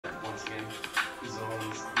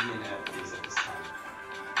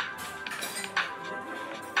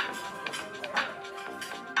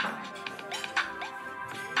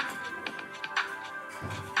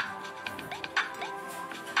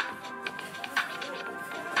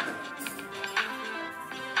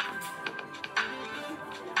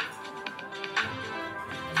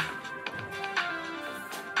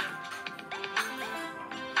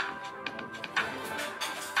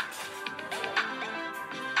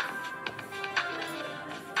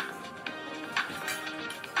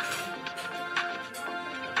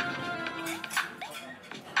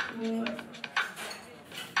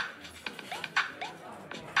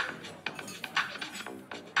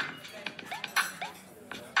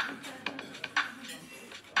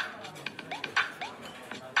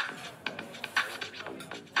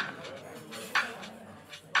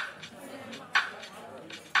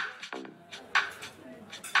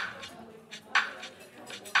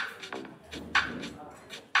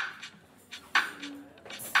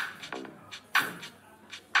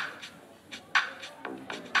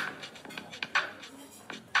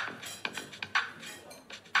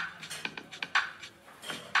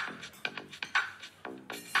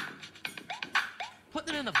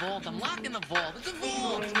in the vault. I'm locking the vault. It's a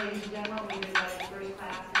vault. Ladies and gentlemen, we invite first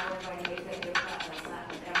class powered by the executive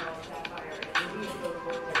platinum, emerald, sapphire, and ruby. Those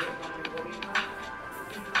boards are written on your boarding pass.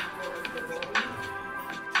 Please come forward for boarding.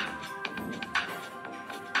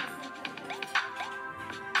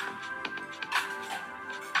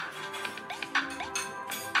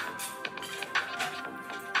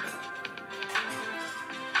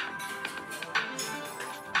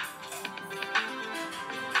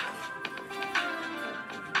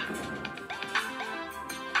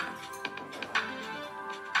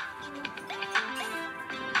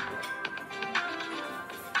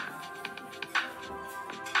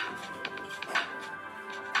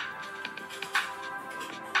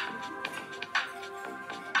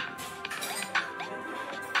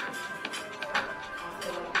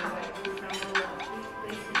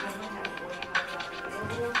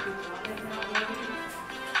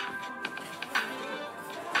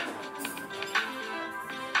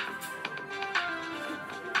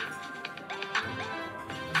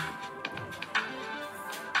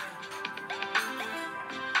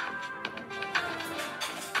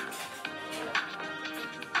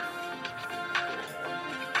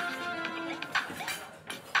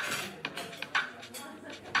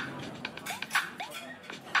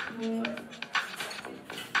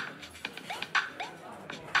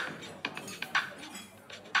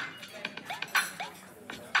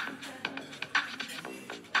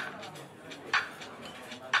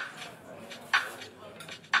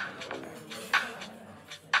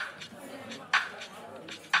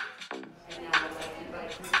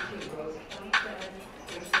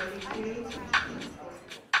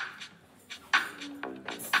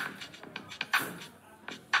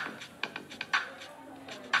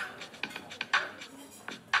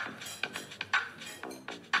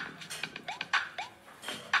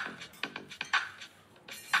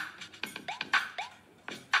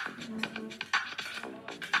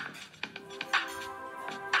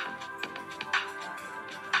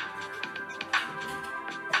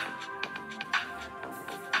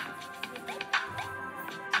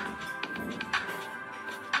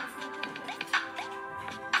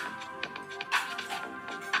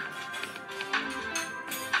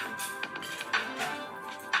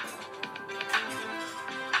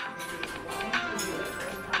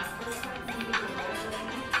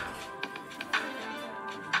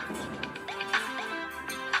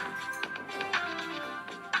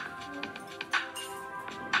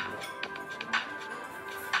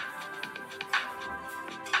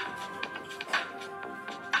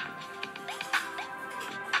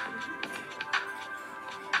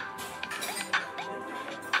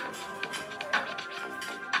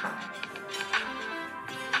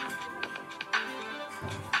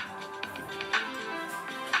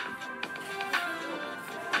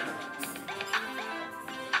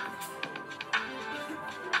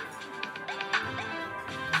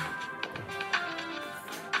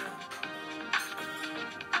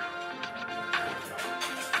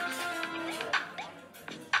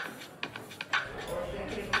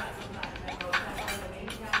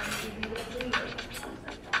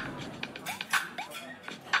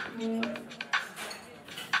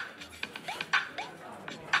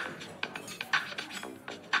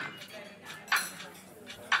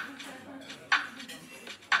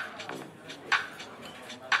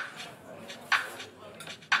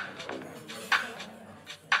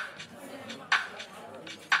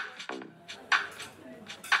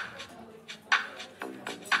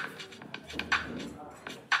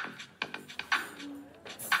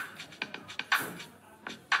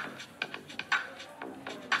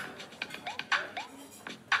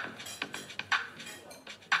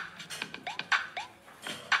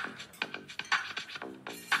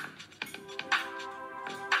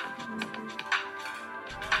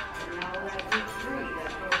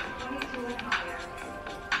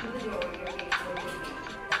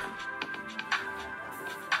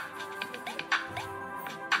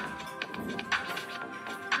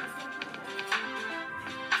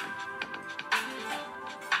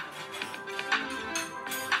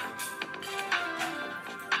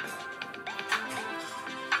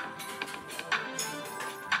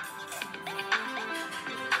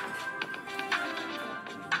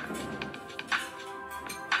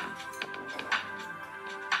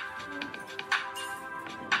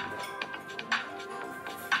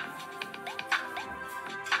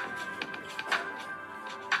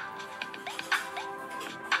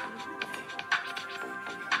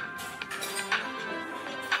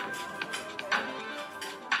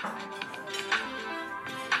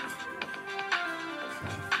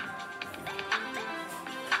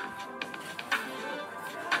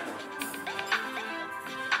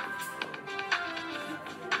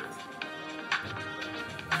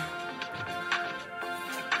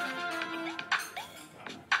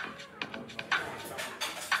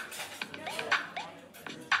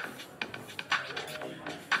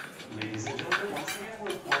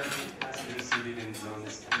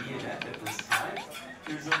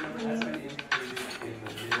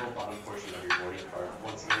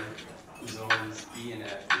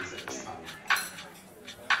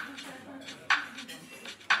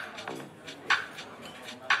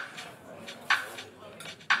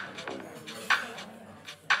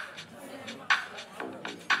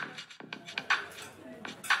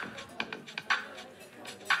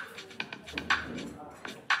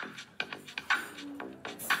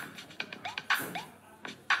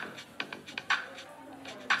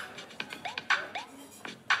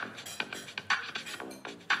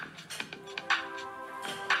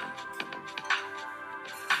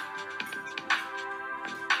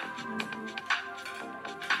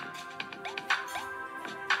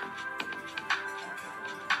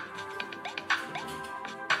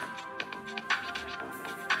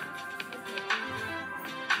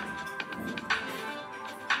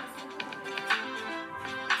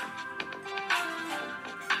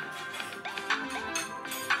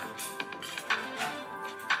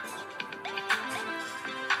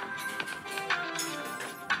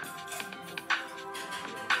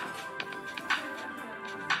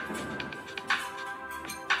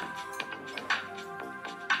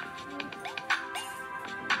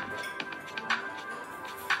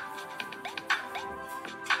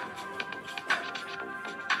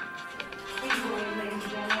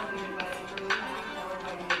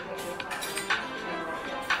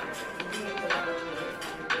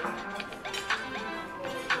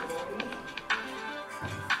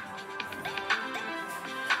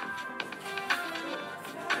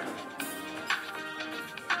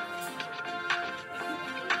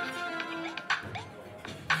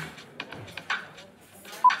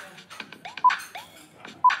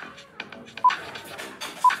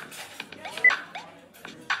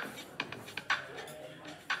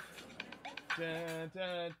 Da,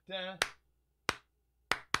 da, da.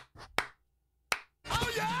 Oh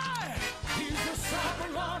yeah! He's the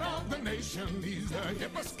cyber lord of the nation. He's the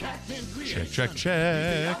hippest cat in creation. Check. He's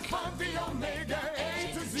the Alpha, the Omega,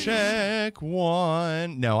 A to Z. Check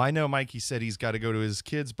one. No, I know Mikey said he's got to go to his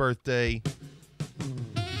kid's birthday.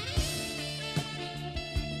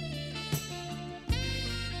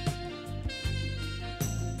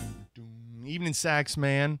 Evening, Sax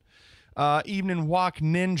Man. Evening, Walk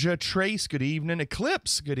Ninja Trace. Good evening.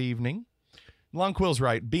 Eclipse. Good evening. Long Quill's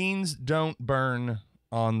right. Beans don't burn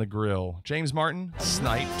on the grill. James Martin.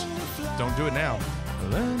 Sniped. Don't do it now.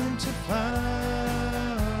 Learning to fly.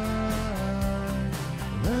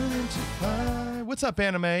 Learning to fly. What's up,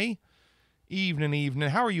 anime? Evening.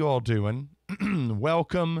 How are you all doing?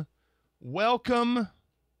 Welcome. Well,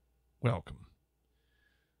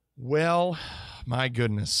 my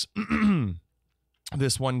goodness.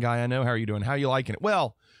 This one guy I know. How are you doing? How are you liking it?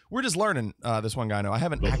 Well, we're just learning. This one guy I know. I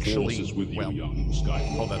haven't actually. Force is with you, well, young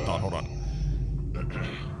Skywalker. hold that thought. Hold on. But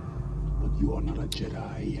you are not a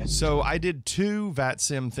Jedi yet. So I did 2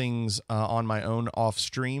 VATSIM things on my own off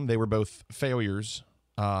stream. They were both failures.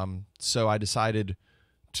 So I decided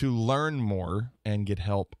to learn more and get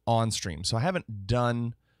help on stream. So I haven't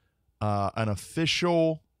done an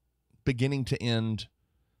official beginning to end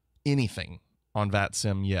anything on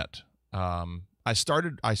VATSIM yet. I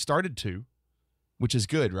started 2, which is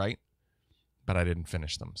good, right? But I didn't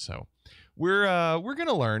finish them. So we're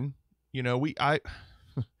gonna learn. You know, I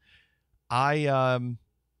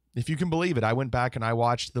if you can believe it, I went back and I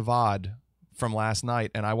watched the VOD from last night,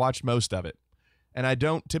 and I watched most of it. And I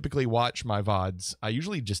don't typically watch my VODs. I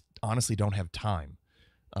usually just honestly don't have time.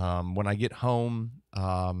 When I get home,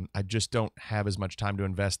 I just don't have as much time to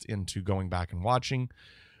invest into going back and watching.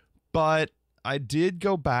 But I did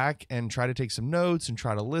go back and try to take some notes and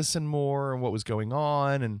try to listen more and what was going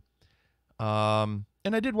on, and I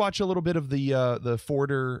did watch a little bit of the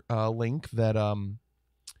Forder link that I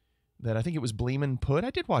think it was Bleeman put.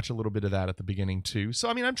 I did watch a little bit of that at the beginning too. So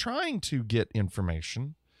I mean, I'm trying to get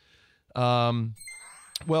information.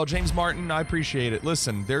 Well, James Martin, I appreciate it.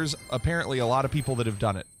 Listen, there's apparently a lot of people that have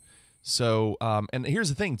done it. So and here's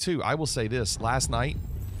the thing too. I will say this: last night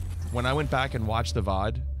when I went back and watched the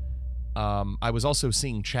VOD. I was also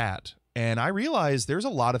seeing chat, and I realized there's a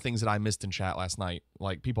lot of things that I missed in chat last night,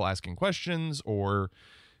 like people asking questions or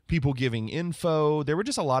people giving info. There were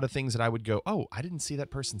just a lot of things that I would go, oh, I didn't see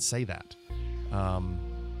that person say that. You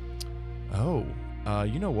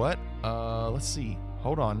know what? Let's see.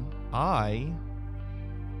 Hold on.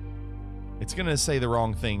 It's going to say the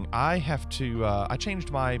wrong thing. I have to, I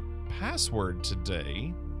changed my password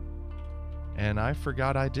today, and I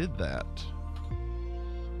forgot I did that.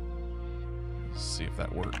 Let's see if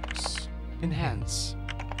that works. Enhance.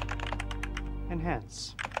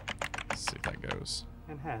 Enhance. Let's see if that goes.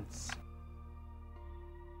 Enhance.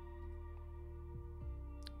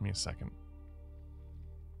 Give me a second.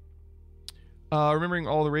 Remembering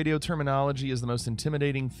all the radio terminology is the most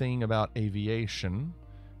intimidating thing about aviation.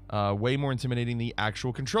 Way more intimidating than the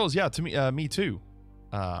actual controls. Yeah, to me, me too.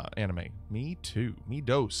 Anime. Me too. Me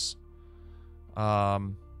dose.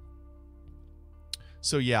 So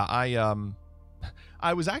yeah,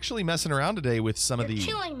 I was actually messing around today with some of the. You're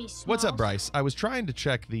killing me, Smalls. What's up, Bryce? I was trying to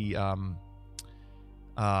check the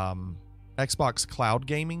Xbox Cloud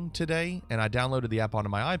Gaming today, and I downloaded the app onto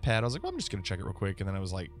my iPad. I was like, well, I'm just gonna check it real quick, and then I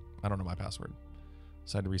was like, I don't know my password,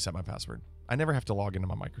 so I had to reset my password. I never have to log into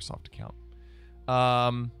my Microsoft account.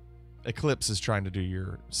 Eclipse is trying to do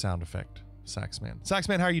your sound effect, Saxman.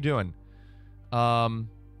 Saxman, how are you doing?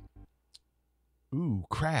 Ooh,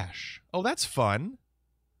 Crash. Oh, that's fun.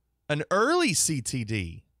 An early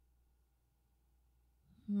CTD.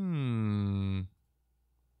 I'm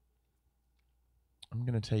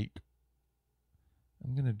going to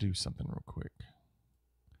do something real quick.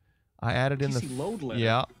 I added in PC load letter?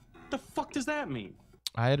 Yeah. What the fuck does that mean?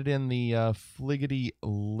 I added in the Fliggity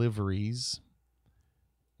liveries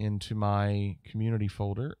into my community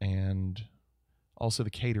folder, and also the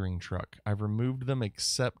catering truck. I've removed them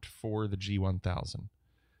except for the G1000.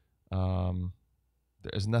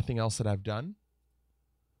 There's nothing else that I've done.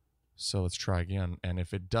 So let's try again. And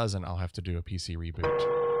if it doesn't, I'll have to do a PC reboot.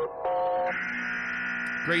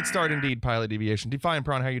 Great start indeed, Pilot Deviation. Defiant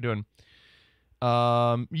Prawn, how you doing?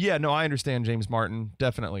 Yeah, no, I understand, James Martin.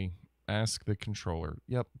 Definitely. Ask the controller.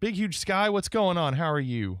 Yep. Big Huge Sky, what's going on? How are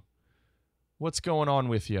you? What's going on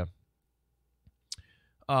with you?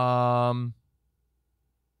 So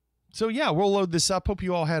yeah, we'll load this up. Hope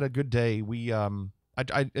you all had a good day. We I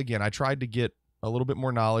tried to get a little bit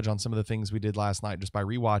more knowledge on some of the things we did last night just by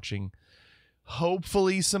rewatching.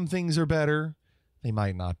 Hopefully some things are better. They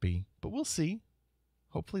might not be, but we'll see.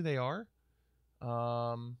 Hopefully they are.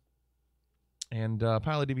 And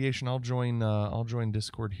Pilot Deviation, I'll join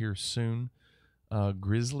Discord here soon.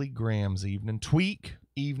 Grizzly Grams evening, Tweak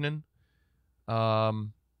evening.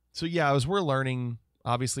 So yeah, as we're learning,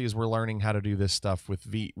 obviously, as we're learning how to do this stuff with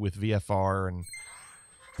VFR and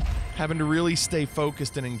having to really stay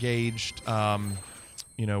focused and engaged,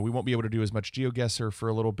 you know, we won't be able to do as much GeoGuessr for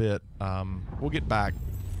a little bit. We'll get back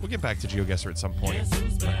to GeoGuessr at some point.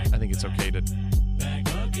 I think it's okay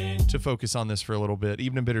to focus on this for a little bit,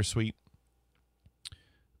 even in Bittersweet.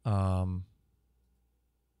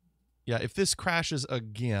 Yeah, if this crashes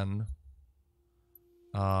again,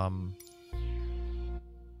 then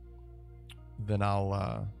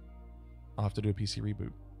I'll have to do a PC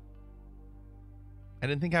reboot. I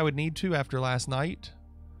didn't think I would need to after last night,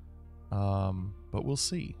 but we'll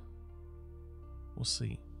see. We'll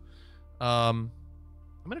see. I'm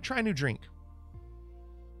gonna try a new drink.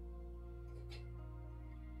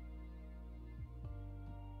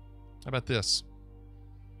 How about this?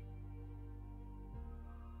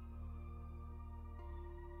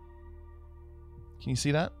 Can you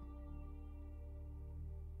see that?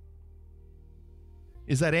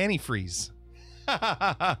 Is that antifreeze?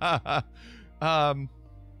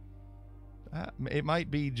 It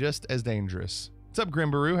might be just as dangerous. What's up,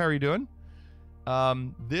 Grimbaroo? How are you doing?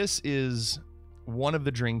 This is one of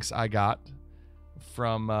the drinks I got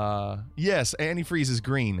from... yes, antifreeze is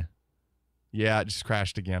green. Yeah, it just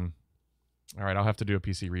crashed again. All right, I'll have to do a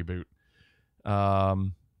PC reboot.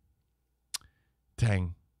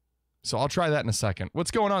 Dang. So I'll try that in a second. What's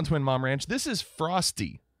going on, Twin Mom Ranch? This is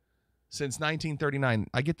Frosty. Since 1939,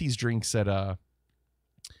 I get these drinks at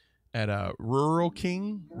Rural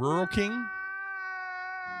King.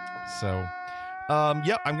 So,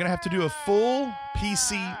 yep, I'm gonna have to do a full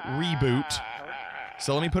PC reboot.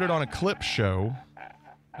 So let me put it on a clip show,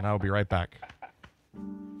 and I will be right back.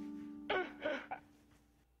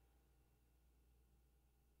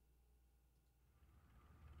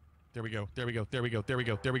 There we go. There we go. There we go. There we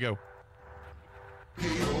go. There we go.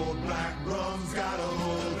 The old black rum's got a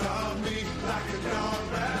hold of me like a dog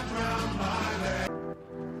wrapped round my leg.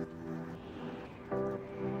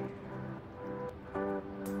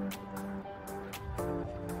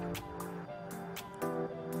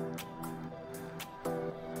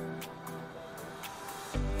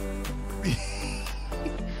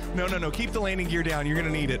 No. Keep the landing gear down. You're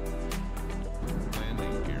going to need it.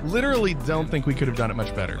 Literally don't think we could have done it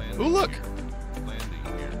much better. Ooh, look.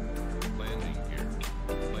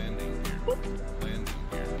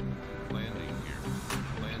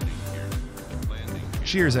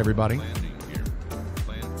 Cheers, everybody.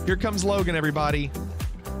 Here comes Logan, everybody.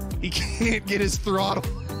 He can't get his throttle.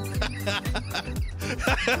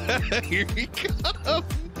 Here he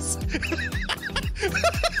comes.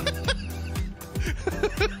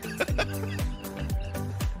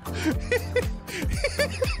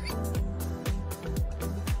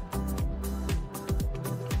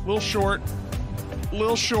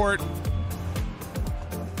 Little short.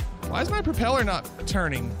 Why is my propeller not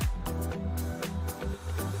turning?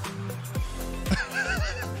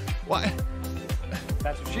 Why?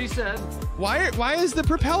 That's what she said. Why is the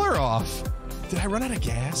propeller off? Did I run out of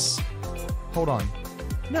gas? Hold on.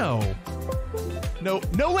 No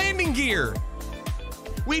landing gear.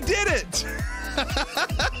 We did it.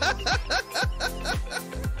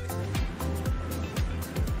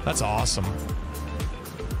 That's awesome.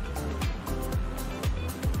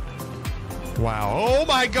 Wow. Oh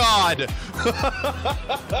my God.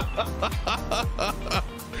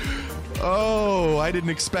 Oh, I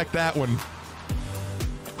didn't expect that one.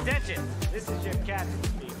 Attention, this is your captain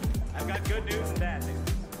speaking. I've got good news and bad news.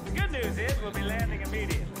 The good news is we'll be landing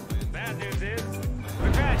immediately. Bad news is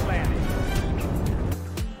we're crash landing.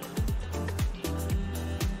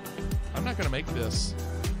 I'm not gonna make this.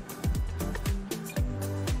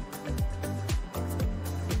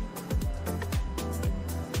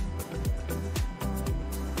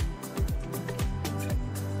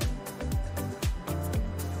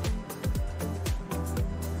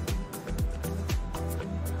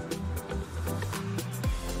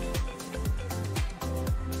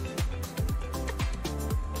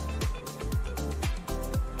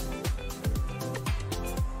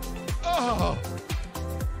 Oh!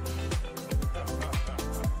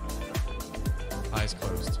 Eyes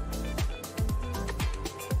closed.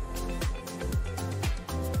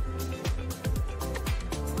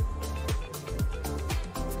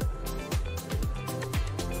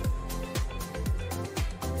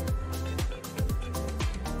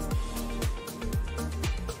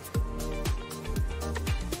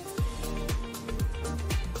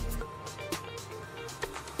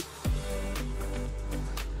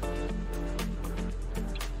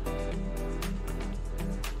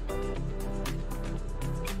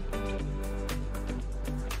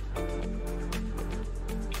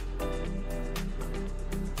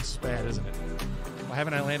 bad, isn't it? Why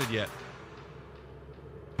haven't I landed yet?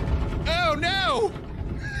 Oh no!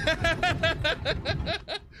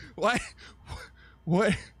 Why?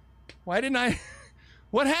 What? Why didn't I?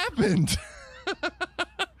 What happened?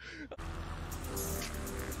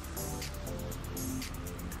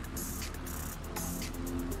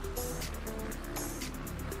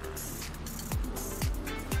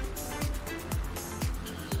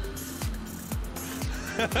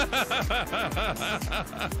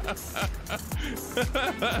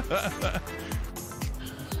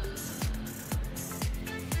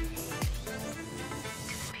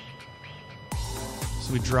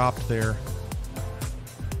 So we dropped there.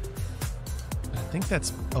 I think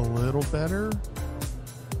that's a little better.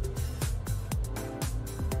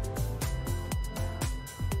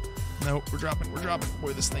 No, we're dropping. We're dropping.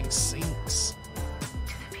 Boy, this thing sinks.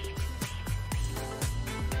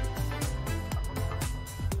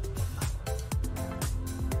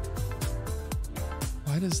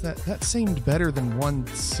 Why does that seemed better than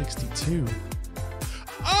 162?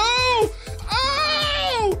 Oh!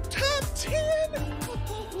 Oh! Top 10!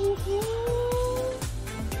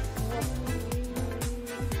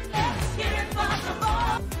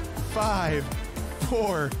 5,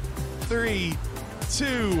 4, 3,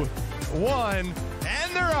 2, 1, and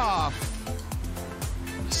they're off.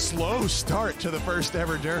 Slow start to the first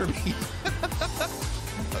ever derby.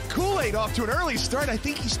 Kool-Aid off to an early start. I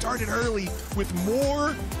think he started early with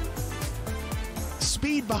more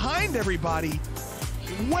speed behind everybody.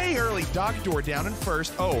 Way early. Doctor down in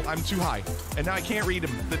first. Oh, I'm too high. And now I can't read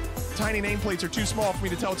him. The tiny nameplates are too small for me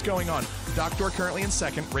to tell what's going on. Doctor currently in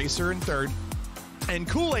second. Racer in third. And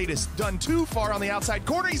Kool-Aid is done too far on the outside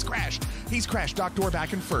corner. He's crashed. He's crashed. Doctor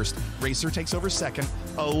back in first. Racer takes over second.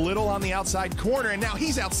 A little on the outside corner, and now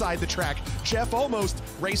he's outside the track. Jeff almost.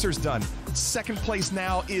 Racer's done. Second place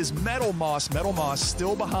now is Metal Moss. Metal Moss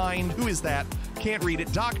still behind. Who is that? Can't read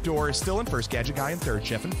it. Doctor is still in first. Gadget Guy in third.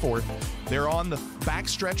 Jeff in fourth. They're on the back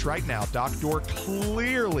stretch right now. Doctor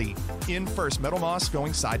clearly in first. Metal Moss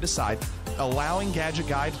going side to side, allowing Gadget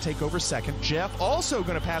Guy to take over second. Jeff also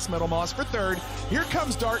going to pass Metal Moss for third. Here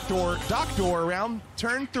comes Doctor around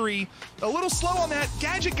turn 3. A little slow on that.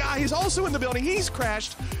 Gadget Guy is also in the building. He's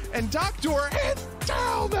crashed. And Doctor, and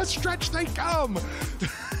down the stretch they come.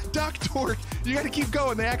 Doctor, you got to keep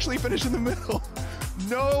going. They actually finish in the middle.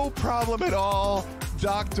 No problem at all.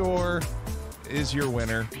 Doctor is your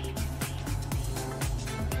winner.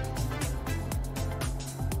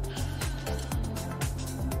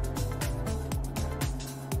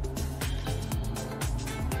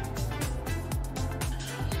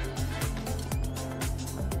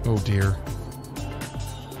 Oh dear.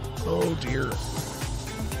 Oh dear.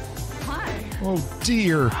 Hi. Oh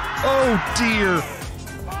dear. Oh dear.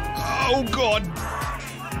 Oh God.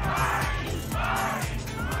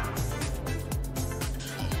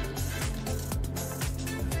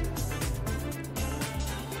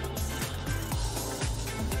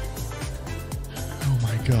 Oh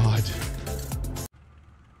my God.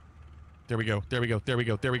 There we go. There we go. There we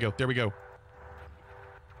go. There we go. There we go.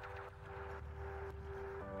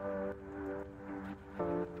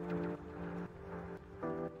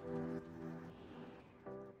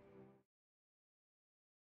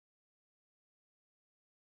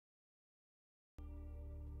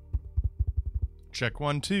 Check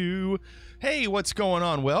 1, 2. Hey, what's going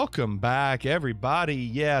on? Welcome back, everybody.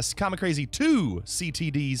 Yes, Comic Crazy 2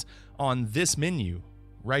 CTDs on this menu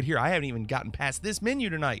right here. I haven't even gotten past this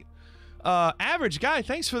menu tonight. Average Guy,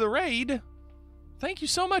 thanks for the raid. Thank you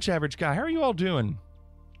so much, Average Guy. How are you all doing?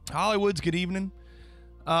 Hollywoods, good evening.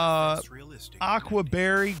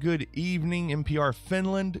 Aquaberry, good evening. MPR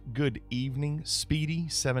Finland, good evening. Speedy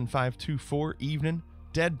 7524, evening.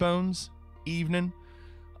 Dead Bones, evening.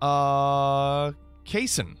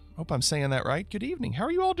 Kaysen, hope I'm saying that right. Good evening. How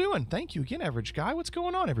are you all doing? Thank you again, Average Guy. What's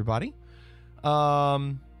going on, everybody?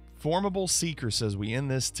 Formable Seeker says we end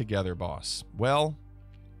this together, boss. Well,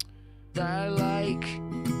 I like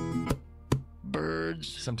birds.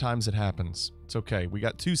 Sometimes it happens. It's okay. We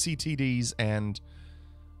got 2 CTDs, and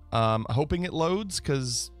hoping it loads,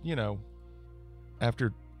 because, you know,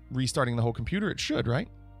 after restarting the whole computer, it should, right?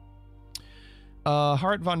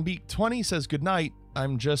 Hart Von Beek 20 says, good night.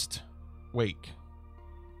 I'm just wake.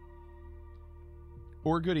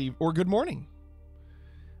 Or good morning.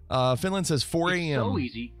 Finland says 4 a.m. So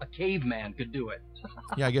easy, a caveman could do it.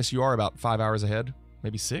 Yeah, I guess you are about 5 hours ahead.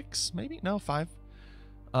 Maybe 6? Maybe? No, 5.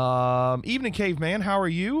 Evening, Caveman. How are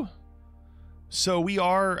you? So we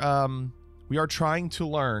are trying to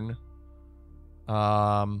learn.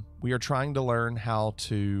 We are trying to learn how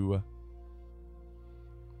to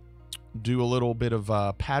do a little bit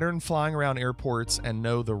of pattern flying around airports and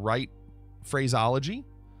know the right phraseology,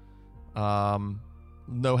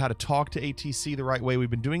 know how to talk to ATC the right way. We've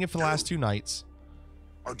been doing it for the last 2 nights.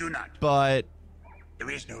 Or do not. But There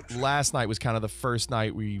is no truth. last night was kind of the first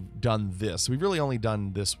night we've done this. We've really only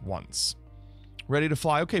done this once. Ready to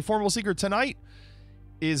fly. Okay, Formable Seeker, tonight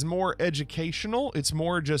is more educational. It's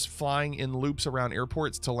more just flying in loops around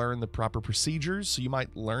airports to learn the proper procedures. So you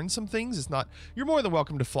might learn some things. It's not, you're more than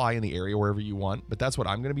welcome to fly in the area wherever you want, but that's what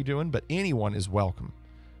I'm going to be doing. But anyone is welcome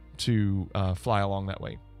to fly along that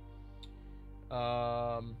way.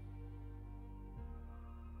 Let's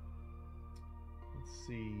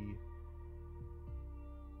see.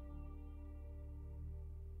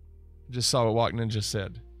 Just saw what Walkman just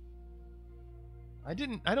said. I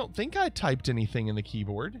don't think I typed anything in the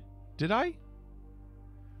keyboard. Did I? We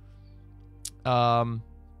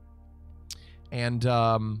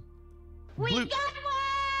Blue, got one!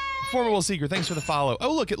 Formable Seeker, thanks for the follow.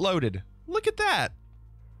 Oh, look, it loaded. Look at that.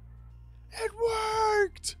 It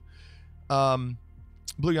worked.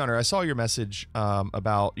 Blue Yonder, I saw your message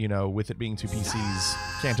about, you know, with it being 2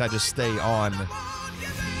 PCs, can't I just stay on?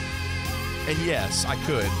 And yes, I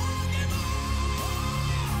could.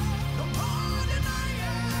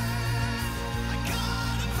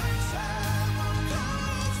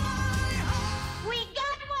 We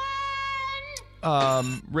got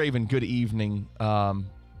one! Raven, good evening.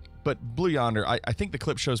 But Blue Yonder, I think the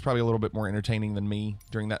clip show is probably a little bit more entertaining than me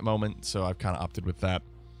during that moment, so I've kind of opted with that.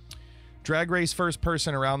 Drag race first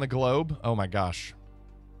person around the globe. Oh my gosh.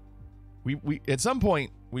 We at some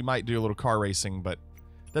point we might do a little car racing, but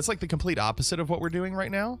that's like the complete opposite of what we're doing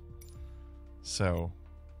right now. So,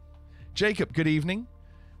 Jacob, good evening.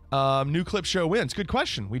 New clip show wins. Good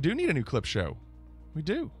question. We do need a new clip show. We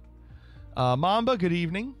do. Mamba, good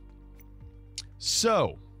evening.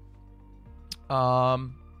 So,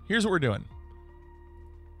 here's what we're doing.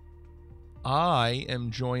 I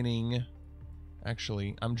am joining.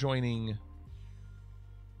 Actually, I'm joining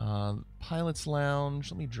Pilot's Lounge.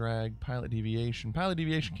 Let me drag Pilot Deviation. Pilot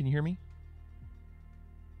Deviation, can you hear me?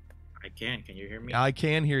 I can. Can you hear me? I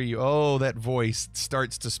can hear you. Oh, that voice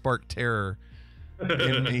starts to spark terror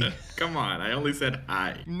in me. Come on, I only said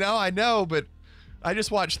hi. No, I know, but I just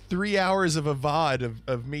watched 3 hours of a VOD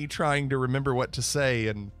of me trying to remember what to say,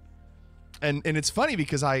 and it's funny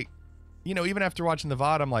because I, you know, even after watching the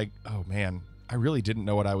VOD, I'm like, oh man, I really didn't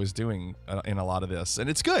know what I was doing in a lot of this, and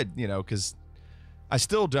it's good, you know, because I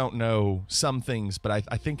still don't know some things, but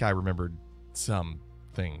I think I remembered some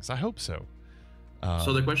things. I hope so.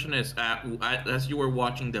 So the question is, as you were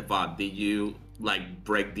watching the VOD, did you like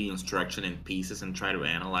break the instruction in pieces and try to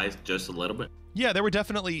analyze just a little bit? Yeah, there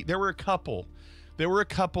were a couple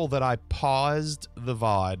that I paused the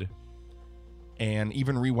VOD and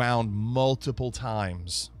even rewound multiple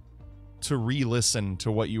times to re-listen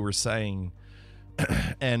to what you were saying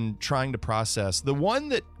and trying to process. The one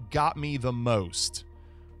that got me the most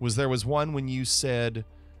was there was one when you said,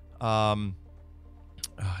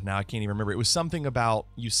 now I can't even remember. It was something about,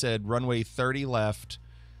 you said runway 30 left,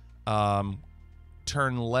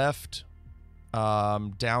 turn left,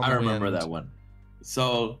 downwind. I remember that one.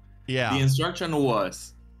 So yeah, the instruction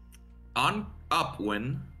was on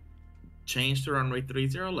upwind, change to runway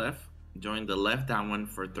 30 left, join the left downwind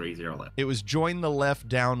for 30 left. It was join the left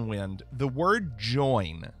downwind. The word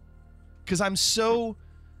join, because I'm so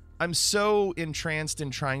entranced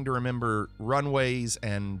in trying to remember runways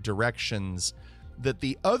and directions that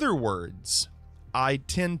the other words I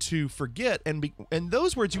tend to forget, and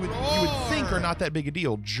those words you would think are not that big a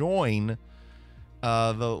deal. Join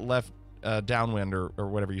the left downwind or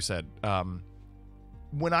whatever you said.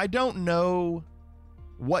 When I don't know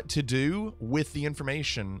what to do with the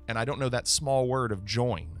information and I don't know that small word of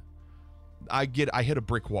join, I hit a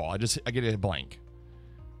brick wall. I get a blank.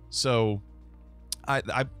 So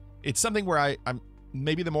I it's something where I'm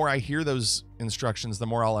maybe the more I hear those instructions, the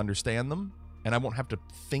more I'll understand them and I won't have to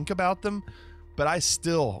think about them. But I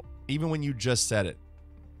still, even when you just said it,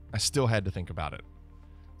 I still had to think about it.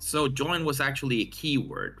 So join was actually a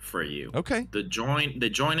keyword for you. Okay. The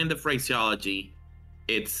join in the phraseology,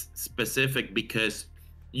 it's specific because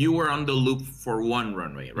you were on the loop for one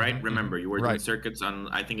runway, right? Mm-hmm. Remember, you were doing circuits on,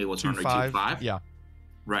 I think it was runway 25. Yeah.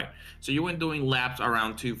 Right. So you were doing laps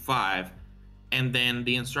around 25, and then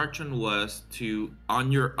the instruction was to,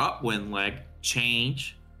 on your upwind leg,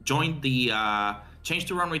 change to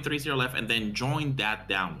runway 30 left, and then join that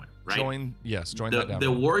downwind, right? Join that downwind.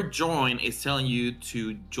 The word join is telling you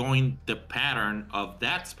to join the pattern of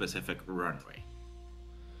that specific runway,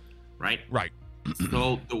 right? Right.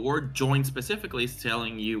 So the word join specifically is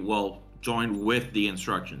telling you, well, join with the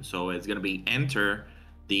instruction. So it's going to be enter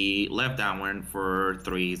the left downwind for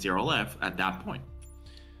 30 left at that point.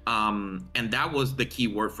 And that was the key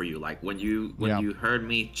word for you. Like when you heard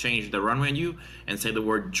me change the runway on you and say the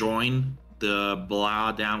word join the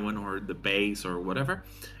blah downwind or the base or whatever,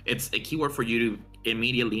 it's a key word for you to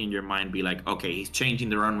immediately in your mind be like, okay, he's changing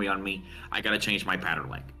the runway on me. I gotta change my pattern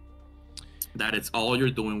leg. That is all you're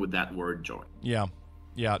doing with that word join. Yeah.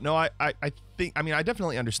 No, I think, I mean, I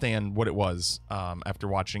definitely understand what it was after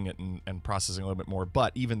watching it and processing a little bit more.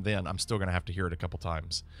 But even then, I'm still going to have to hear it a couple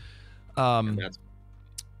times.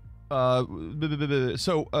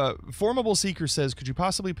 Formable Seeker says, could you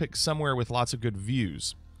possibly pick somewhere with lots of good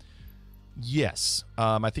views? Yes.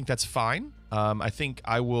 I think that's fine. I think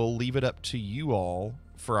I will leave it up to you all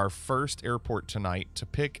for our first airport tonight to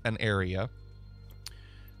pick an area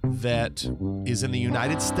that is in the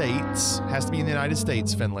United States, has to be in the United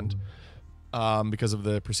States, Finland, because of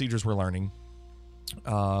the procedures we're learning,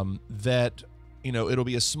 that, you know, it'll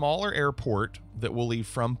be a smaller airport that we'll leave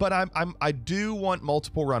from, but I do want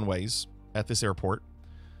multiple runways at this airport,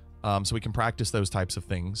 so we can practice those types of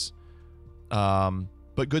things,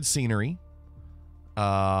 but good scenery.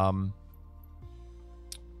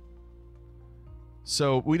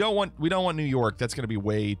 So we don't want New York. That's going to be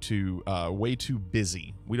way too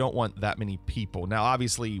busy. We don't want that many people. Now,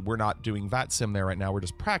 obviously, we're not doing VATSIM there right now. We're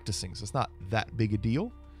just practicing, so it's not that big a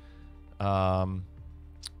deal.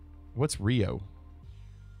 What's Rio?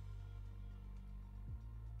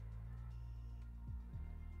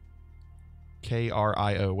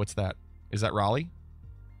 KRIO. What's that? Is that Raleigh?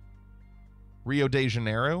 Rio de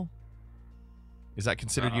Janeiro? Is that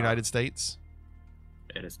considered United States?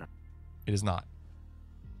 It is not. It is not.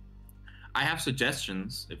 I have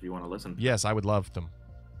suggestions if you want to listen. Yes, I would love them.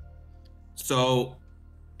 So,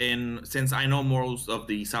 since I know most of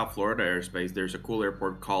the South Florida airspace, there's a cool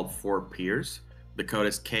airport called Fort Pierce. The code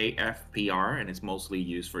is KFPR, and it's mostly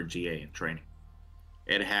used for GA and training.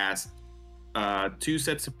 It has 2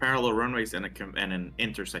 sets of parallel runways and an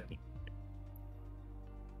intersecting.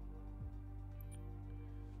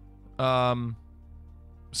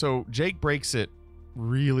 So Jake Breaks It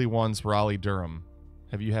really wants Raleigh-Durham.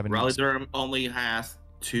 Have you any? Raleigh-Durham only has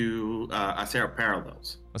a set of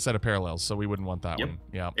parallels. A set of parallels, so we wouldn't want that one.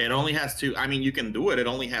 Yeah. It only has 2. I mean, you can do it. It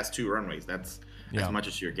only has 2 runways. That's as much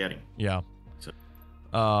as you're getting. Yeah. So.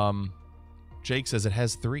 Jake says it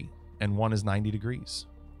has 3, and 1 is 90 degrees.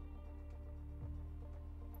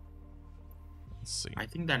 Let's see. I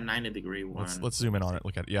think that 90-degree one. Let's zoom in on it.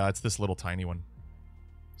 Look at it. Yeah, it's this little tiny one.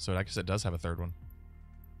 So I guess it does have a 3rd one.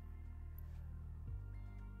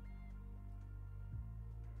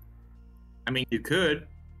 I mean, you could.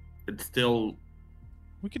 It's still.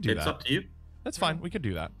 We could do that. It's up to you. That's fine. We could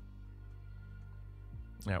do that.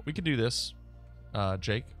 Yeah, we could do this,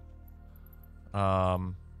 Jake. We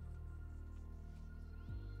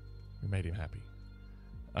made him happy.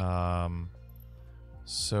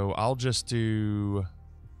 So I'll just do.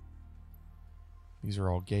 These are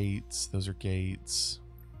all gates. Those are gates.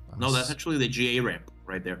 No, that's actually the GA ramp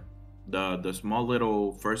right there. The small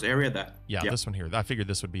little first area that. Yeah, this one here. I figured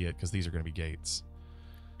this would be it because these are going to be gates.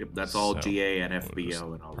 Yep, that's all GA and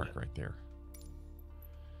FBO and all park that. Right there.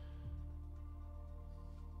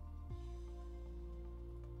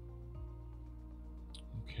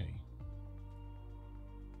 Okay.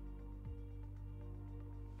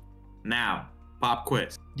 Now, pop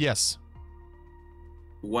quiz. Yes.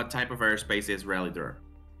 What type of airspace is Raleigh-Durham?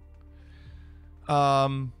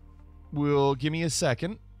 Will give me a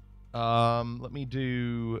second. Let me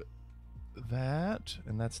do that,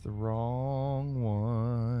 and that's the wrong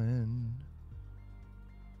one.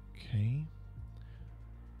 Okay.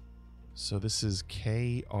 So this is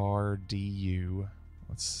KRDU.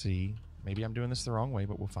 Let's see. Maybe I'm doing this the wrong way,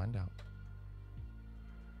 but we'll find out.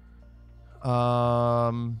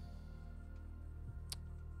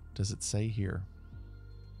 Does it say here?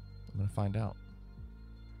 I'm gonna find out.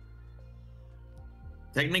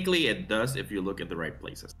 Technically, it does if you look at the right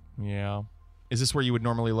places. Yeah. Is this where you would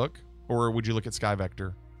normally look? Or would you look at Sky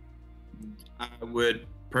Vector? I would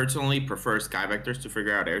personally prefer Sky Vectors to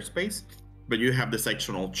figure out airspace, but you have the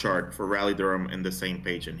sectional chart for Raleigh-Durham in the same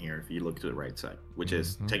page in here if you look to the right side, which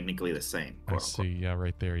is technically the same. I see. Yeah,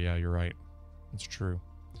 right there. Yeah, you're right. That's true.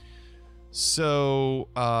 So,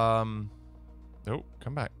 oh,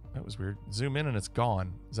 come back. That was weird. Zoom in and it's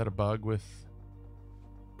gone. Is that a bug with...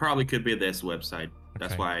 Probably could be this website.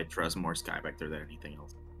 That's Okay. why I trust more Sky Vector than anything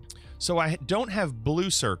else. So I don't have blue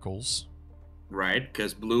circles. Right,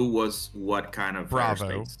 because blue was what kind of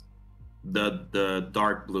Bravo. airspace? The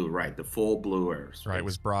dark blue, right? The full blue airspace. Right,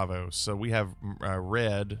 was Bravo. So we have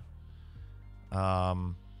red.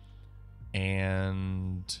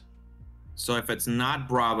 And... So if it's not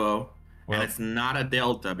Bravo Well- and it's not a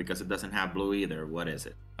Delta because it doesn't have blue either, what is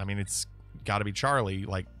it? I mean, it's got to be Charlie,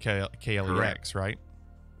 like KLEX, right?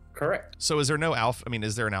 Correct. So is there no alpha? I mean,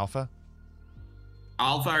 is there an alpha?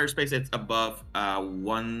 Alpha airspace, it's above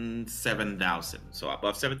 17,000. So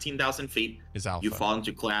above 17,000 feet, Is alpha. you fall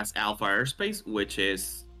into class Alpha airspace, which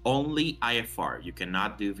is only IFR. You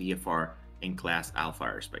cannot do VFR in class Alpha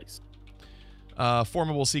airspace.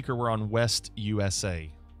 Formable Seeker, we're on West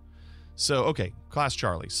USA. So, okay, Class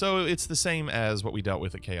Charlie. So it's the same as what we dealt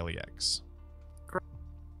with at KLEX. Correct.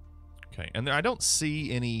 Okay, and I don't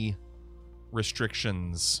see any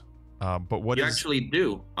restrictions, but what You is... actually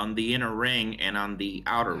do on the inner ring and on the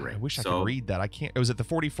outer ring. I wish I So- could read that. I can't... Was it the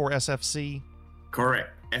 44 SFC?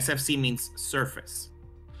 Correct. SFC means surface.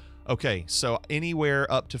 Okay, so anywhere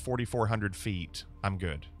up to 4,400 feet, I'm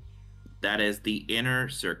good. That is the inner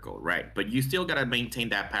circle, right? But you still gotta maintain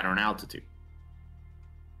that pattern altitude.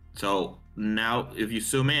 So now, if you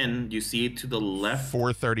zoom in, you see it to the left.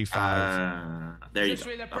 435. There you go.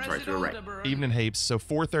 I'm sorry, to the right. Evening Hapes. So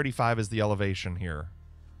 435 is the elevation here.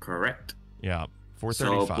 Correct. Yeah,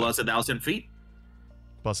 435. So plus 1,000 feet.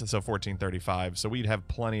 Plus, so 1435. So we'd have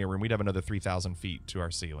plenty of room. We'd have another 3,000 feet to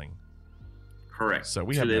our ceiling. Correct. So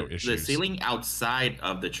we To have the, no The issues. ceiling outside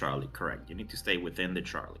of the Charlie. Correct. You need to stay within the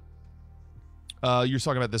Charlie. You're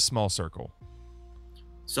talking about this small circle.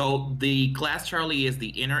 So the class Charlie is the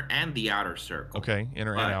inner and the outer circle. Okay,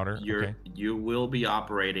 inner and But outer. Okay. You will be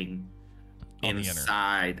operating On the inner.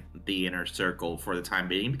 inside the inner circle for the time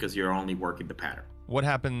being because you're only working the pattern. What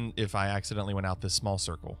happened if I accidentally went out this small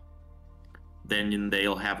circle? Then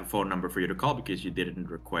they'll have a phone number for you to call because you didn't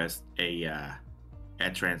request a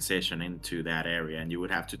transition into that area, and you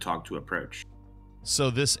would have to talk to approach. So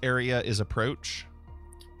this area is approach.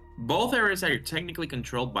 Both areas are technically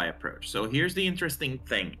controlled by approach. So here's the interesting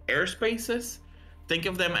thing. Airspaces, think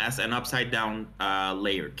of them as an upside down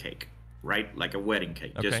layered cake, right? Like a wedding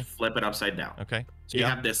cake. Okay. Just flip it upside down. Okay. So you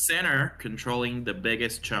have the center controlling the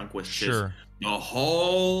biggest chunk, which Sure. is the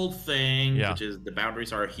whole thing, Yeah. which is the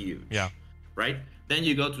boundaries are huge. Yeah. Right? Then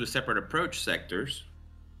you go to the separate approach sectors,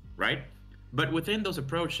 right? But within those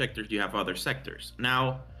approach sectors, you have other sectors.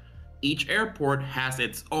 Now, each airport has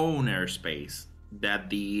its own airspace that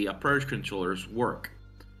the approach controllers work.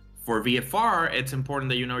 For VFR, it's important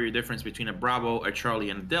that you know your difference between a Bravo, a Charlie,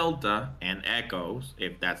 and a Delta, and echoes,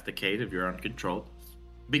 if that's the case, if you're uncontrolled.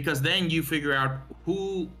 Because then you figure out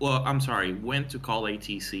when to call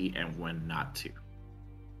ATC and when not to.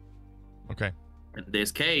 Okay. In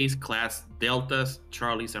this case, class Deltas,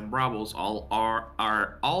 Charlies, and Bravos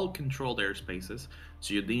are all controlled airspaces,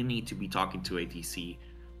 so you do need to be talking to ATC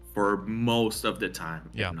for most of the time,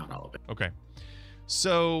 Yeah. if not all of it. Okay.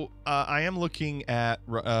 So I am looking at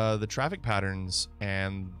the traffic patterns,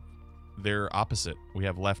 and they're opposite. We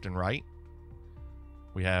have left and right.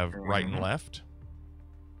 We have right and left.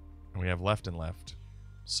 And we have left and left.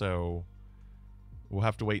 So we'll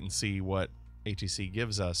have to wait and see what ATC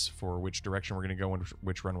gives us for which direction we're going to go and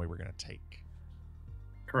which runway we're going to take.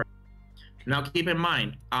 Correct. Now keep in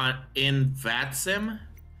mind, in VATSIM,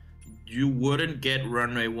 you wouldn't get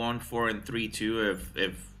runway 14 and 32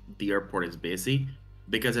 if the airport is busy,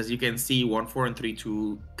 because as you can see, 14 and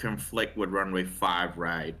 32 conflict with runway 5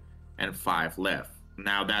 right and 5 left.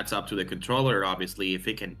 Now that's up to the controller, obviously, if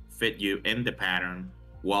it can fit you in the pattern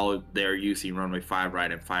while they're using runway 5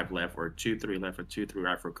 right and 5 left, or 23 left and 23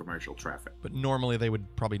 right for commercial traffic. But normally they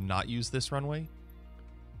would probably not use this runway.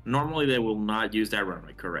 Normally they will not use that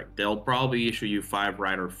runway, correct. They'll probably issue you 5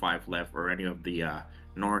 right or 5 left or any of the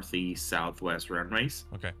northeast, southwest runways.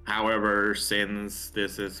 Okay. However, since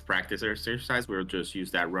this is practice exercise, we'll just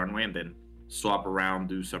use that runway and then swap around,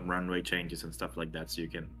 do some runway changes and stuff like that so you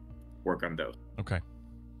can work on those. Okay.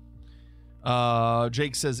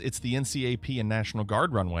 Jake says it's the NCAP and National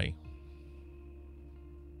Guard runway.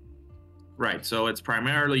 Right, so it's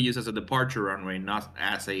primarily used as a departure runway, not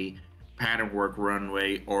as a Patternwork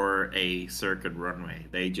runway or a circuit runway.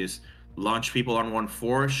 They just launch people on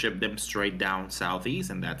 14, ship them straight down southeast,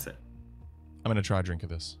 and that's it. I'm going to try a drink of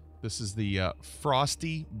this. This is the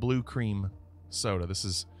Frosty Blue Cream Soda. This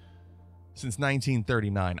is since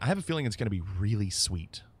 1939. I have a feeling it's going to be really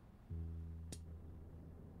sweet.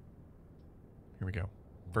 Here we go.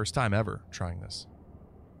 First time ever trying this.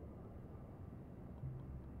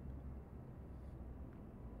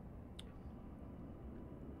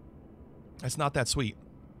 It's not that sweet.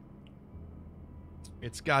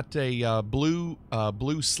 It's got a blue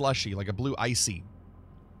slushy, like a blue icy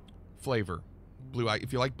flavor.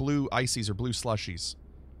 If you like blue ices or blue slushies,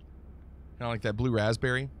 kind of like that blue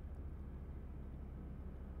raspberry.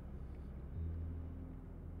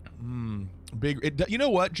 You know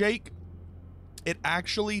what, Jake? It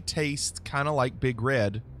actually tastes kind of like Big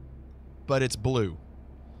Red, but it's blue.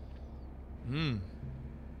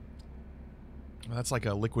 That's like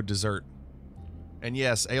a liquid dessert. And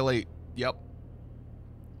yes, Ale 8. Yep.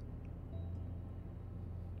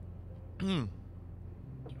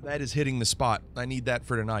 That is hitting the spot. I need that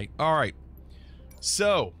for tonight. All right.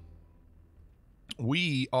 So,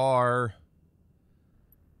 we're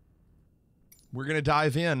going to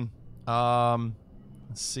dive in. Let's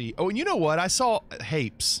see. Oh, and you know what? I saw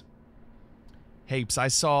Hapes. I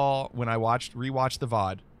saw when I rewatched the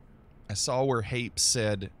VOD. I saw where Hapes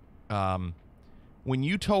said, when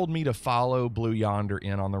you told me to follow Blue Yonder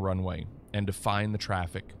in on the runway and to find the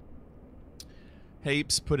traffic,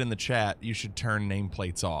 Hapes put in the chat, you should turn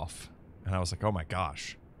nameplates off. And I was like, oh my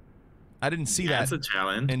gosh. I didn't see That's that a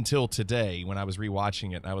challenge. until today when I was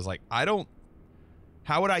rewatching it. I was like, how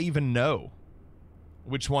would I even know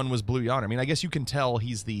which one was Blue Yonder? I mean, I guess you can tell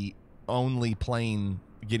he's the only plane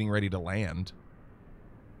getting ready to land.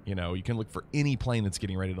 You know, you can look for any plane that's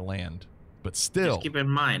getting ready to land. But still, just keep in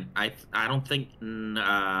mind, I don't think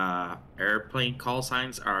airplane call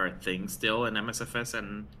signs are a thing still in MSFS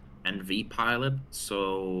and VPilot,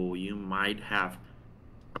 so you might have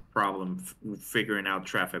a problem figuring out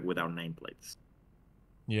traffic without nameplates.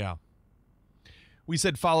 Yeah. We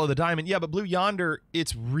said follow the diamond. Yeah, but Blue Yonder,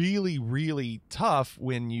 it's really, really tough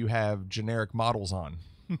when you have generic models on.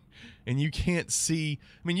 And you can't see,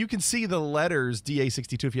 I mean, you can see the letters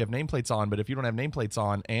DA62 if you have nameplates on, but if you don't have nameplates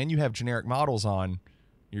on and you have generic models on,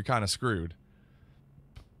 you're kind of screwed.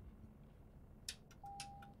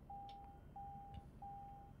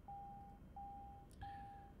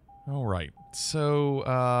 All right, so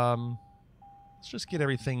let's just get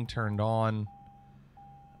everything turned on.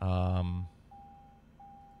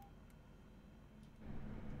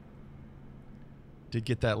 Did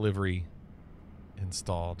get that livery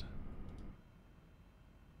installed.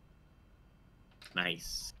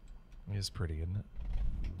 Nice. It is pretty, isn't it?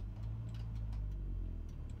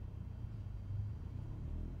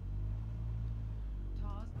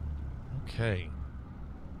 Okay.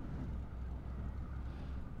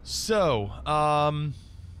 So,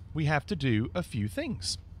 we have to do a few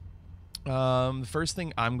things. The first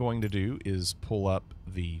thing I'm going to do is pull up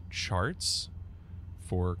the charts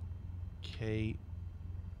for KROI.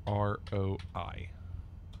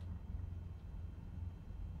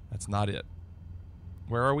 That's not it.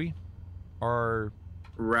 Where are we?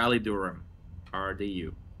 Raleigh Durham.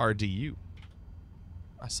 RDU. RDU.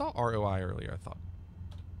 I saw ROI earlier, I thought.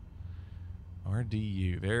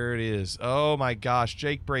 RDU. There it is. Oh my gosh,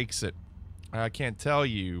 Jake breaks it. I can't tell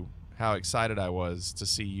you how excited I was to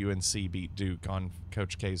see UNC beat Duke on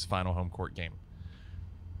Coach K's final home court game.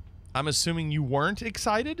 I'm assuming you weren't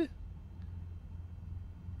excited?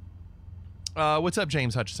 What's up,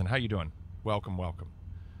 James Hutchison? How you doing? Welcome, welcome.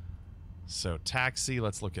 So taxi,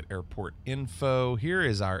 let's look at airport info. Here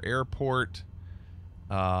is our airport.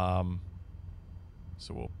 So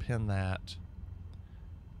we'll pin that.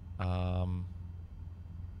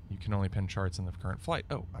 You can only pin charts in the current flight.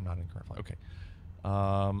 Oh, I'm not in current flight. Okay.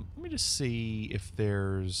 Let me just see if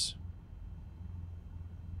there's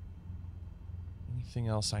anything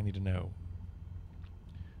else I need to know.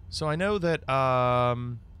 So I know that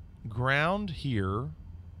ground here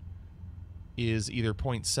is either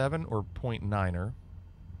 0.7 or 0.9er,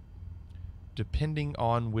 depending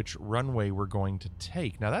on which runway we're going to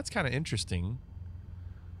take. Now that's kind of interesting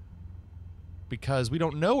because we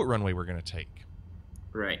don't know what runway we're going to take.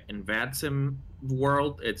 Right. In VATSIM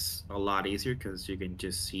world, it's a lot easier because you can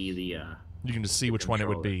just see the... you can just see which one it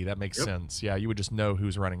would be. That makes sense. Yeah, you would just know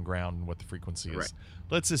who's running ground and what the frequency is. Right.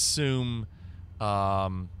 Let's assume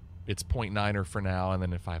it's 0.9er for now, and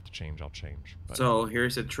then if I have to change, I'll change. But, so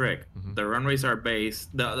here's a trick. The runways are based...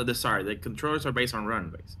 the controllers are based on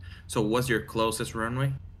runways. So what's your closest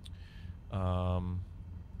runway?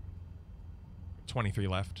 23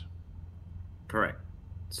 left. Correct.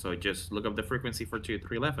 So just look up the frequency for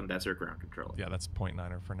 23 left, and that's your ground controller. Yeah, that's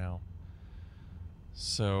 0.9er for now.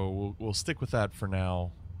 So we'll stick with that for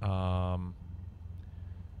now.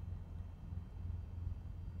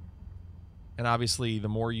 And obviously, the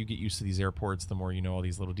more you get used to these airports, the more you know all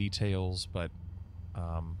these little details. But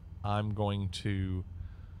I'm going to,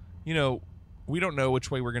 you know, we don't know which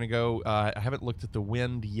way we're going to go. I haven't looked at the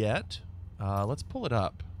wind yet. Let's pull it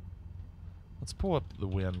up. Let's pull up the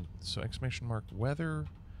wind. So exclamation mark weather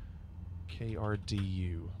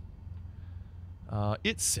KRDU.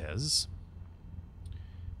 It says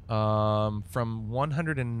from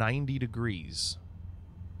 190 degrees.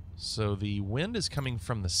 So the wind is coming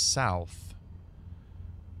from the south.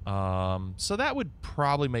 So that would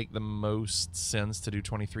probably make the most sense to do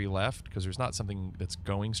 23 left because there's not something that's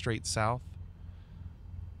going straight south.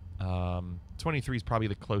 23 is probably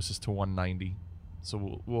the closest to 190.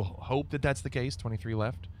 So we'll hope that that's the case, 23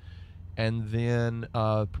 left. And then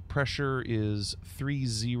pressure is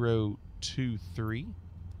 3023.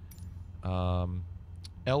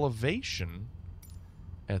 Elevation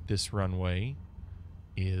at this runway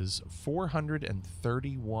is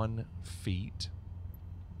 431 feet.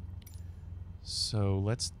 So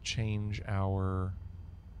let's change our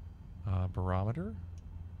barometer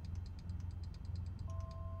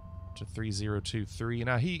to 3023.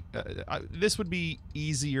 Now this would be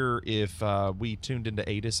easier if we tuned into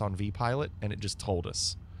ATIS on vPilot and it just told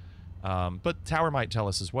us. But Tower might tell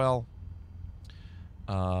us as well.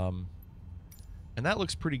 And that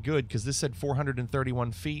looks pretty good because this said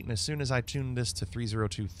 431 feet, and as soon as I tune this to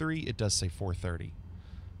 3023, it does say 430.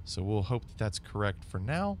 So we'll hope that that's correct for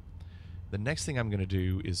now. The next thing I'm going to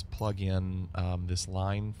do is plug in this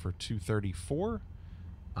line for 234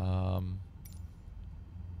 on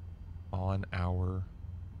our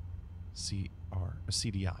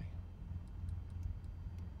CDI.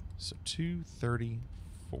 So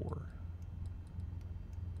 234.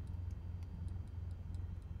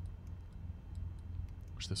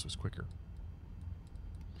 Wish this was quicker.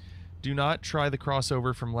 Do not try the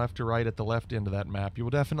crossover from left to right at the left end of that map. You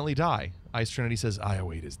will definitely die. Ice Trinity says, I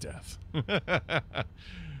await his death.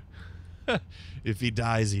 If he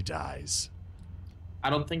dies, he dies.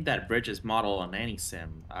 I don't think that bridge is modeled on any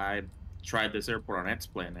sim. I tried this airport on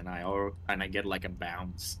X-Plane, and I get like a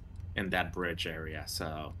bounce in that bridge area,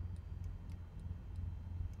 so...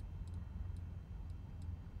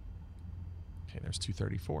 Okay, there's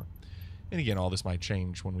 234. And again, all this might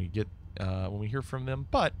change when we get when we hear from them,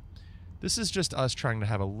 but this is just us trying to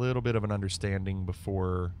have a little bit of an understanding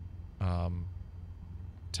before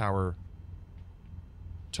Tower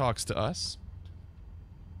talks to us.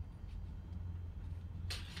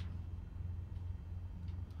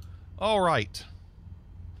 All right.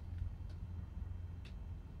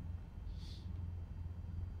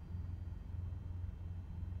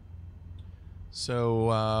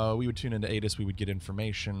 So we would tune into ATIS, we would get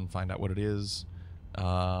information, find out what it is,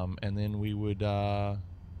 and then we would, our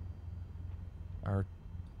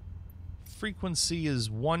frequency is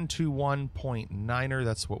 121.9er,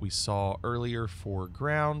 that's what we saw earlier for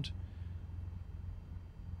ground.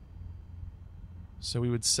 So we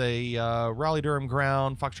would say Raleigh-Durham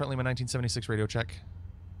ground, Foxtrot Lima 1976 radio check.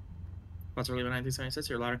 Foxtrot Lima 1976,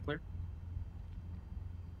 you're loud and clear.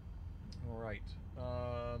 All right.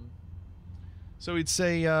 So we'd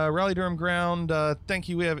say, Raleigh-Durham ground, thank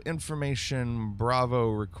you, we have information, Bravo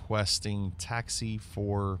requesting taxi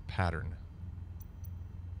for pattern.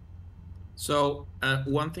 So,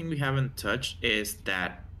 one thing we haven't touched is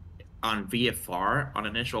that on VFR, on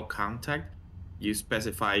initial contact, you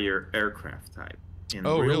specify your aircraft type. In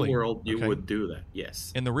the real world, you would do that,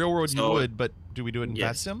 yes. In the real world, you would, but do we do it in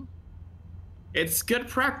VATSIM? It's good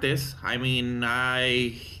practice. I mean,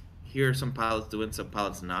 I hear some pilots doing, some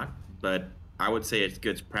pilots not, but I would say it's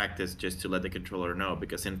good practice just to let the controller know,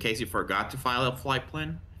 because in case you forgot to file a flight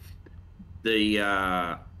plan,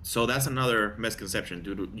 so that's another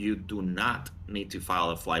misconception. You do not need to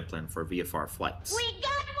file a flight plan for VFR flights. We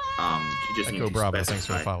got one! You just need to Bravo, specify. thanks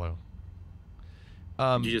for the follow.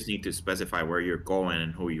 You just need to specify where you're going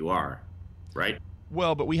and who you are, right?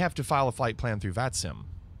 Well, but we have to file a flight plan through VATSIM.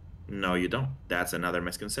 No, you don't. That's another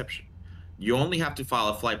misconception. You only have to file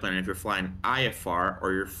a flight plan if you're flying IFR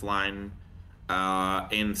or you're flying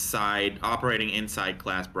operating inside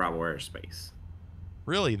Class Bravo airspace.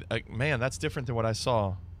 Really? Man, that's different than what I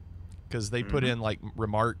saw. Because they put in, like,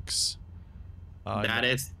 remarks.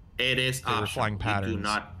 It is optional. Flying patterns.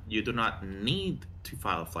 You do not need to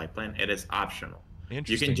file a flight plan. It is optional.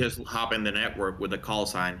 Interesting. You can just hop in the network with a call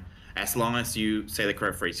sign as long as you say the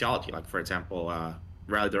correct phraseology. Like, for example,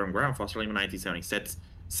 Raleigh-Durham ground, Foster Lima 1976,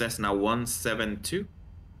 Cessna 172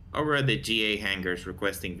 over at the GA hangars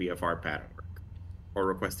requesting VFR pattern work or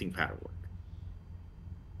requesting pattern work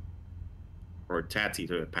or taxi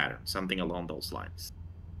to a pattern, something along those lines.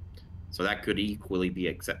 So that could equally be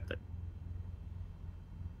accepted.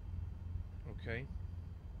 Okay.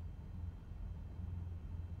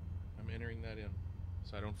 I'm entering that in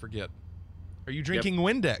so I don't forget. Are you drinking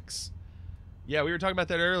Windex? Yeah, we were talking about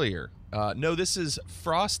that earlier. No, this is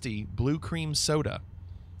Frosty Blue Cream Soda.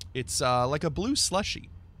 It's like a blue slushy.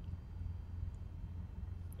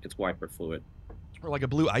 It's wiper fluid. Or like a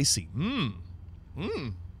blue icy.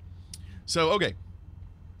 So, okay.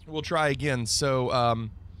 We'll try again. So,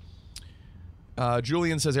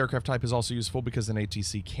 Julian says aircraft type is also useful because an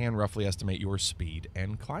ATC can roughly estimate your speed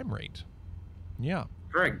and climb rate. Yeah.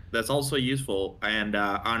 Correct. That's also useful. And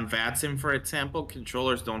on VATSIM, for example,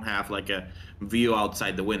 controllers don't have like a view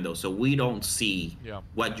outside the window, so we don't see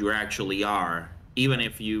what you actually are. Even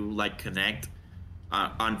if you like connect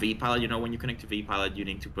on VPilot, you know, when you connect to VPilot, you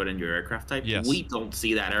need to put in your aircraft type. Yes. We don't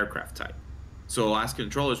see that aircraft type. So as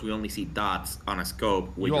controllers, we only see dots on a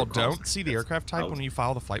scope. You all don't see the aircraft type when you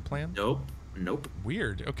file the flight plan? Nope. Nope.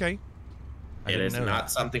 Weird. Okay. It is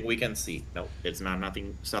not something we can see. No, it's not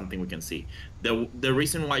something we can see. The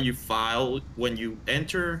reason why you file when you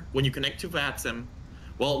connect to VATSIM,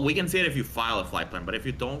 well, we can see it if you file a flight plan, but if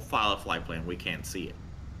you don't file a flight plan, we can't see it.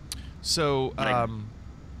 So,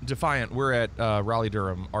 Defiant, we're at Raleigh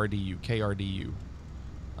Durham RDU, KRDU.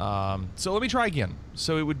 So let me try again.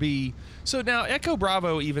 So it would be, so now Echo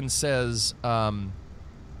Bravo even says Skyhawk,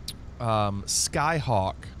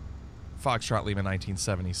 Foxtrot Lima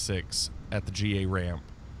 1976 at the GA ramp.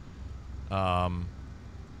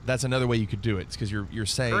 That's another way you could do it, because you're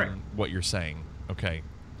saying Correct. what you're saying. Okay.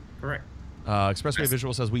 Correct. Expressway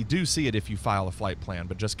Visual says we do see it if you file a flight plan,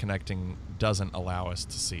 but just connecting doesn't allow us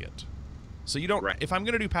to see it. So you don't. If I'm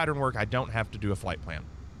going to do pattern work, I don't have to do a flight plan.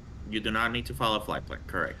 You do not need to file a flight plan.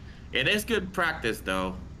 Correct. It is good practice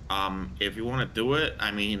though. If you want to do it,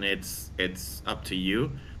 I mean, it's up to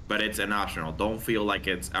you, but it's an optional. Don't feel like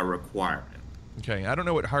it's a requirement. Okay, I don't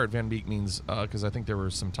know what Hart Van Beek means, because I think there were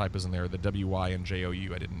some typos in there. The WY and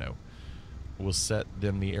JOU, I didn't know. We'll set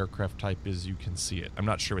then the aircraft type as you can see it. I'm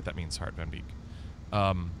not sure what that means, Hart Van Beek.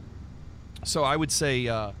 So I would say,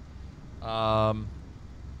 Raleigh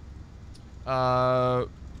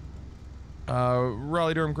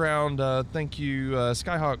Durham Ground, thank you.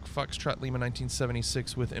 Skyhawk Foxtrot Lima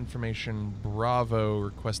 1976 with information Bravo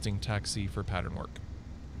requesting taxi for pattern work.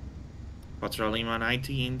 Foxtrot Lima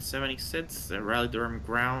 1976, Raleigh Durham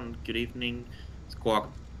Ground, good evening.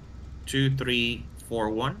 Squawk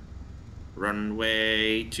 2341,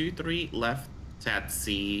 runway 23 left,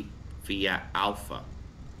 taxi via Alpha,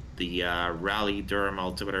 the Raleigh Durham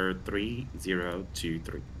altimeter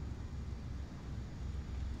 3023.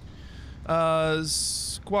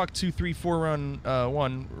 Squawk 234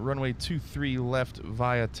 runway 23 left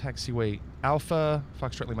via taxiway Alpha,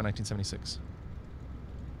 Foxtrot Lima 1976.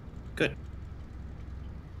 Good.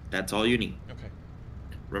 That's all you need. Okay.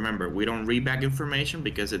 Remember, we don't read back information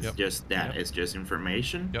because it's Yep. just that. Yep. It's just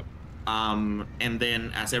information. Yep. And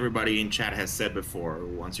then, as everybody in chat has said before,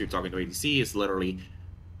 once you're talking to ATC, it's literally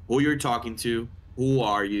who you're talking to, who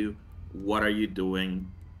are you, what are you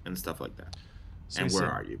doing, and stuff like that. So and he where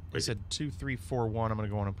said- are you? He said 2341. I'm going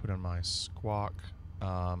to go on and put in my squawk,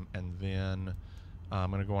 and then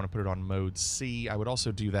I'm going to go on and put it on mode C. I would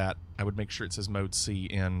also do that. I would make sure it says mode C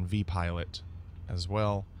in VPilot as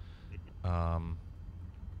well.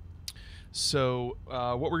 So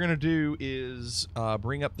what we're going to do is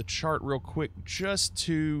bring up the chart real quick just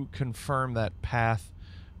to confirm that path.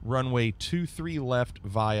 Runway 23 left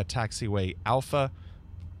via taxiway Alpha.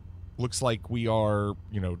 Looks like we are,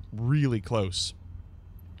 really close.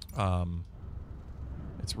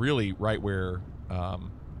 It's really right where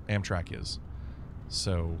Amtrak is.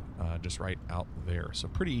 So just right out there. So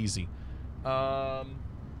pretty easy.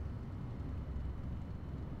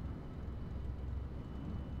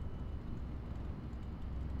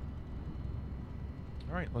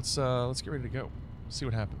 All right, let's get ready to go. See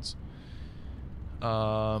what happens.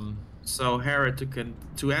 So, Hera,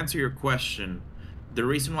 to answer your question, the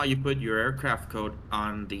reason why you put your aircraft code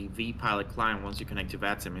on the VPilot client once you connect to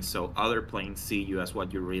VATSIM is so other planes see you as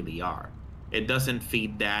what you really are. It doesn't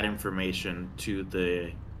feed that information to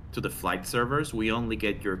the flight servers. We only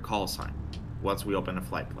get your call sign once we open a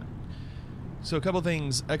flight plan. So a couple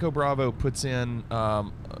things. Echo Bravo puts in,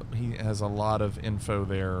 he has a lot of info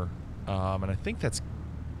there, and I think that's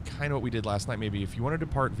kind of what we did last night. Maybe if you want to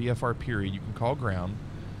depart VFR period, you can call ground.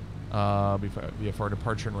 VFR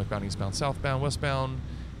departure northbound, eastbound, southbound, westbound.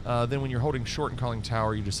 Then when you're holding short and calling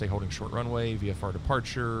tower, you just say holding short runway, VFR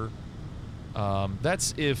departure.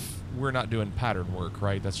 That's if we're not doing pattern work,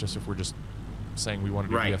 right? That's just if we're just saying we want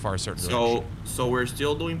to do VFR a certain direction. So we're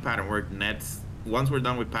still doing pattern work. Once we're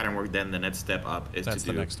done with pattern work, then the next step up is That's to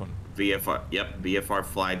do the next one. VFR. Yep, VFR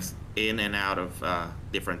flights in and out of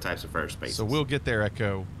different types of airspace. So we'll get there,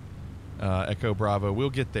 Echo Bravo. We'll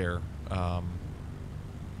get there.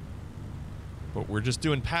 But we're just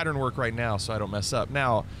doing pattern work right now, so I don't mess up.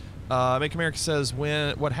 Now, Make America says,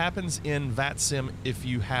 what happens in VATSIM if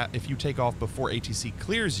you take off before ATC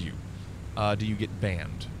clears you? Do you get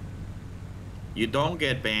banned? You don't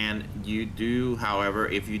get banned. You do, however,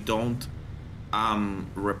 if you don't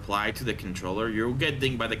reply to the controller, you'll get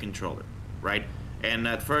dinged by the controller. right? And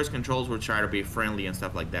at first, controls will try to be friendly and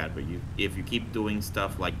stuff like that, but if you keep doing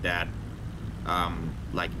stuff like that,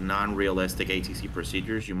 like non-realistic ATC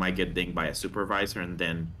procedures, you might get dinged by a supervisor, and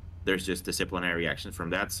then there's just disciplinary actions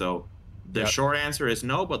from that. So the short answer is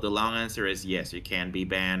no, but the long answer is yes. You can be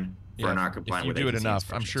banned for not complying with ATC If you do it enough,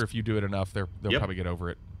 instructions. I'm sure if you do it enough, they'll probably get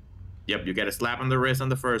over it. Yep, you get a slap on the wrist on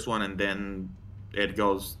the first one, and then it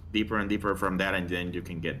goes deeper and deeper from that, and then you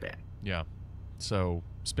can get banned. Yeah. So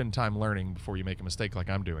spend time learning before you make a mistake like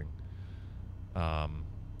I'm doing.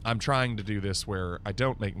 I'm trying to do this where I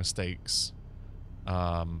don't make mistakes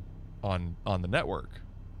on the network,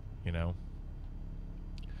 you know.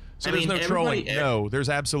 So there's no trolling. No, there's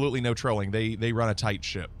absolutely no trolling. They run a tight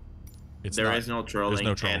ship. There is no trolling. There's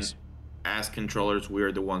no trolls. And as controllers,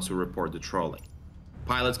 we're the ones who report the trolling.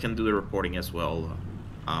 Pilots can do the reporting as well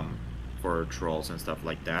for trolls and stuff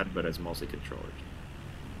like that, but it's mostly controllers.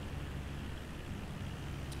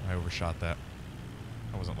 I overshot that.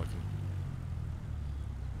 I wasn't looking.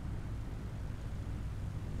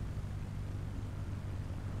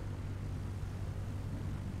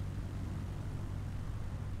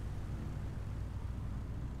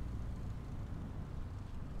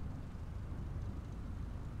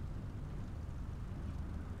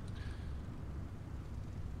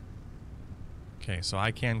 Okay, so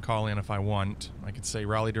I can call in if I want. I could say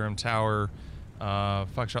Raleigh-Durham Tower,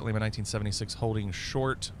 Foxtrot Lima 1976, holding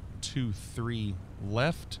short 23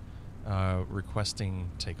 left, requesting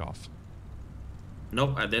takeoff.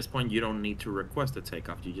 Nope, at this point, you don't need to request a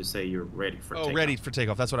takeoff. You just say you're ready for takeoff. Oh, ready for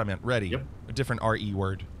takeoff. That's what I meant. Ready. Yep. A different RE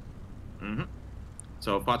word. Mm-hmm.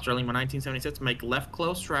 So, Foxtrot Lima 1976, make left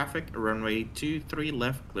close traffic, runway 23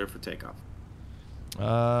 left, clear for takeoff.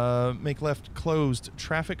 Make left closed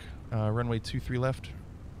traffic, runway 23 left,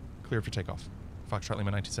 clear for takeoff. Foxtrot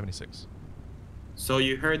Lima 1976. So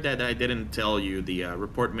you heard that I didn't tell you the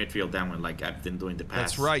report midfield downwind like I've been doing the past.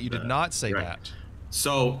 That's right. You did not say right. that.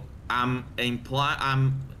 So I'm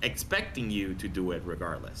expecting you to do it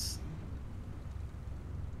regardless,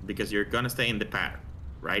 because you're gonna stay in the pattern,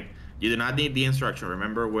 right? You do not need the instruction.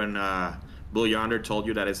 Remember when Blue Yonder told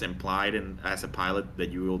you that it's implied as a pilot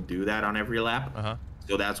that you will do that on every lap? Uh-huh.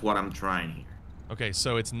 So that's what I'm trying here. Okay,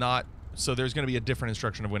 so it's not. So there's going to be a different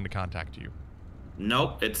instruction of when to contact you.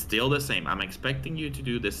 Nope, it's still the same. I'm expecting you to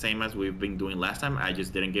do the same as we've been doing last time. I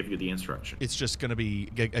just didn't give you the instruction. It's just going to be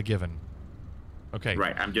a given. Okay.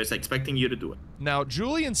 Right, I'm just expecting you to do it. Now,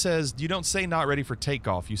 Julian says you don't say not ready for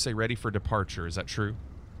takeoff. You say ready for departure. Is that true?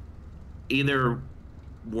 Either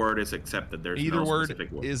word is accepted. There's Either no word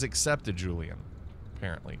specific word is accepted, Julian.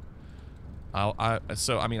 Apparently.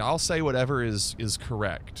 I'll say whatever is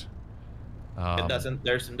correct. It doesn't.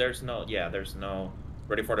 There's no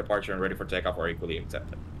ready for departure and ready for takeoff are equally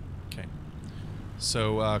accepted. Okay.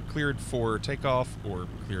 So cleared for takeoff or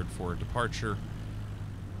cleared for departure.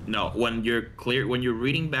 No, when you're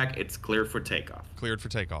reading back, it's cleared for takeoff. Cleared for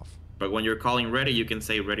takeoff. But when you're calling ready, you can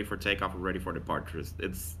say ready for takeoff or ready for departure.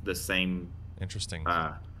 It's the same. Interesting.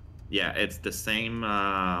 Yeah, it's the same.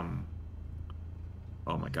 Oh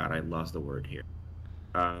my God, I lost the word here.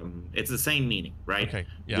 It's the same meaning, right? Okay.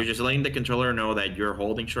 Yeah. You're just letting the controller know that you're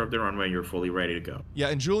holding short of the runway, you're fully ready to go. Yeah,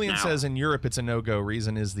 and Julian says in Europe it's a no-go.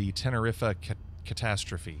 Reason is the Tenerife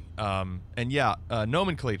catastrophe. And yeah,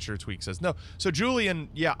 nomenclature tweak says no. So Julian,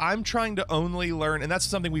 yeah, I'm trying to only learn, and that's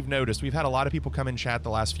something we've noticed. We've had a lot of people come in chat the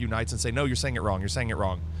last few nights and say, no, you're saying it wrong. You're saying it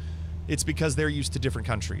wrong. It's because they're used to different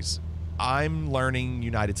countries. I'm learning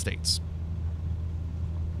United States.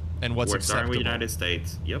 And what's acceptable. Starting with United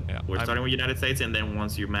States. Yep. Yeah, We're starting with United States, and then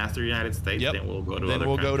once you master United States, then we'll go to other countries. Then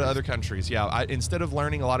we'll go to other countries. Yeah. Instead of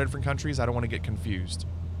learning a lot of different countries, I don't want to get confused.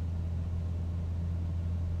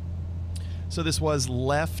 So this was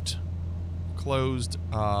left closed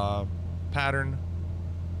pattern.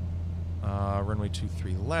 Runway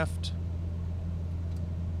 23 left.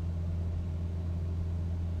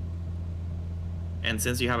 And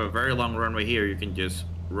since you have a very long runway here, you can just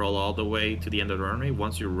roll all the way to the end of the runway.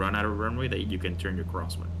 Once you run out of runway, then you can turn your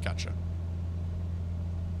crosswind. Gotcha.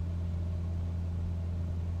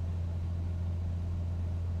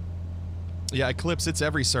 Yeah, Eclipse, it's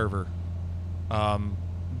every server.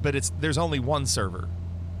 But there's only one server.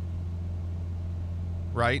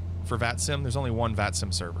 Right? For VATSIM, there's only one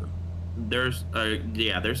VATSIM server. There's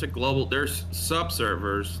sub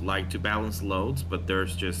servers like to balance loads, but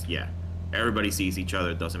there's just everybody sees each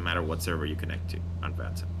other. It doesn't matter what server you connect to on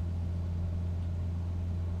VATSIM.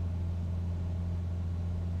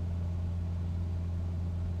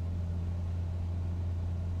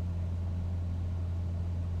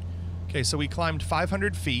 Okay, so we climbed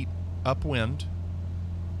 500 feet upwind,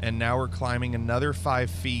 and now we're climbing another 5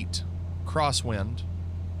 feet crosswind.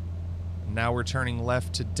 Now we're turning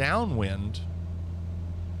left to downwind,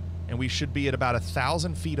 and we should be at about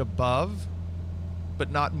 1,000 feet above,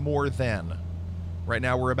 but not more than. Right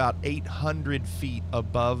now we're about 800 feet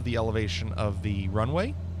above the elevation of the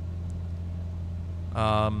runway.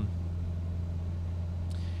 And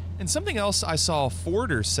something else I saw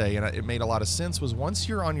Forder say, and it made a lot of sense, was once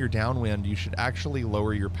you're on your downwind, you should actually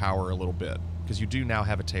lower your power a little bit, because you do now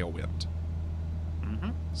have a tailwind.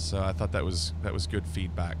 So I thought that was good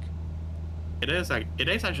feedback. It is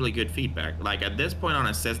actually good feedback. Like at this point on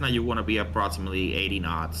a Cessna, you want to be approximately 80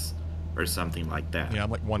 knots or something like that. Yeah,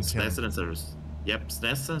 I'm like 110.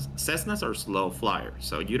 Cessnas are slow flyers,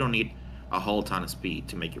 so you don't need a whole ton of speed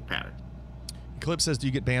to make your pattern. Eclipse says, do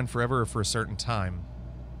you get banned forever or for a certain time?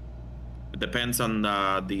 It depends on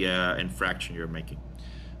the infraction you're making.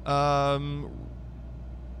 Foxtrot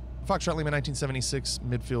Lima 1976,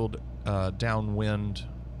 midfield, downwind.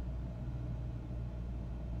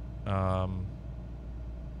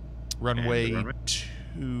 Runway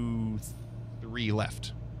 23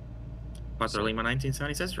 left. Foxtrot Lima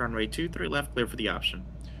 1976, runway 23 left, clear for the option.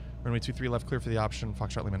 Runway 23 left, clear for the option.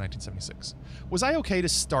 Foxtrot Lima 1976. Was I okay to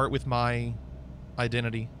start with my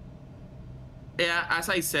identity? Yeah, as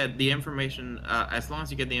I said, the information, as long as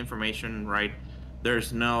you get the information right,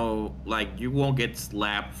 there's no, like, you won't get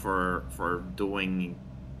slapped for doing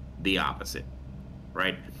the opposite,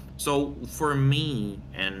 right? So for me,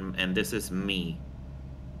 and this is me,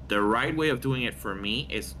 the right way of doing it for me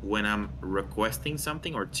is when I'm requesting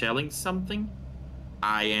something or telling something,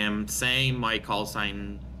 I am saying my call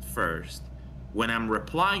sign first. When I'm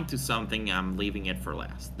replying to something, I'm leaving it for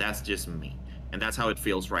last. That's just me. And that's how it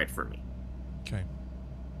feels right for me. Okay.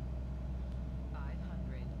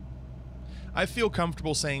 500. I feel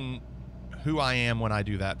comfortable saying who I am when I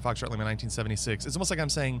do that. Foxtrot Lima 1976. It's almost like I'm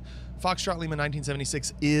saying Foxtrot Lima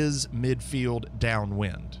 1976 is midfield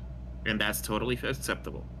downwind. And that's totally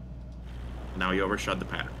acceptable. Now you overshot the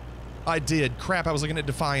pattern. I did. Crap, I was looking at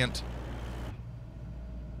Defiant.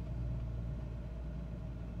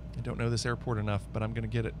 I don't know this airport enough, but I'm going to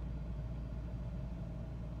get it.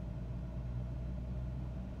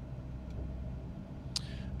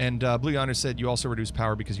 And Blue Yonder said you also reduce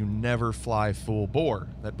power because you never fly full bore.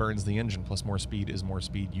 That burns the engine, plus more speed is more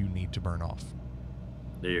speed you need to burn off.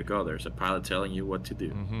 There you go. There's a pilot telling you what to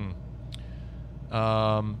do.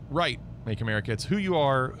 Right. Make America. It's who you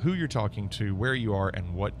are, who you're talking to, where you are,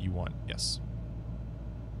 and what you want. Yes.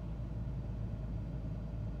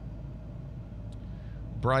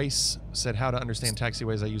 Bryce said how to understand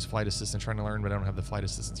taxiways. I use flight assistant trying to learn, but I don't have the flight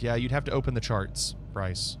assistance. Yeah, you'd have to open the charts,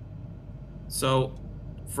 Bryce. So,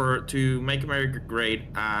 to make America great,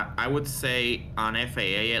 I would say on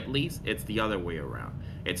FAA at least, it's the other way around.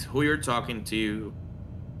 It's who you're talking to,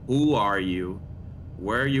 who are you,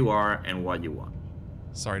 where you are, and what you want.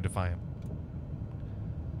 Sorry, Defiant.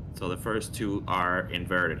 So the first two are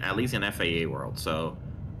inverted, at least in FAA world. So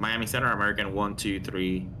Miami Center, American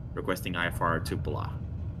 123, requesting IFR to blah.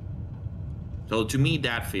 So to me,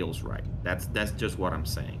 that feels right. That's just what I'm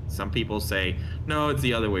saying. Some people say, no, it's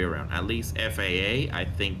the other way around. At least FAA, I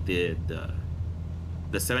think the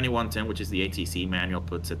 7110, which is the ATC manual,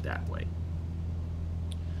 puts it that way.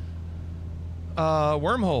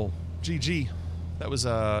 Wormhole, GG. That was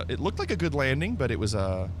it looked like a good landing, but it was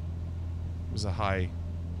a high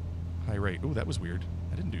rate. Oh, that was weird.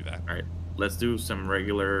 I didn't do that. All right, let's do some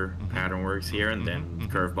regular pattern works here, and then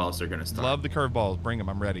curveballs are gonna start. Love the curveballs. Bring them.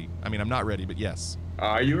 I'm ready. I mean, I'm not ready, but yes.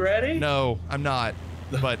 Are you ready? No, I'm not.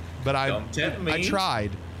 But Don't tempt me. I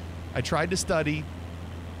tried. I tried to study.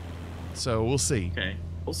 So we'll see. Okay,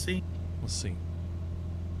 we'll see. We'll see.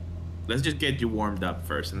 Let's just get you warmed up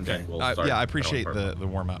first, and then we'll start. Yeah, I appreciate the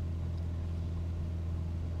warm up.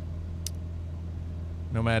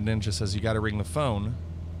 Nomad Ninja says you got to ring the phone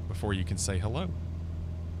before you can say hello.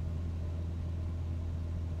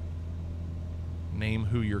 Name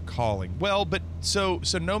who you're calling. Well, but so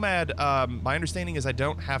Nomad, my understanding is I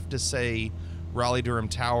don't have to say Raleigh-Durham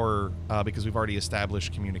Tower because we've already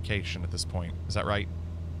established communication at this point. Is that right?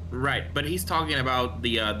 Right, but he's talking about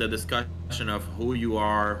the discussion of who you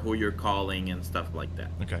are, who you're calling, and stuff like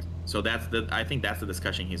that. Okay. So I think that's the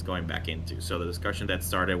discussion he's going back into. So the discussion that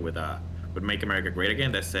started with Make America Great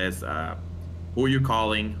Again, that says who you're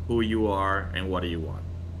calling, who you are, and what do you want.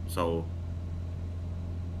 So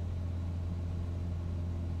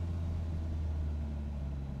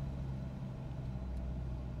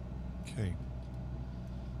okay.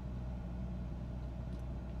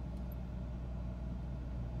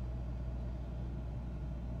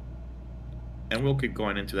 And we'll keep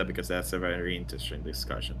going into that because that's a very interesting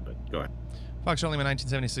discussion, but go ahead. Foxtrot Lima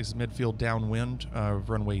 1976 midfield downwind,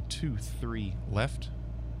 runway 23 left.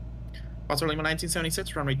 Foxtrot Lima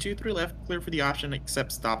 1976, runway 23 left, clear for the option,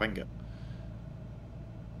 except stop and go.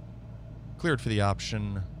 Cleared for the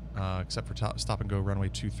option, except for stop and go, runway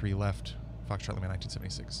 23 left, Foxtrot Lima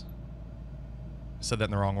 1976. I said that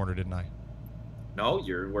in the wrong order, didn't I? No,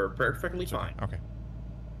 we're perfectly fine. Okay.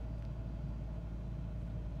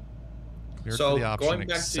 Cleared So, for the option, going back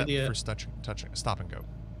to except the, for touching, stop and go.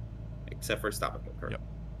 Except for stop and go, correct. Yep.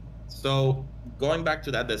 So, going back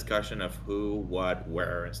to that discussion of who, what,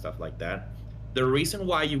 where, and stuff like that, the reason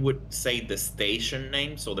why you would say the station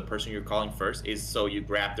name, so the person you're calling first, is so you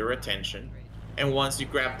grab their attention. And once you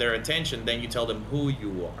grab their attention, then you tell them who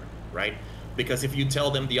you are, right? Because if you tell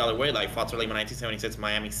them the other way, like Foxtrot Lima 1976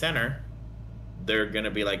 Miami Center, they're going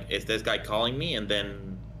to be like, is this guy calling me? And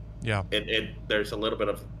then yeah, there's a little bit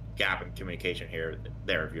of gap in communication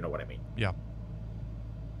there, if you know what I mean. Yeah.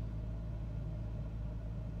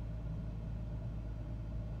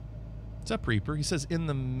 What's up, Reaper? He says, in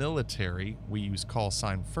the military, we use call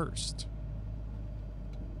sign first.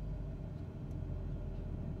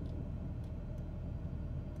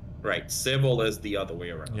 Right. Civil is the other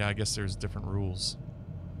way around. Yeah, I guess there's different rules.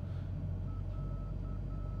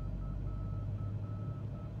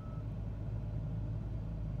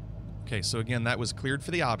 Okay, so again, that was cleared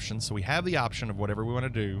for the option. So we have the option of whatever we want to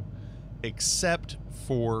do, except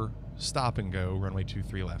for stop and go, runway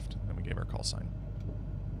 23 left. Then we gave our call sign.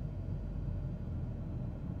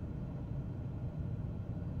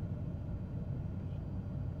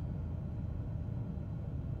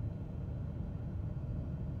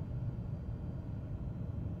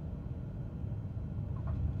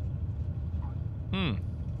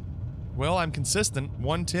 Well, I'm consistent.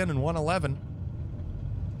 110 and 111.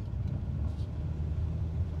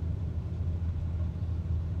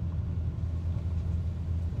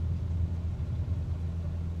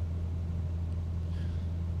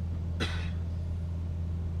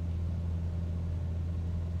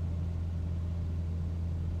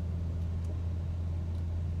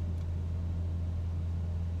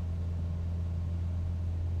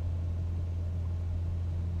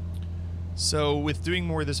 So with doing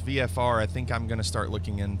more of this VFR, I think I'm going to start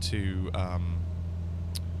looking into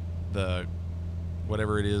the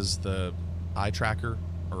whatever it is, the eye tracker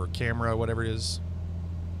or camera, whatever it is,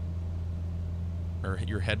 or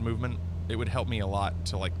your head movement. It would help me a lot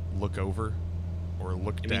to like look over or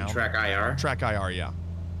look down. You mean track IR? Track IR, yeah.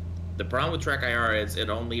 The problem with track IR is it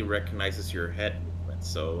only recognizes your head movement.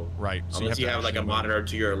 So right. So unless you have like a monitor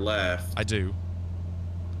to your left. I do.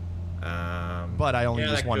 But I only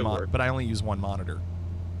use one But I only use one monitor.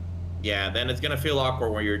 Yeah, then it's gonna feel awkward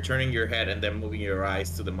when you're turning your head and then moving your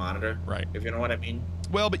eyes to the monitor. Right. If you know what I mean.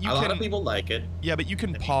 Well, but a lot of people like it. Yeah, but you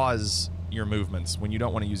can pause your movements when you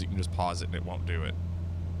don't want to use it. You can just pause it and it won't do it.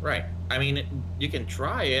 Right. I mean, you can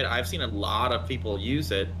try it. I've seen a lot of people use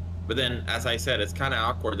it, but then, as I said, it's kind of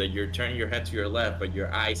awkward that you're turning your head to your left, but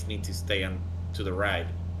your eyes need to stay on to the right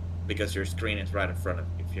because your screen is right in front of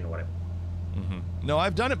you. If you know what I mean. Mm-hmm. No,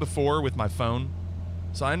 I've done it before with my phone,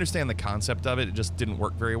 so I understand the concept of it. It just didn't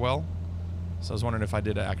work very well. So I was wondering if I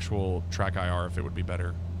did an actual track IR, if it would be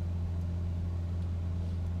better.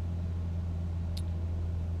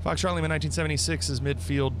 Foxtrot Lima 1976 is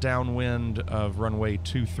midfield downwind of runway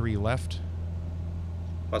 23 left.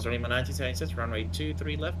 Foxtrot Lima 1976, runway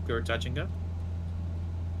 23 left, pure touch and go.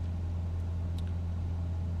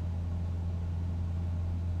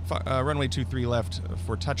 Runway 23 left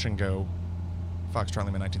for touch and go, Foxtrot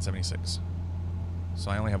Lima 1976.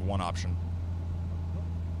 So I only have one option.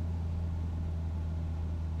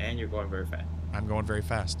 And you're going very fast. I'm going very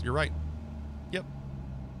fast. You're right. Yep.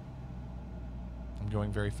 I'm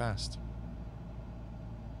going very fast.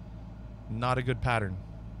 Not a good pattern.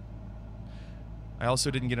 I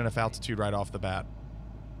also didn't get enough altitude right off the bat.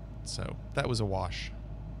 So that was a wash.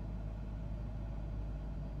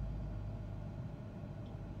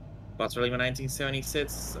 Foxtrot Lima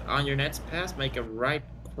 1976, on your next pass, make a right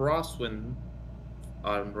crosswind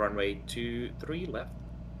on runway 23 left.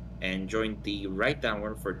 And join the right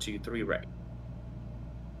downwind for 23 right.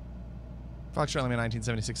 Foxtrot Lima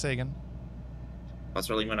 1976, say again.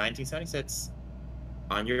 Foxtrot Lima 1976,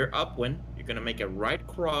 on your upwind, you're going to make a right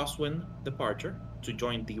crosswind departure to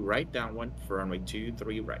join the right downwind for runway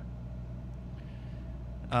 23 right.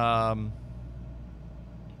 On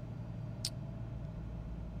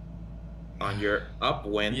your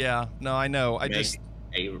upwind. Yeah, no, I know. I just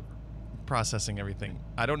processing everything.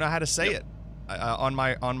 I don't know how to say it. On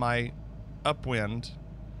my upwind,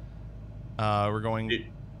 we're going.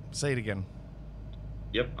 Say it again.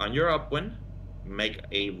 Yep, on your upwind, make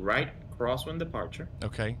a right crosswind departure.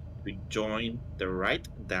 Okay. We join the right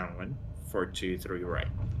downwind for 23 right.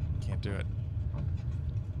 Can't do it.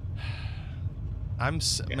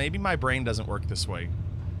 Maybe my brain doesn't work this way.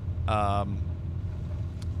 On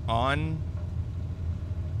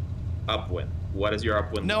upwind. What is your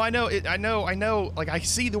upwind? No, I know it. I know. Like I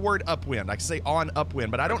see the word upwind. I can say on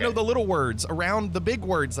upwind, but I don't know the little words around the big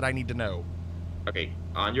words that I need to know. Okay,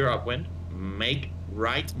 on your upwind, make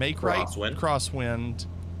right crosswind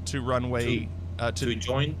to runway to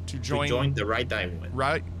join the right downwind.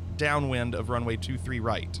 Right downwind of runway 23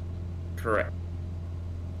 right. Correct.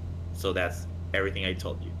 So that's everything I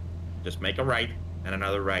told you. Just make a right and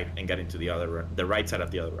another right and get into the right side of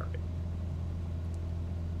the other runway.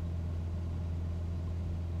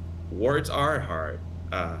 Words are hard,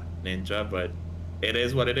 Ninja, but it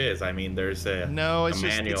is what it is. I mean, there's a manual it's too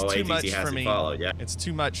ATC much has for to me. follow. Yeah, it's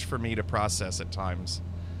too much for me to process at times.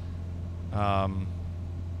 Why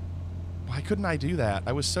couldn't I do that?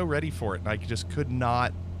 I was so ready for it, and I just could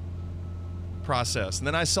not process. And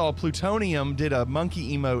then I saw Plutonium did a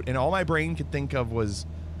monkey emote, and all my brain could think of was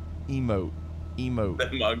emote. The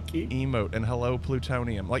monkey emote and hello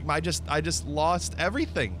Plutonium. Like I just lost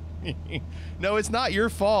everything. No, it's not your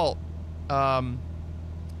fault.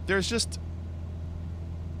 There's just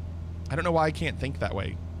I don't know why I can't think that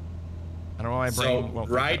way. I don't know why my brain won't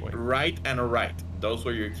think that way. Right and a right. Those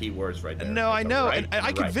were your key words right there. No, I know. And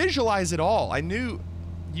I could visualize it all. I knew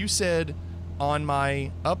you said on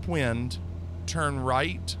my upwind turn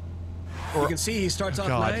right. You can see he starts off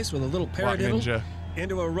nice with a little paradiddle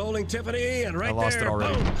into a rolling Tiffany, and right there,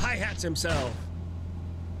 boom, hi-hats himself.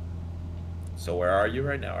 So where are you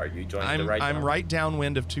right now? Are you joining the right? I'm right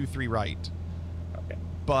downwind of 23 right. Okay.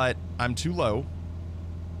 But I'm too low.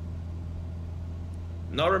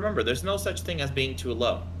 No, remember, there's no such thing as being too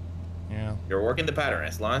low. Yeah. You're working the pattern.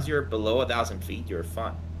 As long as you're below 1,000 feet, you're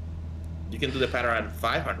fine. You can do the pattern at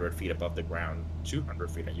 500 feet above the ground, 200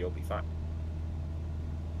 feet, and you'll be fine.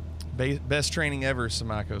 Best training ever,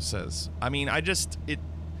 Samako says. I mean,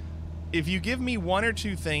 if you give me one or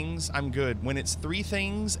two things, I'm good. When it's three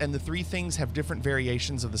things and the three things have different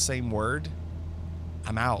variations of the same word,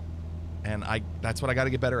 I'm out. And that's what I got to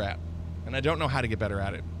get better at. And I don't know how to get better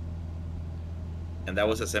at it. And that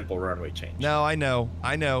was a simple runway change. No, I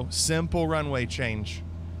know. Simple runway change.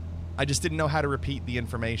 I just didn't know how to repeat the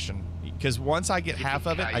information. Because once I get half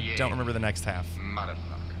of it, I don't remember the next half. Motherfucker.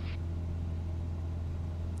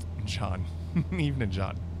 John. Evening,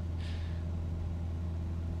 John.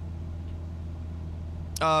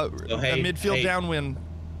 Midfield downwind.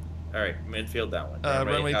 All right, midfield downwind.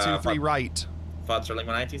 Runway 23 right. Fox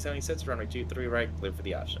Lima 1976, runway 23 right, cleared for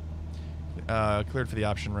the option. Cleared for the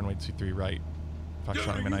option, runway 23 right. Fox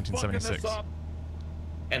Lima 1976.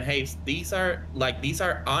 And hey, these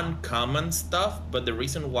are uncommon stuff, but the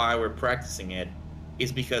reason why we're practicing it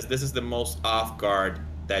is because this is the most off guard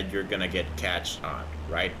that you're gonna get catched on,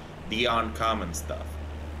 right? The uncommon stuff.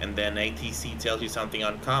 And then ATC tells you something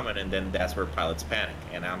uncommon, and then that's where pilots panic.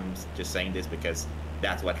 And I'm just saying this because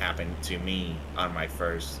that's what happened to me on my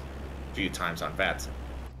first few times on VATSIM.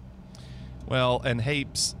 Well, and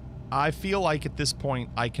Hapes, I feel like at this point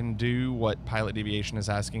I can do what Pilot Deviation is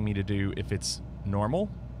asking me to do if it's normal.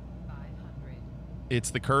 500. It's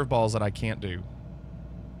the curveballs that I can't do.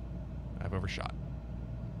 I've overshot.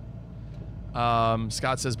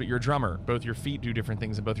 Scott says, but you're a drummer. Both your feet do different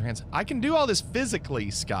things in both your hands. I can do all this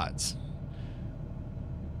physically, Scott.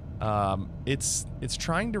 It's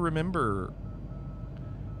trying to remember.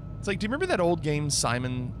 It's like, do you remember that old game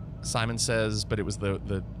Simon Says, but it was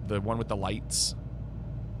the one with the lights,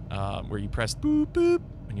 where you pressed boop boop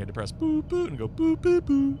and you had to press boop boop and go boop boop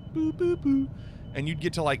boop boop boop boop, and you'd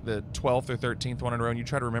get to like the 12th or 13th one in a row, and you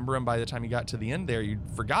try to remember them. By the time you got to the end there, you'd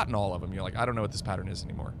forgotten all of them. You're like, I don't know what this pattern is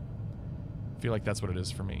anymore. I feel like that's what it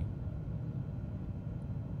is for me.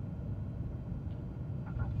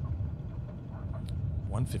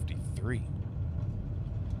 $153.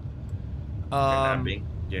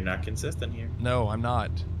 You're not consistent here. No, I'm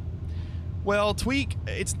not. Well, Tweak,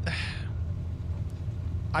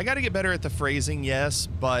 I got to get better at the phrasing, yes,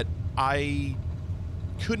 but I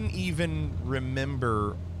couldn't even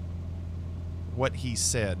remember what he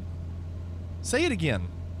said. Say it again.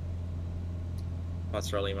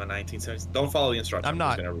 Foster Lima 1976. Don't follow the instructions. I'm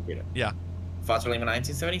not. Just gonna repeat it. Yeah. Foster Lima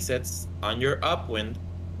 1976. On your upwind,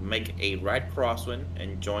 make a right crosswind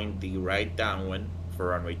and join the right downwind for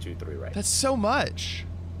runway 23 right. That's so much.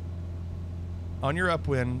 On your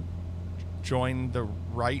upwind, join the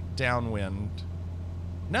right downwind.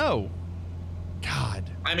 No. God.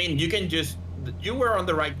 I mean, you were on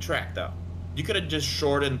the right track though. You could have just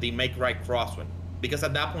shortened the make right crosswind, because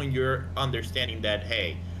at that point you're understanding that,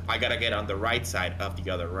 hey, I gotta get on the right side of the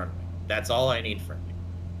other runway. That's all I need from you.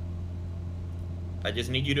 I just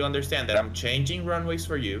need you to understand that I'm changing runways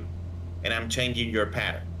for you, and I'm changing your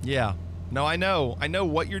pattern. Yeah. No, I know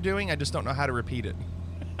what you're doing. I just don't know how to repeat it.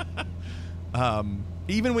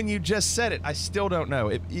 Even when you just said it, I still don't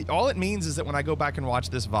know. All it means is that when I go back and watch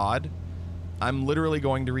this VOD, I'm literally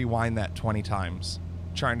going to rewind that 20 times,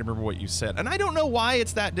 trying to remember what you said. And I don't know why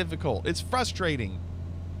it's that difficult. It's frustrating.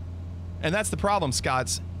 And that's the problem,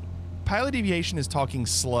 Scotts. Pilot Deviation is talking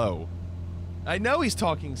slow. I know he's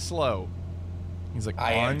talking slow. He's like,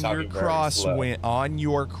 on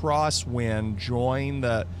your crosswind, join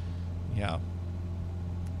the... Yeah.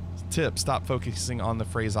 Tip, stop focusing on the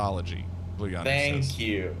phraseology. Blue Yonder says.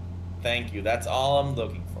 Thank you. That's all I'm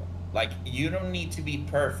looking for. Like, you don't need to be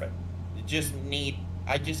perfect. I just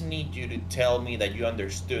need you to tell me that you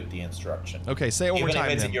understood the instruction. Okay, say it one more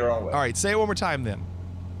time then. In your own way. All right, say it one more time then.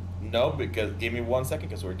 No, because give me 1 second,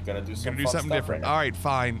 because we're gonna do something different. All right,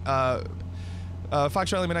 fine.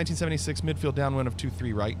 Foxtrot Lima 1976, midfield downwind of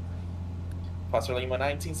 2-3 right. Foxtrot Lima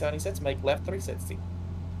 1976, make left 360.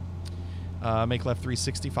 Make left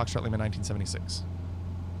 360, Foxtrot Lima 1976.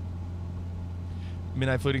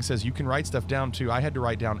 Midnight Fluting says you can write stuff down too. I had to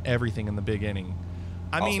write down everything in the big inning.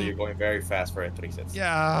 I mean, you're going very fast for a 360.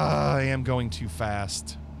 Yeah, I am going too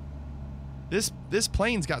fast. This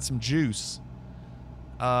plane's got some juice.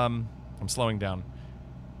 I'm slowing down.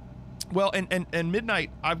 Well, and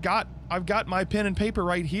Midnight, I've got my pen and paper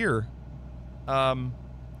right here.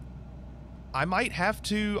 I might have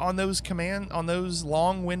to, on those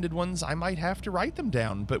long-winded ones, I might have to write them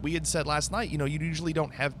down. But we had said last night, you usually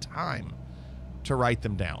don't have time to write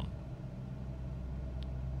them down.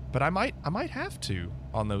 But I might have to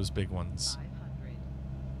on those big ones.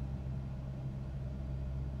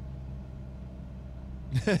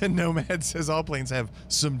 500. Nomad says all planes have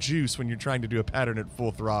some juice when you're trying to do a pattern at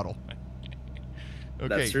full throttle. Okay,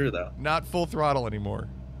 that's true though. Not full throttle anymore.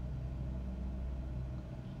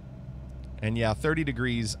 And yeah, 30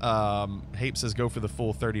 degrees. Hape says go for the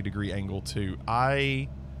full 30-degree angle too. I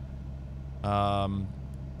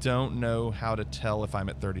don't know how to tell if I'm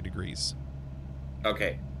at 30 degrees.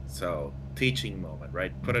 Okay, so teaching moment,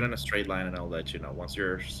 right? Put it in a straight line and I'll let you know. Once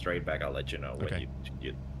you're straight back, I'll let you know. Okay. When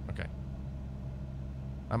you... Okay.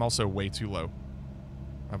 I'm also way too low.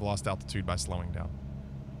 I've lost altitude by slowing down.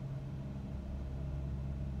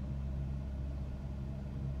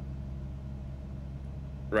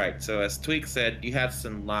 Right. So as Tweak said, you have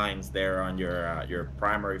some lines there on your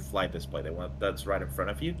primary flight display. That's right in front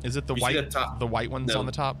of you. Is it the white ones on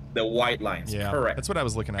the top? The white lines. Yeah. Correct. That's what I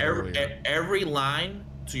was looking at earlier. Every line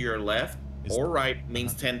to your left or right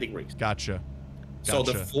means 10 degrees. Gotcha. So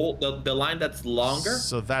the line that's longer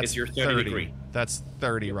is your 30 degree. That's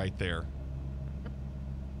 30 right there.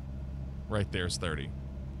 Right there's 30.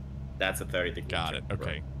 That's a 30 degree. Got it. Okay.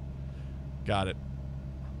 Right. Got it.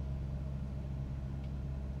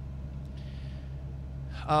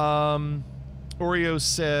 Oreo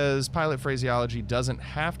says pilot phraseology doesn't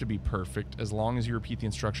have to be perfect as long as you repeat the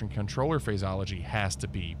instruction. Controller phraseology has to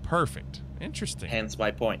be perfect. Interesting. Hence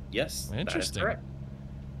my point. Yes. Interesting. That is correct.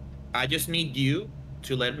 I just need you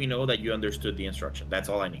to let me know that you understood the instruction. That's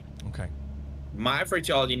all I need. Okay. My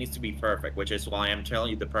phraseology needs to be perfect, which is why I'm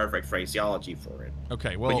telling you the perfect phraseology for it.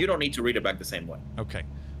 Okay. Well, but you don't need to read it back the same way. Okay.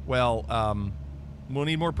 Well, we'll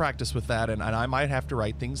need more practice with that, and I might have to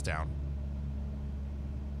write things down.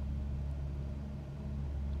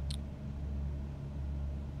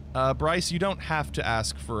 Bryce, you don't have to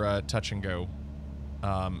ask for a touch and go.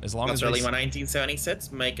 As long as early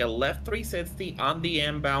 1976, make a left 360 on the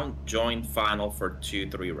inbound, join final for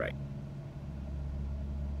 2-3 right.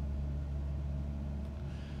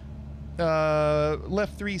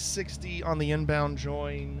 Left 360 on the inbound,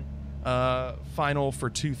 join final for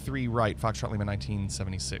 2-3 right. Foxtrot Lima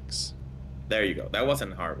 1976. There you go. That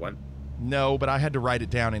wasn't a hard one. No, but I had to write it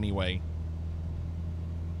down anyway.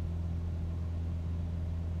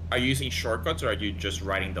 Are you using shortcuts or are you just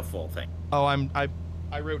writing the full thing? Oh,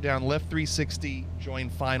 I wrote down left 360, join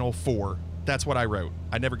final 4. That's what I wrote.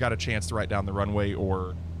 I never got a chance to write down the runway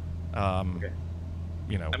or, okay.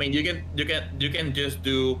 I mean, you can just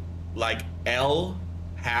do like L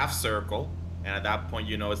half circle, and at that point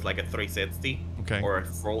it's like a 360. Okay. Or a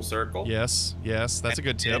full circle. Yes, that's a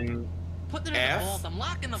good tip. Put it in F the vault. I'm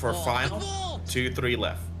locking the for vault. final, 2-3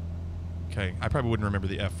 left. Okay, I probably wouldn't remember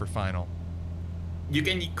the F for final. You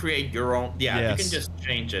can create your own. Yeah, yes. You can just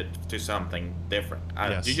change it to something different.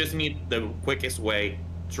 Yes. You just need the quickest way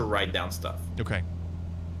to write down stuff. Okay.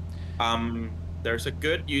 There's a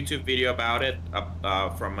good YouTube video about it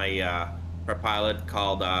from a pilot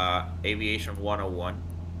called Aviation 101.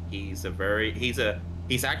 He's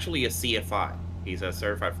actually a CFI. He's a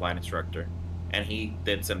certified flight instructor, and he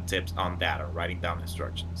did some tips on that, on writing down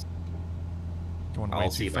instructions. Going way I'll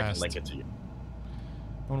too see if I fast. can link it to you.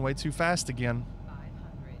 Going way too fast again.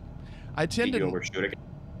 I tend Did you to overshoot again?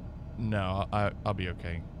 No, I'll be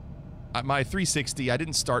okay. My 360, I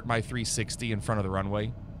didn't start my 360 in front of the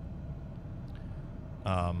runway.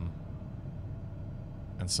 And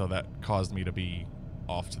so that caused me to be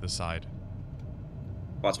off to the side.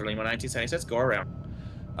 Foxtrot Lima 1976, go around.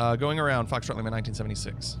 Going around, Foxtrot Lima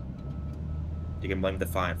 1976. You can blame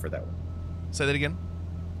Defiant for that one. Say that again?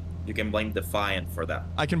 You can blame Defiant for that.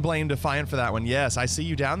 I can blame Defiant for that one. Yes, I see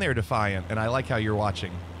you down there, Defiant, and I like how you're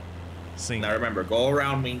watching. Seeing. Now remember, go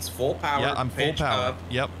around means full power. Yeah, I'm full power. Up,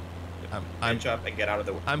 yep. Pitch up and get out of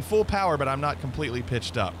the way. I'm full power, but I'm not completely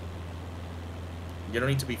pitched up. You don't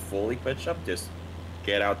need to be fully pitched up. Just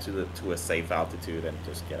get out to a safe altitude and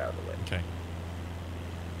just get out of the way. Okay.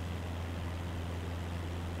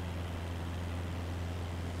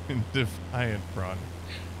 Defiant prawn.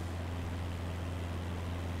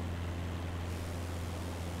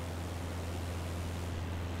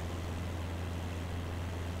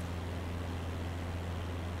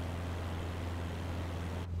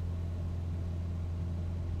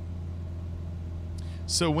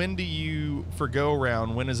 So when do you, for go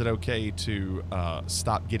around, when is it okay to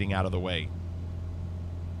stop getting out of the way?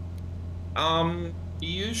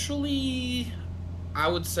 Usually, I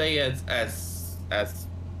would say as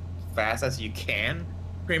fast as you can,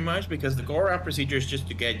 pretty much, because the go around procedure is just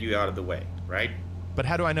to get you out of the way, right? But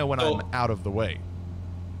how do I know when I'm out of the way?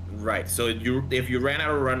 Right. So if you ran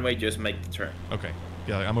out of runway, just make the turn. Okay.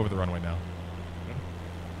 Yeah, I'm over the runway now.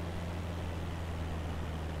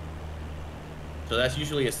 So that's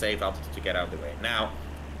usually a safe altitude to get out of the way. Now,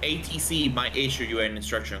 ATC might issue you an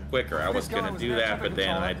instruction quicker. I was going to do that, but then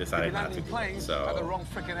I decided not to do it. So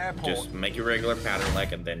just make your regular pattern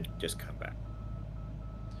leg and then just come back.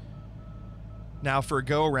 Now, for a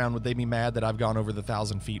go-around, would they be mad that I've gone over the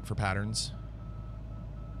 1,000 feet for patterns?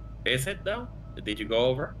 Is it, though? Did you go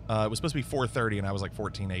over? It was supposed to be 430, and I was like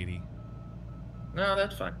 1480. No,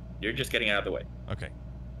 that's fine. You're just getting out of the way. Okay.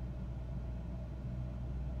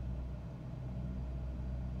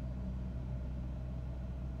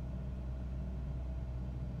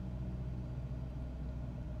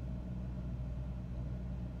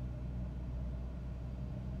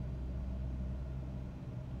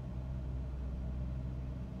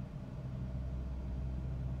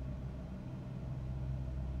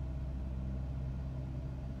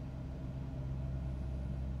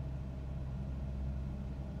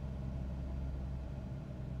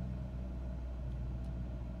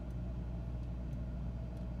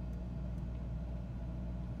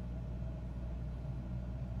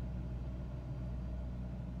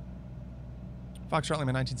 Foxtrot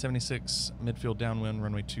Lima 1976, midfield downwind,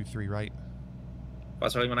 runway 23 right.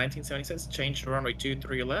 Foxtrot Lima 1976, change to runway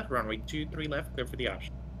 23 left, runway 23 left, clear for the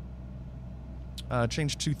option.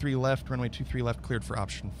 Change 23 left, runway 23 left, cleared for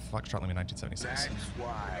option, Foxtrot Lima 1976. That's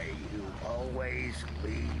why you always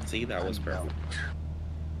leave. See, that was perfect.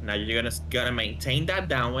 Now you're gonna maintain that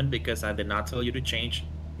downwind because I did not tell you to change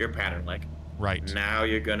your pattern leg. Right. Now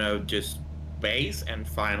you're gonna just base and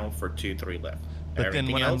final for 23 left. But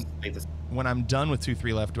everything then else, when I'm done with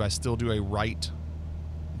 23 left, do I still do a right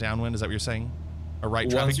downwind? Is that what you're saying? A right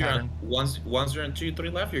traffic pattern? Once you're in 23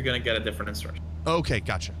 left, you're gonna get a different instruction. Okay,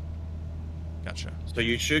 gotcha. Gotcha. So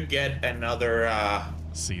you should get another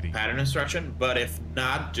CD pattern instruction, but if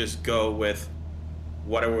not, just go with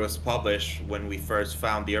whatever was published when we first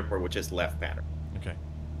found the airport, which is left pattern. Okay.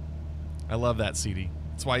 I love that, CD.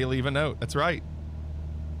 That's why you leave a note. That's right.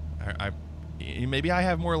 Maybe I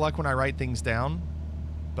have more luck when I write things down,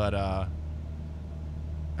 but I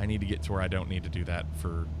need to get to where I don't need to do that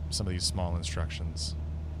for some of these small instructions.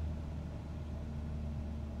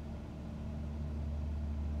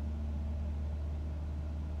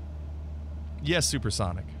 Yes,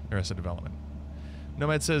 supersonic, Arrested Development.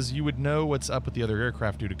 Nomad says you would know what's up with the other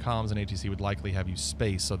aircraft due to comms, and ATC would likely have you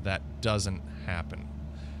space, so that doesn't happen.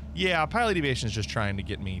 Yeah, Pilot Aviation is just trying to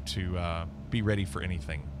get me to be ready for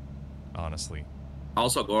anything, honestly.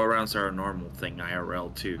 Also, go-arounds are a normal thing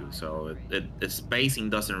IRL too, so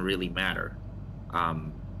spacing doesn't really matter.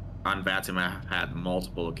 On VATSIM, I've had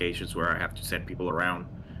multiple occasions where I have to send people around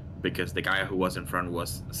because the guy who was in front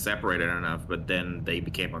was separated enough, but then they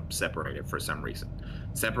became separated for some reason.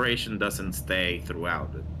 Separation doesn't stay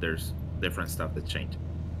throughout. There's different stuff that changes.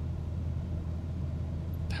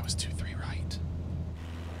 That was 2-3 right.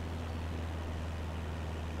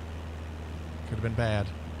 Could have been bad.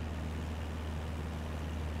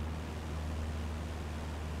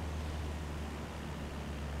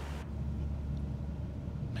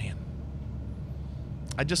 Man.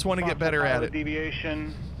 I just want to get better at it.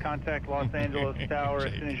 Deviation contact Los Angeles Tower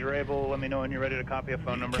as soon as you're able. Let me know when you're ready to copy a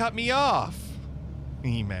phone number. Cut me off.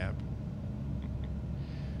 EMAP.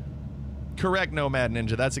 Correct, Nomad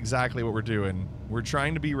Ninja. That's exactly what we're doing. We're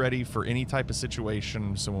trying to be ready for any type of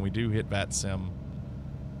situation, so when we do hit VATSIM,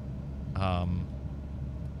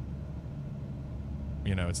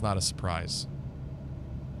 you know, it's not a surprise.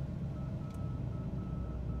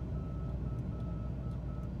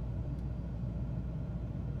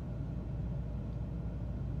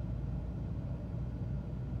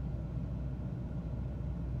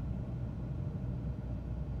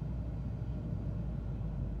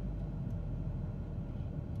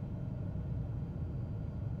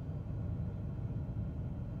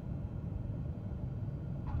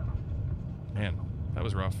 Man, that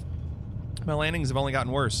was rough. My landings have only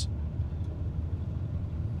gotten worse.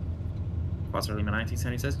 Foxtrot Lima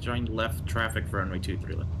 1976, join left traffic for runway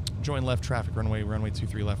 23 left. Join left traffic, runway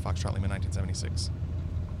 23 left, Foxtrot Lima 1976.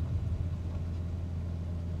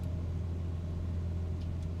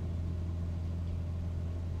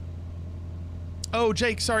 Oh,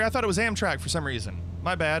 Jake, sorry, I thought it was Amtrak for some reason.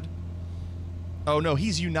 My bad. Oh, no,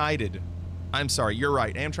 he's United. I'm sorry, you're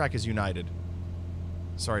right. Amtrak is United.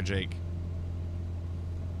 Sorry, Jake.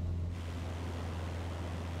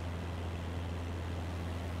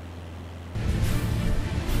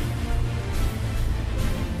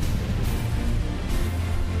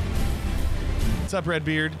 What's up,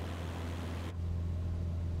 Redbeard?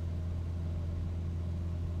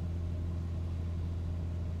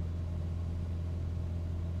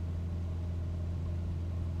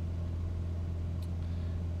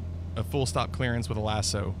 A full stop clearance with a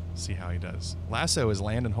lasso. See how he does. Lasso is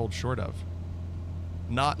land and hold short of.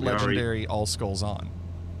 Not legendary all skulls on.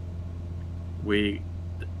 We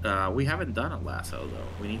haven't done a lasso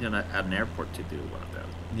though. We need an airport to do one of those.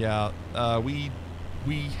 Yeah,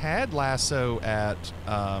 we had lasso at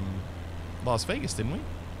Las Vegas, didn't we?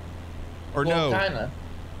 Or well, no? Kinda.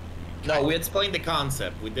 No, we explained the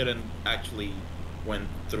concept. We didn't actually went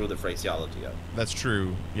through the phraseology of it. That's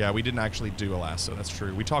true. Yeah, we didn't actually do a lasso. That's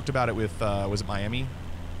true. We talked about it with, was it Miami?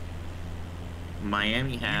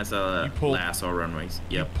 Miami has a lasso runways.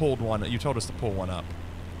 Yep. You pulled one. You told us to pull one up.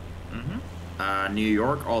 Mm-hmm. New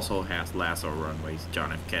York also has lasso runways.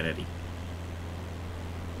 John F. Kennedy.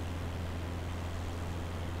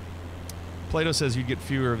 Plato says you'd get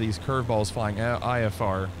fewer of these curveballs flying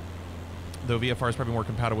IFR, though VFR is probably more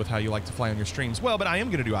compatible with how you like to fly on your streams. Well, but I am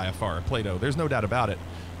going to do IFR, Plato. There's no doubt about it.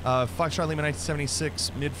 Foxtrot Lima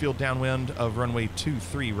 1976, midfield downwind of runway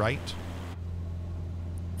 23 right.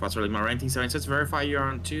 Foxtrot Lima 1976, verify you're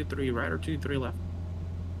on 23 right or 23 left.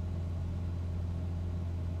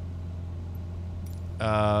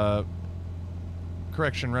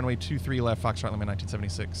 Correction, runway 23 left, Foxtrot Lima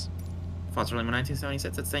 1976. Foxtrot Lima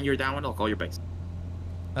 1976, extend your downwind, I'll call your base.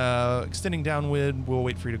 Extending downwind, we'll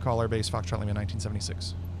wait for you to call our base, Foxtrot Lima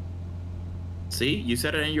 1976. See, you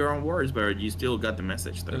said it in your own words, but you still got the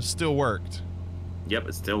message though. It still worked. Yep,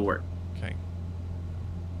 it still worked. Okay.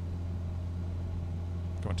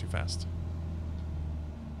 Going too fast.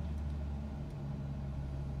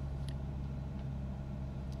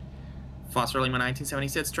 Foxtrot Lima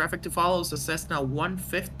 1976, traffic to follow is a Cessna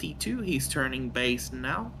 152. He's turning base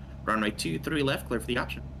now. Runway 23 left, clear for the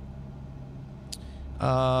option.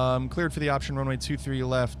 Cleared for the option, runway 23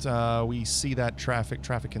 left. We see that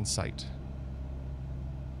traffic in sight.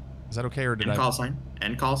 Is that okay, or did I? Call sign.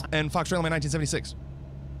 And call sign. And Foxtrot Lima 1976.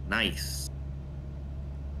 Nice.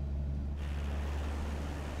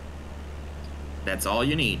 That's all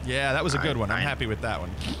you need. Yeah, that was a good one. I'm happy with that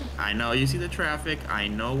one. I know you see the traffic. I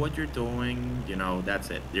know what you're doing. You know,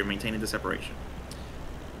 that's it. You're maintaining the separation.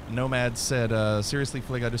 Nomad said, seriously,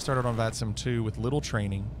 Flig, I just started on VATSIM 2 with little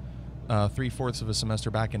training. 3/4 of a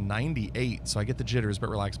semester back in '98, so I get the jitters, but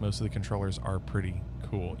relax, most of the controllers are pretty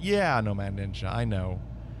cool. Yeah, Nomad Ninja, I know.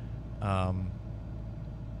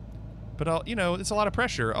 But, you know, it's a lot of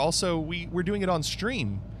pressure. Also, we're doing it on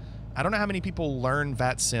stream. I don't know how many people learn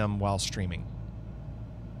VATSIM while streaming.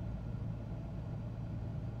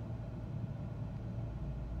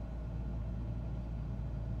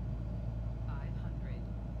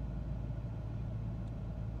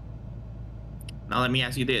 Now let me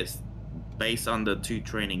ask you this. Based on the 2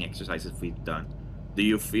 training exercises we've done, do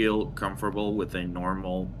you feel comfortable with a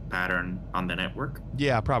normal pattern on the network?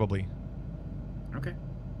 Yeah, probably. Okay.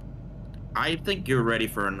 I think you're ready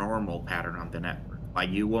for a normal pattern on the network. Like,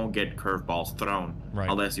 you won't get curveballs thrown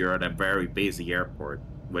unless you're at a very busy airport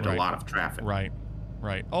with a lot of traffic. Right.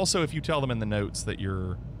 Also, if you tell them in the notes that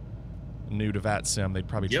you're new to VATSIM, they'd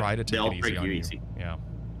probably try to take it easy on you. Yeah.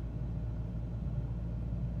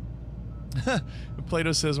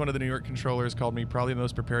 Plato says one of the New York controllers called me probably the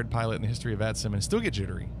most prepared pilot in the history of VATSIM and still get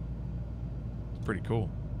jittery. It's pretty cool.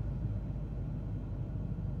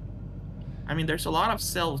 I mean, there's a lot of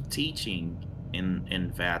self-teaching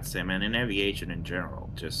in VATSIM and in aviation in general.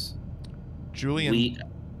 Just Julian.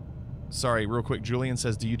 Sorry, real quick. Julian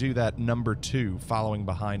says, do you do that number 2 following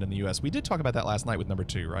behind in the U.S.? We did talk about that last night with number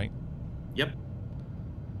 2, right? Yep.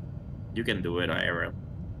 You can do it, Ariel.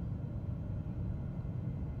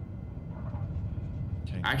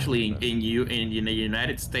 Actually, in the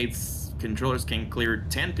United States, controllers can clear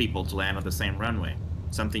 10 people to land on the same runway,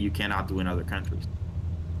 something you cannot do in other countries.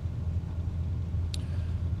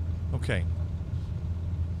 Okay.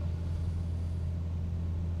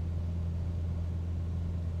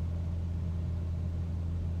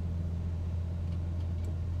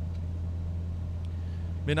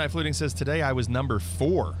 Midnight Fluting says, today I was number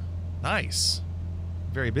 4. Nice.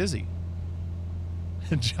 Very busy.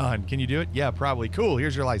 John, can you do it? Yeah, probably. Cool.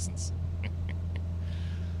 Here's your license.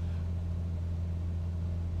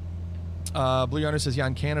 Blue Yonder says, yeah,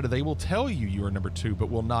 in Canada, they will tell you are number 2, but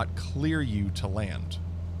will not clear you to land.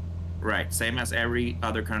 Right. Same as every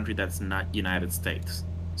other country that's not United States.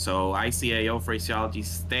 So ICAO phraseology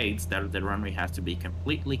states that the runway has to be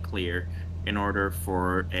completely clear in order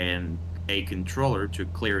for a controller to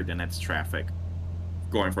clear the next traffic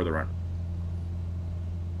going for the runway.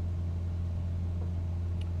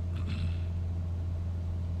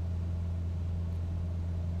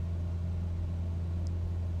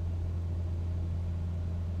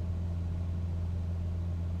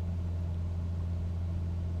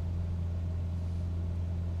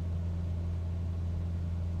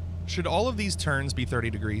 Should all of these turns be 30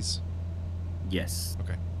 degrees? Yes.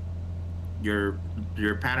 Okay. Your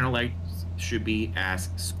pattern leg should be as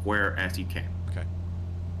square as you can. Okay.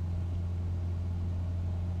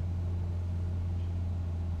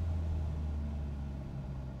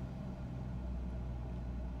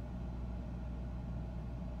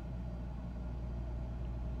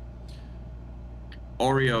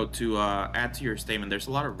 Oreo, to add to your statement, there's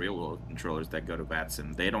a lot of real-world controllers that go to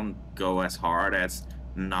VATSIM. They don't go as hard as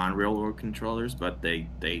non-real-world controllers, but they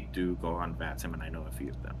do go on VATSIM, and I know a few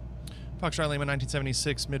of them. Foxtrot Lima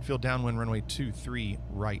 1976, midfield downwind, runway 23,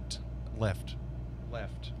 right, left,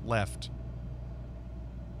 left, left.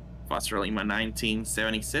 Foxtrot Lima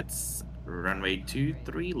 1976, runway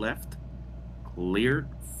 23, left, cleared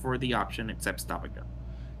for the option except stop and go.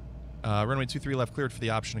 Runway 23 left, cleared for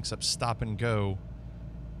the option except stop and go.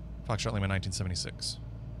 Foxtrot Lima 1976.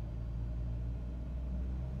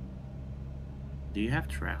 Do you have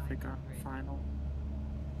traffic on final?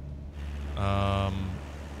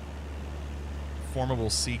 Formable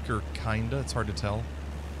Seeker, kinda. It's hard to tell.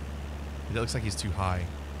 It looks like he's too high.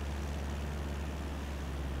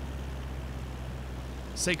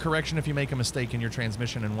 Say correction if you make a mistake in your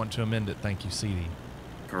transmission and want to amend it. Thank you, CD.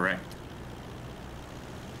 Correct.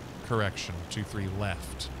 Correction. 23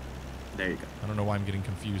 left. There you go. I don't know why I'm getting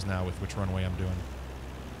confused now with which runway I'm doing.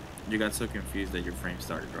 You got so confused that your frame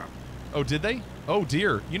started dropping. Oh, did they? Oh,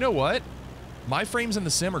 dear. You know what? My frames in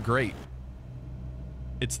the sim are great.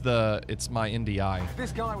 It's my NDI.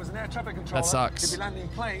 This guy was an air traffic controller. That sucks. He'd be landing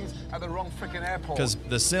planes at the wrong freaking airport. Because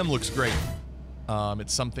the sim looks great.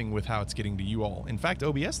 It's something with how it's getting to you all. In fact,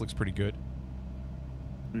 OBS looks pretty good.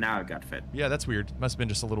 Now it got fit. Yeah, that's weird. Must have been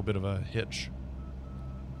just a little bit of a hitch.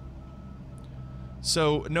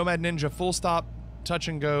 So, Nomad Ninja, full stop, touch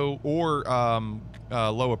and go, or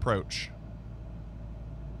low approach.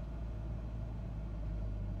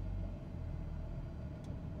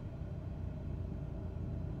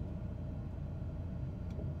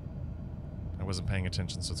 I wasn't paying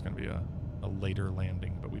attention, so it's going to be a later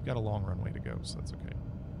landing, but we've got a long runway to go, so that's okay.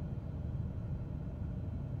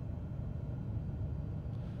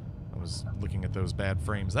 I was looking at those bad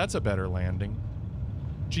frames. That's a better landing.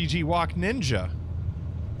 GG Walk Ninja.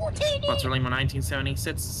 Foxtrot Lima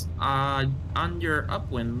 1976. On your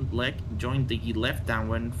upwind leg, join the left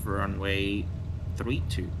downwind for runway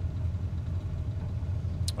 32.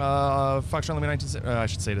 Foxtrot Lima 19. I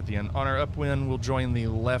should say it at the end. On our upwind, we'll join the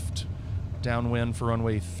left downwind for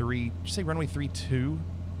runway 3. Did you say runway 32?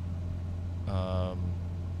 Hold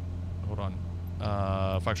on.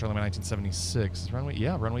 Foxtrot Lima 1976. Runway,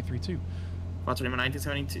 yeah, runway 32. Foxtrot Lima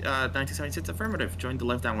 1976 affirmative. Join the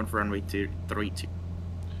left downwind for runway 32.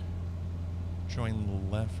 Join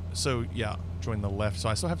the left. So, yeah, join the left. So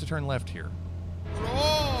I still have to turn left here.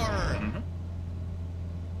 Mm-hmm.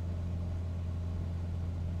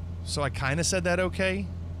 So I kind of said that okay?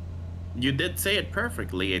 You did say it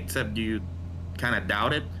perfectly, except you kind of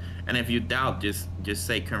doubt it. And if you doubt, just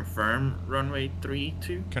say confirm runway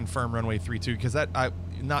 32. Confirm runway 32, because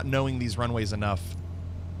not knowing these runways enough.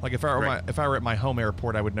 Like if I were at my home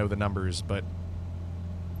airport, I would know the numbers, but.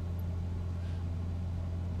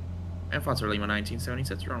 And Foxtrot Lima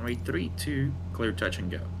 1976, runway 32, clear touch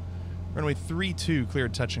and go. Runway 32,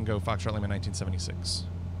 cleared touch and go, Foxtrot Lima 1976.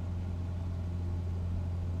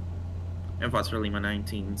 And Foxtrot Lima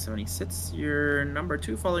 1976, you're number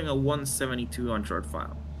 2 following a 172 on short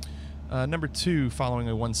final. Number 2 following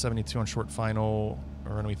a 172 on short final,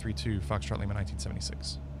 runway 32, Foxtrot Lima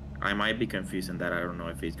 1976. I might be confused in that. I don't know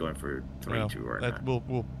if he's going for 32 or not.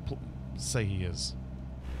 We'll say he is.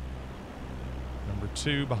 Number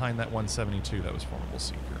 2 behind that 172, that was Formidable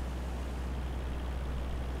Seeker.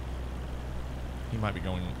 He might be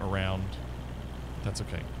going around. That's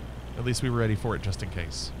okay. At least we were ready for it just in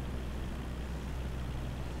case.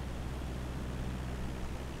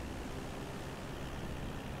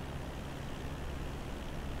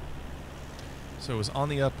 So it was on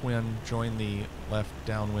the upwind, join the left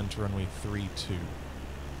downwind to runway 32.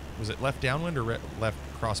 Was it left downwind or left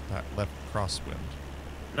crosswind?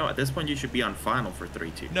 No, at this point you should be on final for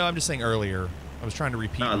 32. No, I'm just saying earlier. I was trying to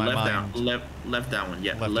repeat in my mind. Left downwind,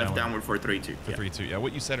 yeah. Left downwind for 32. For 32, yeah.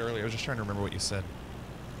 What you said earlier, I was just trying to remember what you said.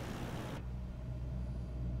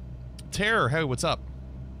 Terror, hey, what's up?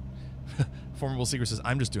 Formidable Secret says,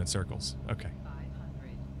 I'm just doing circles. Okay.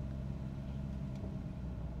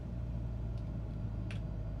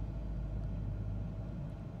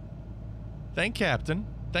 500.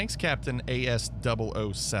 Thanks, Captain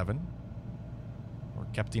AS007. Or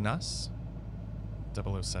Captainas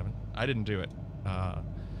 007. I didn't do it.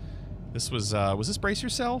 This was this Brace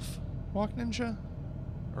Yourself, Walk Ninja?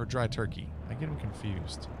 Or Dry Turkey? I get them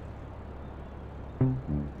confused.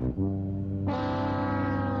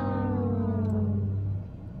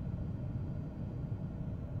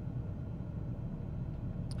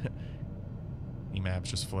 EMAB's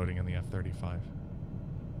just floating in the F-35.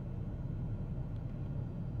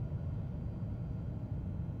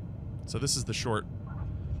 So this is the short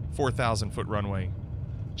 4,000-foot runway.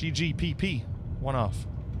 GGPP, one off.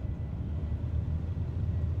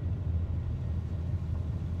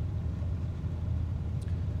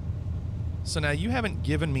 So now you haven't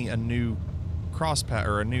given me a new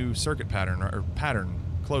or a new circuit pattern or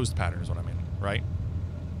closed pattern is what I mean, right?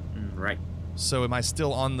 Right. So am I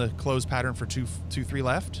still on the closed pattern for 2-3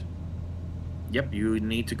 left? Yep, you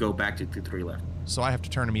need to go back to 2-3 left. So I have to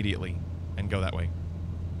turn immediately and go that way.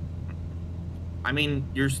 I mean,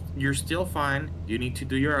 you're still fine. You need to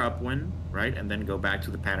do your upwind, right? And then go back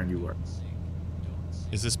to the pattern you were.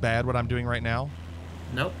 Is this bad what I'm doing right now?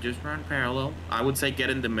 Nope, just run parallel. I would say get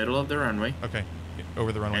in the middle of the runway. Okay.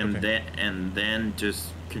 Over the runway, and then just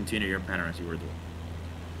continue your pattern as you were doing.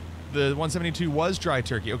 The 172 was Dry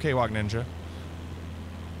Turkey. Okay, Walk Ninja.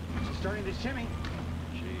 She's starting to shimmy.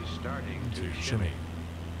 She's starting to shimmy.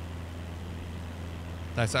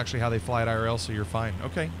 That's actually how they fly at IRL, so you're fine.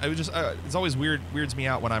 Okay. I was just it's always weirds me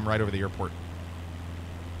out when I'm right over the airport.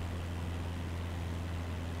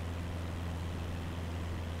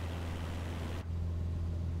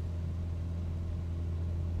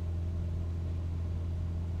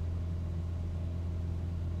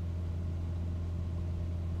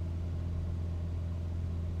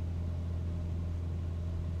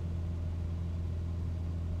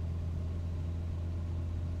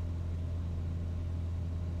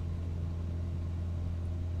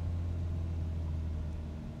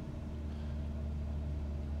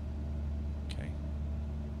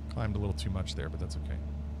 Climbed a little too much there, but that's okay.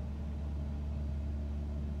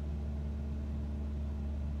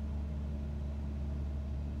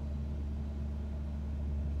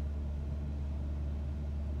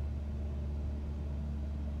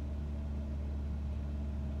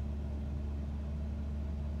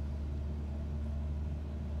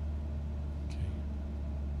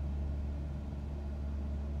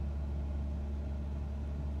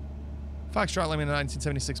 Foxtrot Lima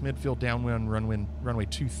 1976 midfield downwind runway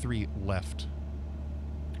 23 left.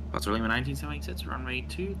 Foxtrot Lima 1976 runway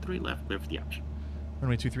 23 left, clear for the option.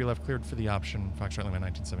 Runway 23 left cleared for the option. Foxtrot Lima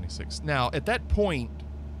 1976. Now, at that point,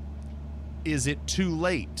 is it too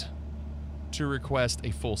late to request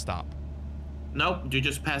a full stop? Nope, you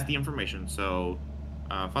just passed the information. So,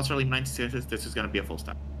 Foxtrot Lima 1976, this is going to be a full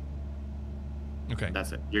stop. Okay.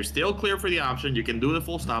 That's it. You're still clear for the option. You can do the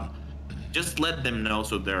full stop. Just let them know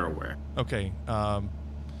so they're aware. Okay.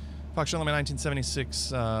 Foxtrot Lima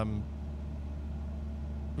 1976.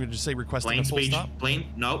 We just say requesting a full stop. Plain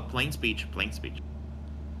speech. Plain speech.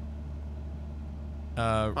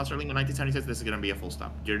 Foster Lima 1976, this is going to be a full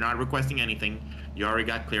stop. You're not requesting anything. You already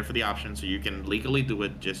got clear for the option, so you can legally do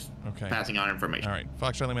it, just passing on information. All right.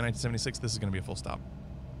 Foxtrot Lima 1976, this is going to be a full stop.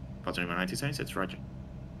 Foster Lima 1976, roger.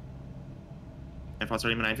 And Foster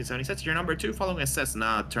Lima 1976, you're number 2 following a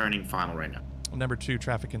Cessna turning final right now. Number 2,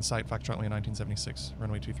 traffic in sight, Foxtrot Lima 1976,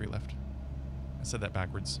 runway 23 left. I said that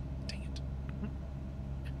backwards. Dang it.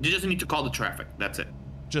 You just need to call the traffic. That's it.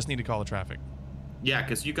 Just need to call the traffic. Yeah,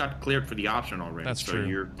 because you got cleared for the option already. That's so true.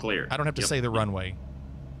 You're clear. I don't have to say the runway.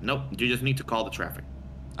 Nope. You just need to call the traffic.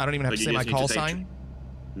 I don't even have to say my call sign?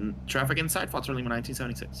 Traffic inside, Foster Lima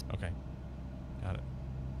 1976. Okay. Got it.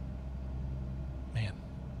 Man.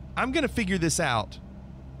 I'm going to figure this out.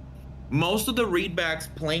 Most of the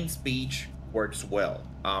readbacks, plain speech works well.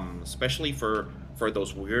 Especially for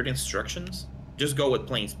those weird instructions. Just go with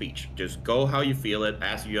plain speech. Just go how you feel it,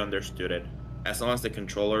 as you understood it. As long as the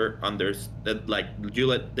controller understood, like, you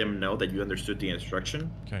let them know that you understood the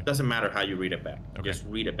instruction. Okay. Doesn't matter how you read it back. Okay. Just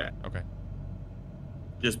read it back. Okay.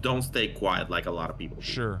 Just don't stay quiet like a lot of people do.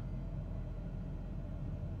 Sure.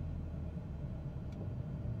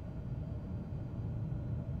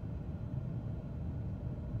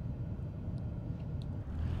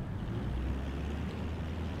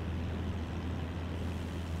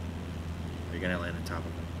 You're gonna land on top of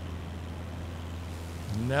it.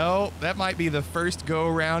 No, that might be the first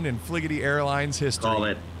go-around in Fliggity Airlines history. Call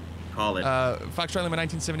it. Call it. Foxtrot Lima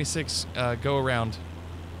 1976, go-around.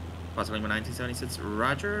 Foxtrot Lima 1976,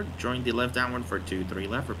 roger. Join the left downwind for 23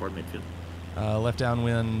 left, report midfield. Left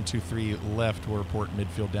downwind, 23 left, will report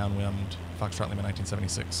midfield downwind, Foxtrot Lima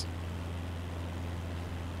 1976.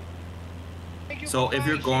 So if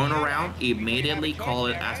you're going around, immediately call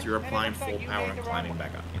it as you're applying full power and climbing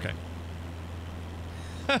back up. Okay.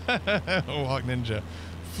 Walk Ninja.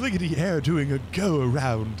 Fliggity Air doing a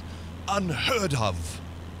go-around. Unheard of.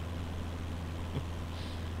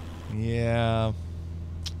 Yeah.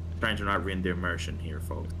 Trying to not ruin the immersion here,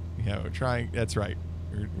 folks. Yeah, we're trying. That's right.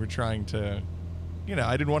 We're trying to, you know,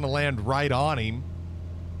 I didn't want to land right on him.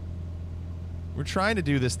 We're trying to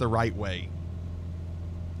do this the right way.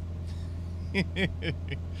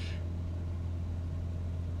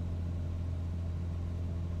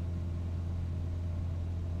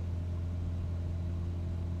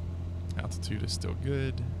 Altitude is still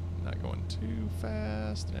good. Not going too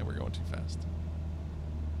fast. And we're going too fast.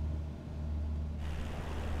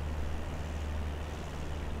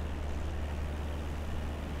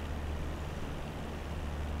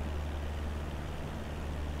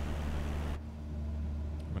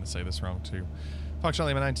 I'm going to say this wrong too. Foxtrot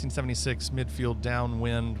Lima 1976, midfield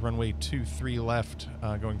downwind, runway 23 left,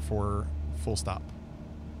 going for full stop.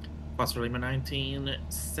 Foxtrot Lima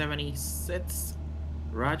 1976.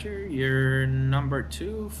 Roger, you're number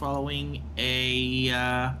 2 following a,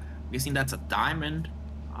 I'm guessing that's a diamond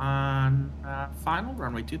on final,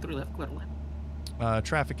 runway 23 left, clear to land.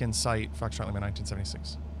 Traffic in sight, Foxtrot Lima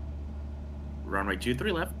 1976. Runway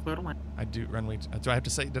 23 left, clear to land. I do runway, do I have to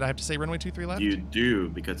say, did I have to say runway 23 left? You do,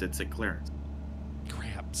 because it's a clearance.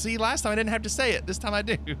 Crap. See, last time I didn't have to say it, this time I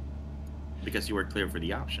do. Because you were clear for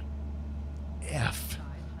the option. F.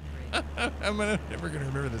 I'm never gonna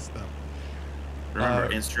remember this stuff.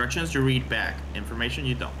 Remember, instructions you read back. Information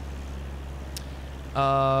you don't.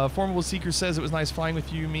 Formable Seeker says it was nice flying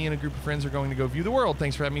with you. Me and a group of friends are going to go view the world.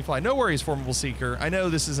 Thanks for having me fly. No worries, Formable Seeker. I know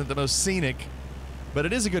this isn't the most scenic, but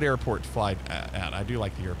it is a good airport to fly at. I do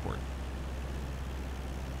like the airport.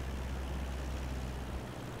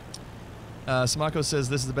 Samako says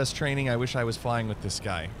this is the best training. I wish I was flying with this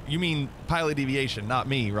guy. You mean pilot deviation, not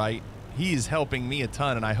me, right? He's helping me a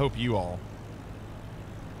ton, and I hope you all.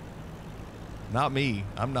 Not me.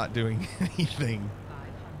 I'm not doing anything.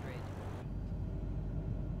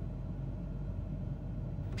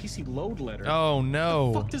 500. PC load letter. Oh no.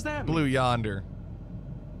 What the fuck does that mean? Blue Yonder.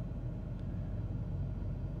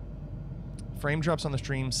 Frame drops on the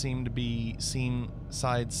stream seem to be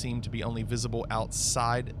only visible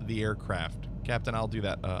outside the aircraft. Captain, I'll do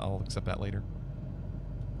that. I'll accept that later.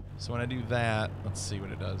 So when I do that, let's see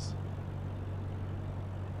what it does.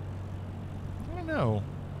 I don't know.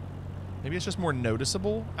 Maybe it's just more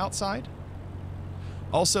noticeable outside.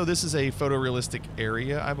 Also, this is a photorealistic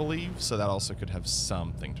area, I believe, so that also could have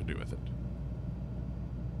something to do with it.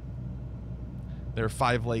 There are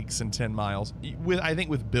 5 lakes and 10 miles. I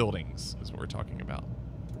think with buildings is what we're talking about.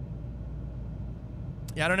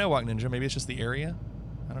 Yeah, I don't know, Walk Ninja. Maybe it's just the area?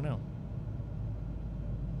 I don't know.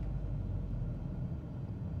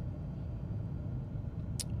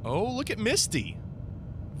 Oh, look at Misty.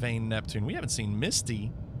 Vane Neptune. We haven't seen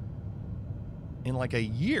Misty in like a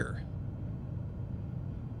year.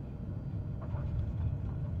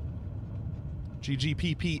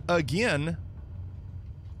 GGPP again.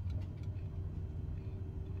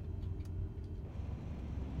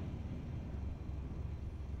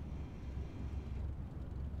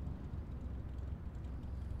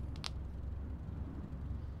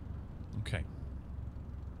 Okay.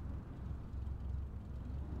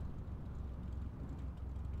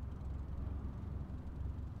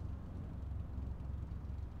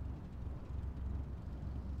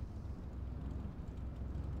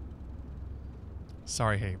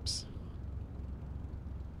 Sorry, Hapes.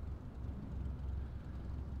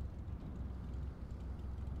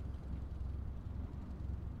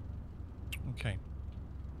 Okay.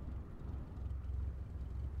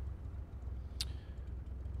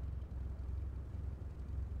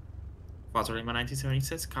 Foxtrot Lima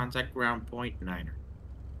 1976, contact ground point 9er.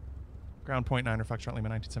 Ground point 9er, Foxtrot Lima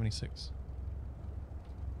 1976.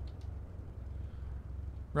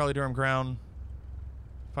 Raleigh Durham ground.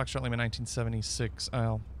 Foxtrot Lima 1976.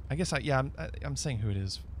 I guess I'm saying who it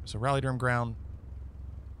is. So Raleigh Durham ground.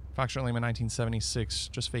 Foxtrot Lima 1976.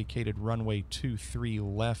 Just vacated runway 23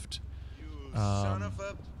 left. You son of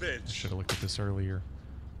a bitch. I should have looked at this earlier.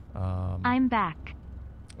 I'm back.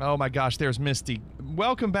 Oh my gosh, there's Misty.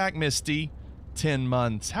 Welcome back, Misty. 10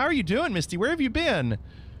 months. How are you doing, Misty? Where have you been?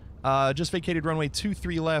 Just vacated runway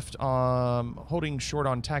 23 left. Holding short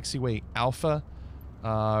on taxiway Alpha.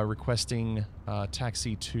 Requesting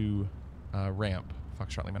taxi to ramp.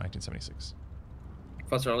 Foxtrot Lima 1976.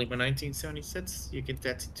 Foxtrot Lima 1976, you can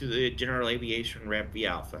taxi to the general aviation ramp via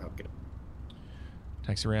Alpha. Okay.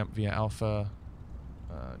 Taxi ramp via Alpha.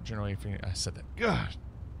 General aviation. I said that. God.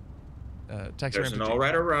 Taxi There's ramp. no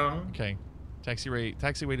right or wrong. Okay. Taxi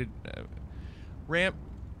weighted ramp.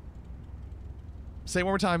 Say it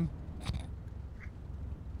one more time.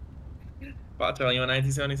 Foxtrot Lima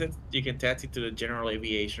 1976, you can taxi to the general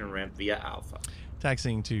aviation ramp via Alpha.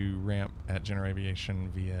 Taxiing to ramp at general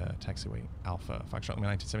aviation via taxiway Alpha. Foxtrot Lima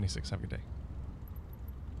 1976. Have a good day.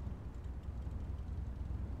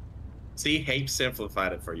 See, Hape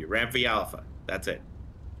simplified it for you. Ramp via Alpha. That's it.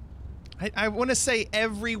 I want to say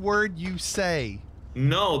every word you say.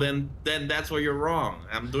 No, then that's where you're wrong.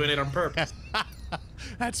 I'm doing it on purpose.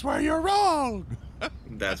 That's where you're wrong.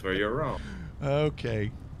 That's where you're wrong.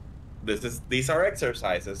 Okay. These are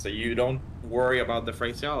exercises, so you don't worry about the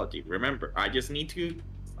phraseology. Remember, I just need to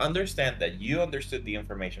understand that you understood the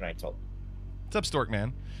information I told you. What's up, Stork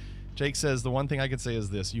Man? Jake says, the one thing I could say is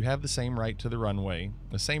this. You have the same right to the runway,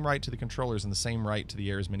 the same right to the controllers, and the same right to the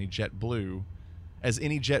air as any JetBlue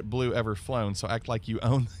ever flown, so act like you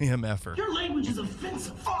own the MFer. Your language is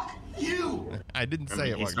offensive. Fuck you! I didn't say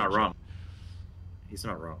it. He's not wrong. He's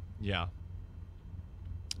not wrong. Yeah.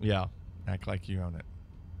 Yeah. Act like you own it.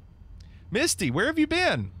 Misty, where have you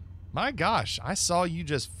been? My gosh, I saw you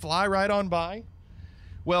just fly right on by.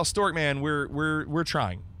 Well, Stork Man, we're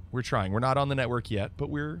trying. We're trying. We're not on the network yet, but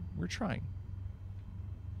we're trying.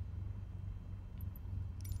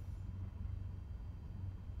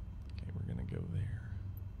 Okay, we're gonna go there.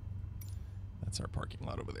 That's our parking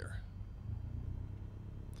lot over there.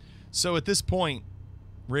 So at this point,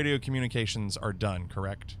 radio communications are done,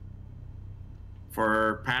 correct?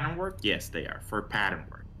 For Patternwork, yes, they are. For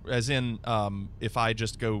Patternwork. As in, if I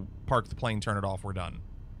just go park the plane, turn it off, we're done.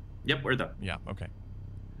 Yep, we're done. Yeah, okay.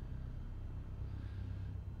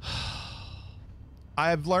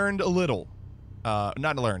 I've learned a little.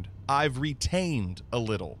 Not learned. I've retained a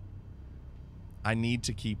little. I need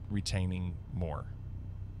to keep retaining more.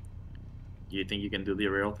 You think you can do the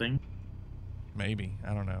real thing? Maybe.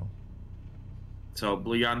 I don't know. So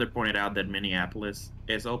Blue Yonder pointed out that Minneapolis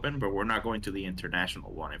is open, but we're not going to the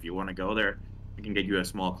international one. If you want to go there, we can get you a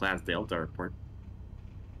small class Delta airport.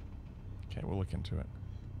 Okay, we'll look into it.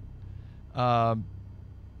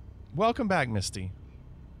 Welcome back, Misty.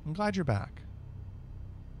 I'm glad you're back.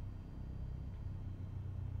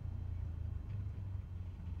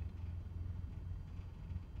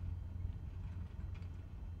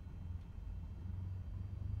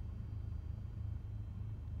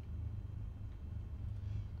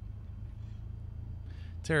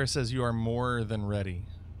 Tara says you are more than ready.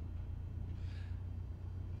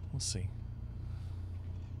 We'll see.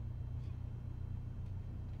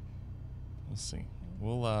 We'll see.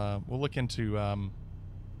 We'll look into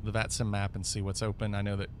the VATSIM map and see what's open. I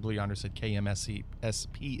know that Blue Yonder said KMSP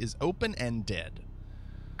is open and dead.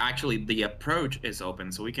 Actually, the approach is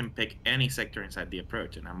open, so we can pick any sector inside the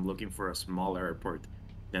approach. And I'm looking for a smaller airport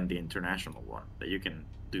than the international one that you can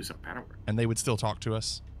do some pattern work. And they would still talk to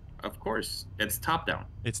us? Of course. It's top down.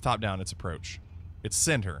 It's top down. It's approach. It's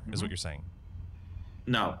center, is what you're saying.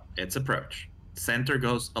 No, it's approach. Center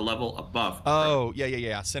goes a level above. Oh,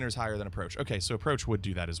 yeah. Center's higher than approach. Okay, so approach would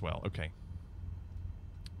do that as well. Okay.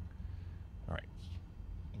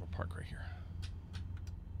 park right here.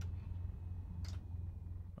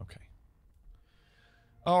 Okay.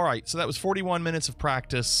 All right, so that was 41 minutes of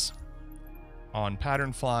practice on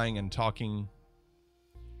pattern flying and talking.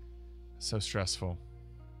 So stressful.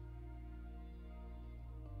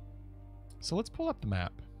 So let's pull up the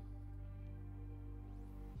map.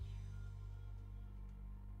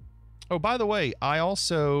 Oh, by the way, I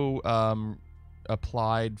also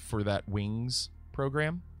applied for that Wings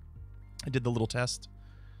program. I did the little test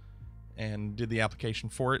and did the application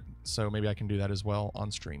for it, so maybe I can do that as well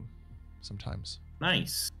on stream sometimes.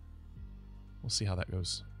 Nice. We'll see how that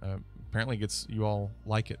goes. Apparently you all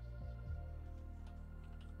like it.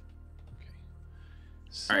 Okay.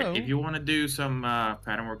 So, all right, if you want to do some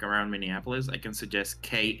pattern work around Minneapolis, I can suggest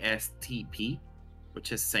KSTP,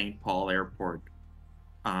 which is St. Paul Airport.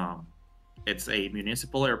 It's a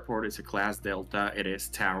municipal airport. It's a Class Delta. It is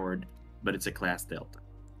towered, but it's a Class Delta.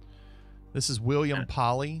 This is William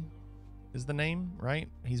Polly is the name, right?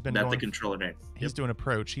 He's been That's going the controller name. He's doing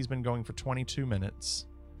approach. He's been going for 22 minutes.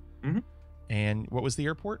 Mm-hmm. And what was the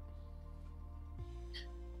airport?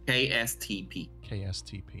 KSTP.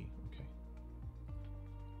 KSTP. Okay.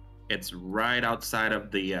 It's right outside of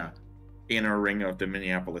the inner ring of the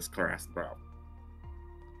Minneapolis Class Bravo.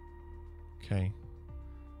 Okay.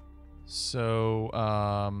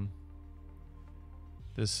 So,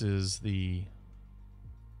 this is the...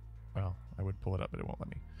 Well, I would pull it up, but it won't let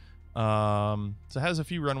me. So it has a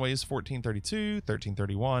few runways, 1432,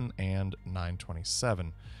 1331, and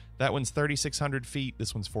 927. That one's 3,600 feet,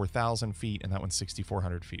 this one's 4,000 feet, and that one's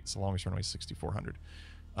 6,400 feet. So the longest runway is 6,400.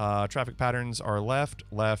 Traffic patterns are left,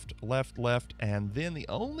 left, left, left, and then the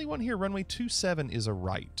only one here, runway 27, is a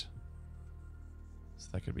right. So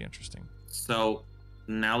that could be interesting. So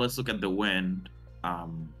now let's look at the wind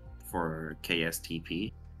for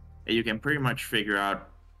KSTP. You can pretty much figure out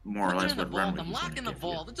more or less what runway I'm locking the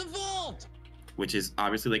vault. It's a vault. Which is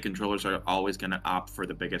obviously the controllers are always going to opt for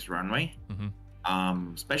the biggest runway.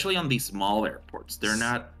 Mm-hmm. Especially on these small airports. There's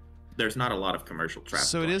not a lot of commercial traffic.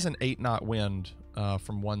 So it is an 8-knot wind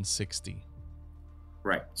from 160.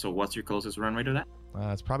 Right. So what's your closest runway to that?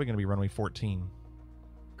 It's probably going to be runway 14.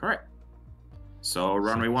 Correct. So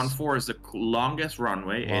runway 14 is the longest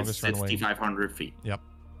runway. It's 6,500 feet. Yep.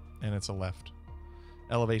 And it's a left.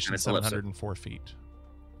 Elevation 704 feet.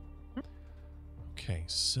 Okay,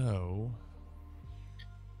 so...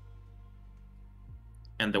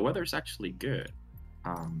 And the weather's actually good.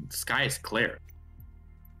 The sky is clear.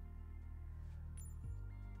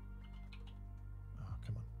 Oh,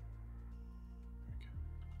 come on. There we go.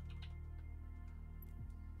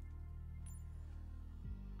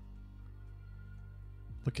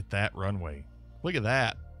 Look at that runway. Look at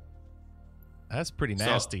that. That's pretty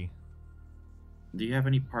nasty. So, do you have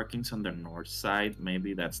any parkings on the north side?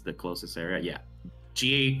 Maybe that's the closest area. Yeah.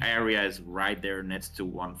 GA area is right there next to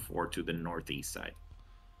 14 to the northeast side.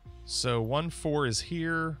 So 14 is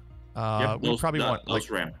here. Yep, we probably want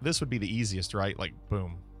ramp. This would be the easiest, right? Like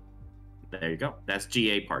boom. There you go. That's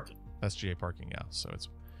GA parking. That's GA parking, yeah. So it's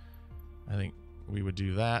I think we would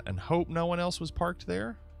do that and hope no one else was parked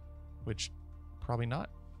there, which probably not.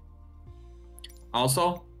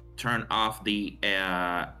 Also, turn off the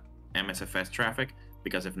MSFS traffic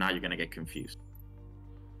because if not, you're going to get confused.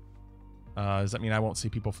 Does that mean I won't see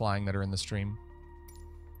people flying that are in the stream?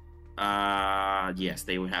 Yes,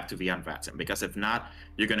 they would have to be on VATSIM because if not,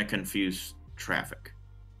 you're going to confuse traffic.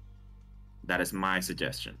 That is my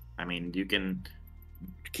suggestion. I mean, you can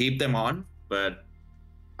keep them on, but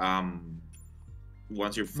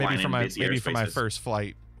once you're flying maybe for my first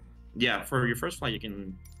flight. Yeah, for your first flight, you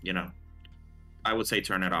can, I would say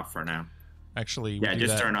turn it off for now. Actually,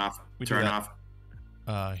 turn off.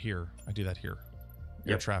 Here, I do that here.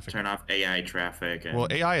 Air traffic. Turn off AI traffic. Well,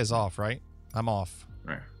 AI is off, right? I'm off.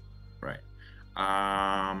 Right.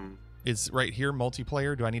 It's right here,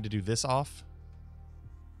 multiplayer. Do I need to do this off?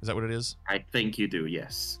 Is that what it is? I think you do,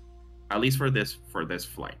 yes. At least for this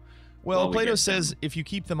flight. Well, Plato says if you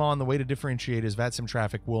keep them on, the way to differentiate is VATSIM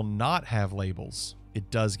traffic will not have labels. It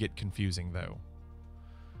does get confusing, though.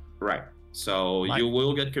 Right. So you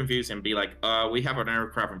will get confused and be like, we have an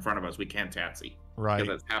aircraft in front of us. We can't taxi. Right.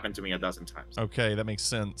 Because that's happened to me a dozen times. Okay, that makes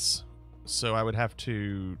sense. So I would have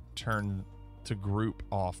to turn to group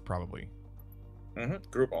off, probably.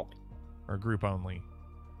 Group only. Or group only.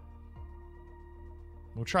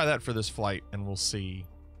 We'll try that for this flight, and we'll see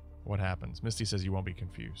what happens. Misty says you won't be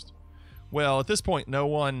confused. Well, at this point, no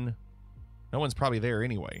one's probably there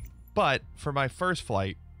anyway. But for my first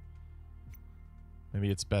flight,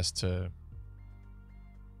 maybe it's best to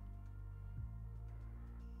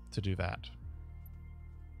do that.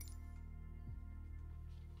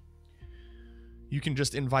 You can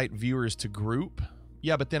just invite viewers to group.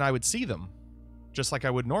 Yeah, but then I would see them, just like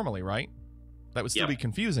I would normally, right? That would still be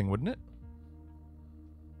confusing, wouldn't it?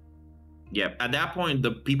 Yeah, at that point,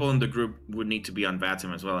 the people in the group would need to be on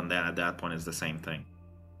VATSIM as well, and then at that point, it's the same thing.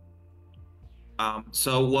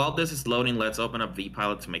 So while this is loading, let's open up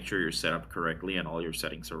vPilot to make sure you're set up correctly and all your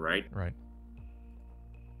settings are right. Right.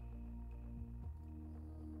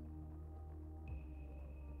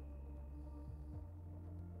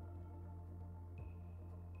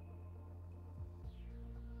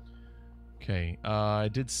 Okay, I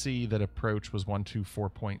did see that approach was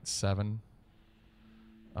 124.7.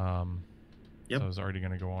 Yep. So I was already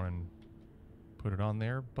going to go on and put it on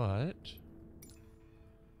there, but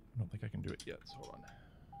I don't think I can do it yet, so hold on.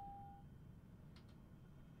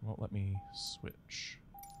 Won't let me switch.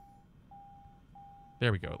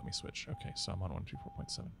 There we go, let me switch. Okay, so I'm on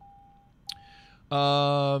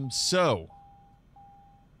 124.7. So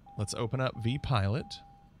let's open up vPilot.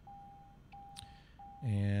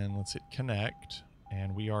 And let's hit connect.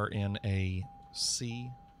 And we are in a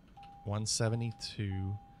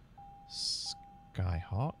C-172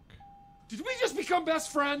 Skyhawk. Did we just become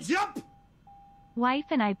best friends? Yep. Wife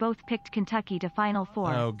and I both picked Kentucky to Final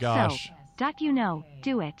Four. Oh, gosh. So, Doc, you know,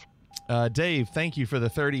 do it. Dave, thank you for the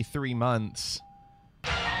 33 months.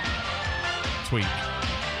 Tweet.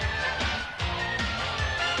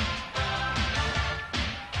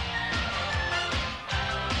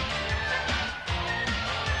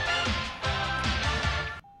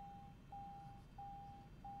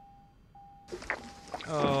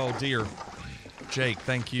 Oh, dear. Jake,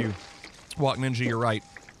 thank you. Walk Ninja, you're right.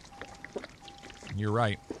 You're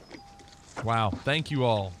right. Wow. Thank you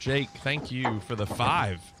all. Jake, thank you for the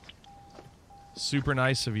 5. Super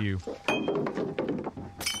nice of you.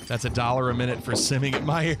 That's $1 a minute for simming at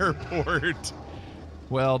my airport.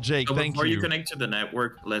 Well, Jake, so thank you. Before you connect to the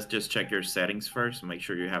network, let's just check your settings first. Make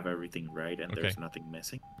sure you have everything right and there's nothing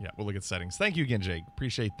missing. Yeah, we'll look at settings. Thank you again, Jake.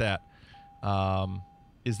 Appreciate that.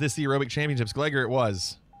 Is this the Aerobic Championships? Glegor, it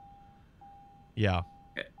was. Yeah.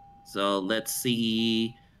 Okay. So let's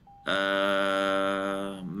see.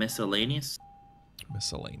 Miscellaneous.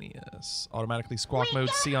 Miscellaneous. Automatically squawk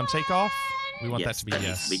mode C on takeoff. We want that to be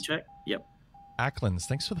yes. Be checked. Yep. Acklins,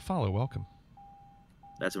 thanks for the follow. Welcome.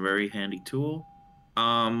 That's a very handy tool.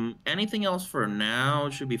 Anything else for now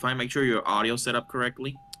should be fine. Make sure your audio set up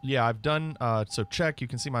correctly. Yeah, I've done. So check. You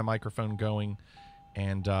can see my microphone going,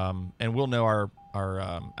 and we'll know our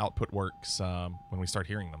output works when we start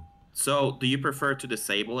hearing them. So, do you prefer to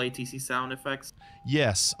disable ATC sound effects?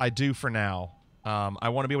 Yes, I do for now. I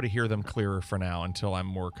want to be able to hear them clearer for now until I'm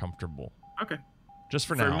more comfortable. Okay. Just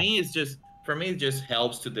for now. For me, it just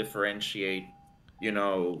helps to differentiate, you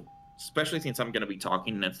know, especially since I'm going to be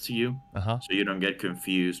talking next to you, so you don't get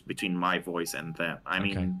confused between my voice and them. I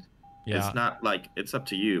mean, it's not like it's up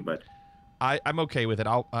to you, but I'm okay with it.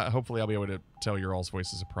 I'll hopefully I'll be able to tell your all's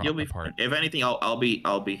voices apart. You'll be fine. If anything, I'll be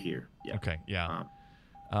here. Yeah. Okay. Yeah.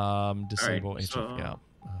 Disable right, HF.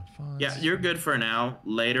 Yeah, you're good for now.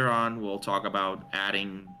 Later on, we'll talk about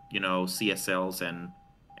adding, you know, CSLs and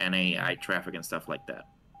NAI traffic and stuff like that.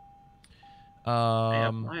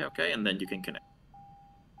 Okay, and then you can connect.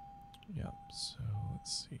 Yeah. So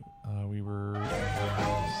let's see. We were.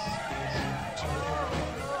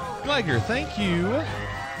 Glegor, thank you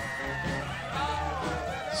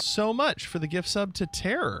so much for the gift sub to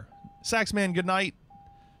Terror. Saxman, good night.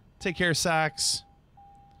 Take care, Sax.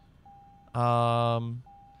 Okay,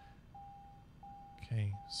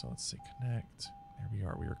 so let's see, connect. There we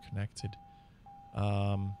are. We are connected.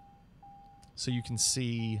 So you can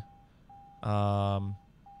see,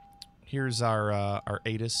 here's our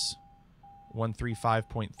ATIS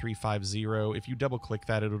 135.350. If you double click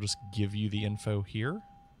that, it'll just give you the info here.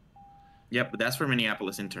 Yep, but that's for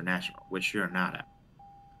Minneapolis International, which you're not at.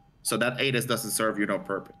 So that ATIS doesn't serve you no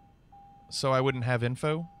purpose. So I wouldn't have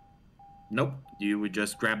info? Nope, you would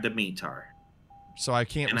just grab the METAR. So I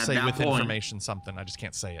can't say with information something. I just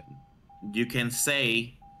can't say it. You can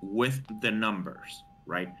say with the numbers,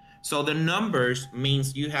 right? So the numbers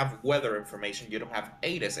means you have weather information. You don't have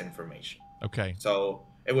ATIS information. Okay. So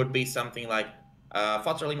it would be something like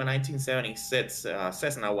Foster Lima 1976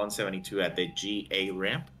 Cessna 172 at the GA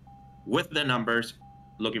ramp with the numbers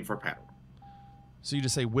looking for pattern. So you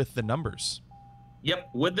just say with the numbers?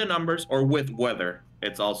 Yep, with the numbers or with weather.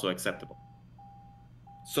 It's also acceptable.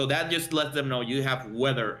 So that just lets them know you have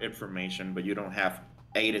weather information, but you don't have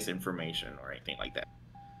ATIS information or anything like that.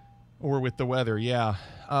 Or with the weather, yeah.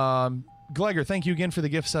 Glegor, thank you again for the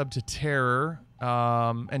gift sub to Terror.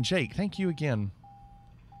 And Jake, thank you again.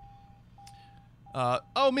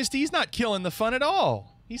 Oh, Misty, he's not killing the fun at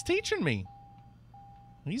all. He's teaching me.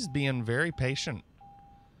 He's being very patient.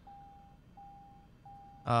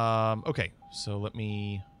 Okay, so let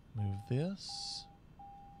me move this.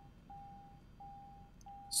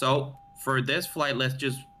 So for this flight, let's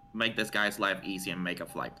just make this guy's life easy and make a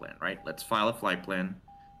flight plan, right? Let's file a flight plan,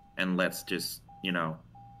 and let's just, you know.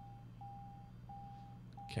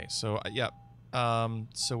 Okay, so yeah,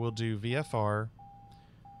 so we'll do VFR.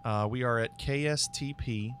 We are at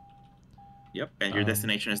KSTP. Yep, and your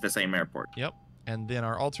destination is the same airport. Yep, and then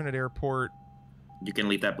our alternate airport. You can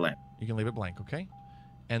leave that blank. You can leave it blank, okay?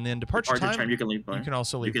 And then departure time. You can leave blank. You can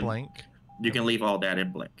also leave blank. You can leave all that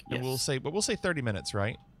in blank. Yes. And we'll say 30 minutes,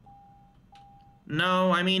 right?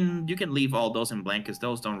 No, I mean you can leave all those in blank because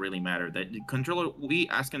those don't really matter. That controller,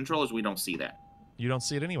 as controllers, we don't see that. You don't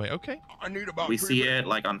see it anyway. Okay. I need about we see it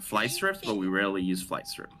like on flight strips, but we rarely use flight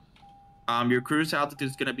strip. Your cruise altitude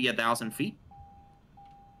is gonna be 1,000 feet.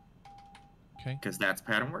 Okay. Because that's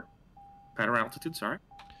pattern altitude. Sorry.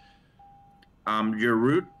 Your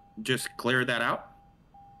route, just clear that out,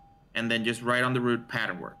 and then just write on the route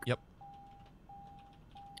Patternwork. Yep.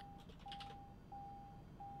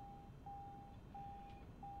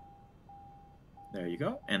 There you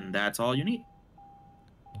go, and that's all you need.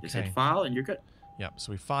 Just hit Okay. file, and you're good. Yep.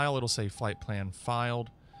 So we file. It'll say flight plan filed.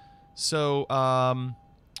 So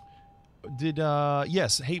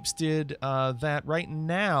yes, Hapes did that. Right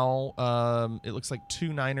now, it looks like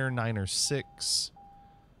 299er6.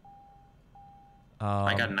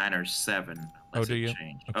 I got 907. Oh, do you?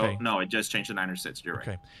 Change. Okay. Oh no, it just changed to 906. You're right.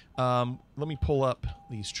 Okay. Let me pull up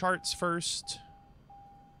these charts first.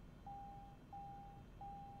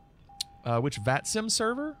 Which VATSIM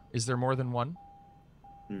server? Is there more than one?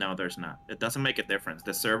 No, there's not. It doesn't make a difference.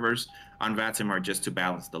 The servers on VATSIM are just to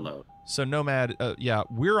balance the load. So Nomad, yeah,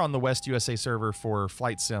 we're on the West USA server for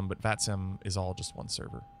Flight Sim, but VATSIM is all just one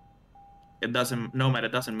server. Nomad,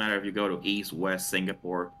 it doesn't matter if you go to East, West,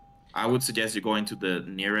 Singapore. I would suggest you going to the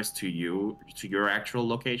nearest to you, to your actual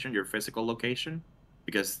location, your physical location,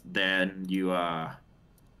 because then your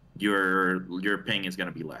ping is going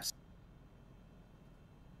to be less.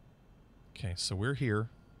 Okay, so we're here.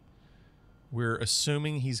 We're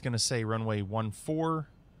assuming he's going to say runway 14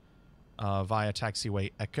 via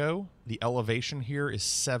taxiway Echo. The elevation here is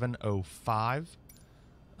 705.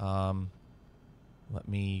 Let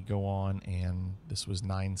me go on, and this was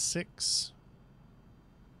 96.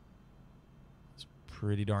 It's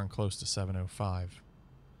pretty darn close to 705.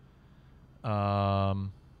 There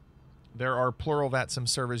are plural VATSIM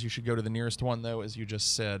servers. You should go to the nearest one, though, as you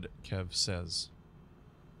just said, Kev says.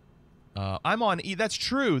 I'm on E. That's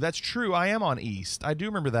true. That's true. I am on East. I do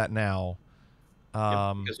remember that now.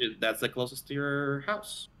 Because that's the closest to your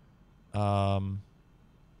house. There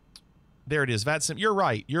it is. VATSIM. You're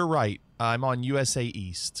right. You're right. I'm on USA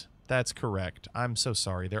East. That's correct. I'm so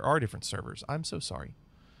sorry. There are different servers. I'm so sorry.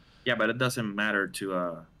 Yeah, but it doesn't matter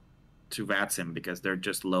to VATSIM because they're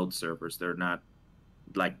just load servers. They're not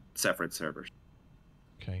like separate servers.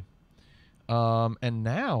 Okay. And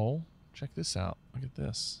now check this out. Look at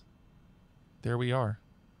this. There we are.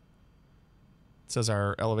 It says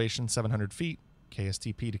our elevation 700 feet,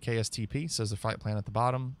 KSTP to KSTP. It says the flight plan at the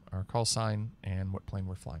bottom, our call sign, and what plane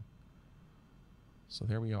we're flying. So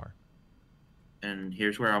there we are. And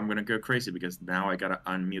here's where I'm going to go crazy because now I got to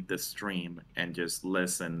unmute this stream and just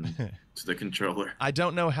listen to the controller. I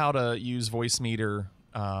don't know how to use Voicemeeter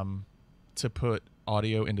to put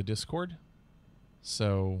audio into Discord.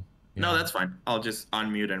 So... yeah. No, that's fine. I'll just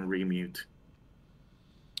unmute and remute.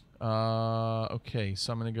 Okay,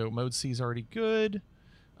 so I'm going to go mode C is already good.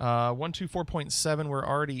 124.7, we're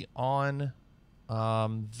already on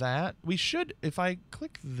that. We should, if I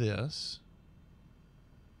click this,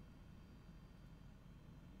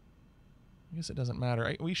 I guess it doesn't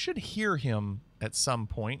matter. We should hear him at some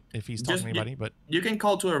point if he's talking to anybody, but you can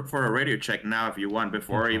call for a radio check now if you want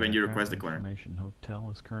before even you request the clearance. Information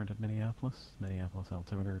hotel is current at Minneapolis. Minneapolis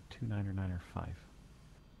altimeter 299er5. He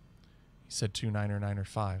said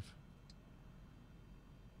 299er5.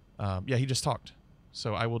 Yeah, he just talked.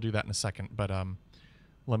 So I will do that in a second, but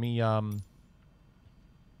let me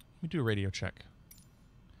do a radio check.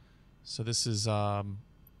 So this is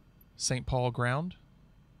St. Paul ground.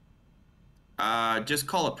 Just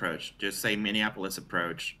call approach. Just say Minneapolis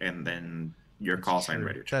approach, and then your call sign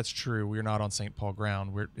radio check. That's true. We're not on St. Paul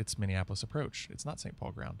ground. It's Minneapolis approach. It's not St.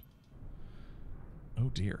 Paul ground.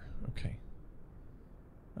 Oh dear. Okay.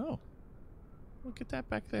 Oh, look at that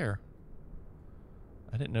back there.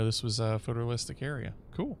 I didn't know this was a photorealistic area.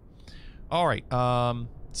 Cool. All right.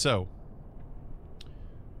 So.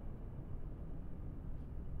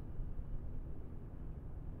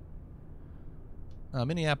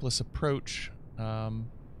 Minneapolis approach.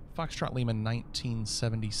 Foxtrot Lima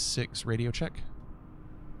 1976, radio check.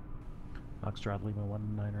 Foxtrot Lima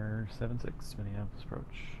 1976, Minneapolis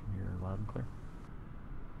approach. You're loud and clear.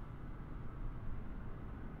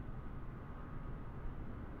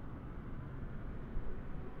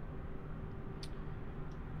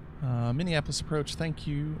 Minneapolis approach, thank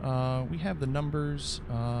you. We have the numbers.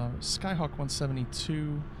 Skyhawk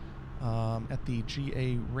 172 at the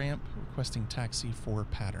GA ramp, requesting taxi for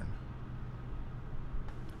Pattern.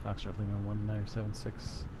 Foxtrot Lima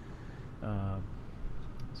 1976.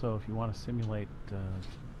 So if you want to simulate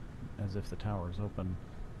as if the tower is open,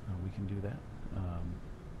 we can do that.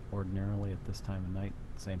 Ordinarily at this time of night,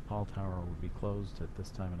 St. Paul Tower would be closed. At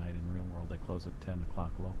this time of night in real world, they close at 10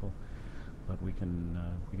 o'clock local. But we can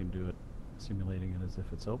do it, simulating it as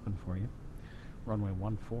if it's open for you. Runway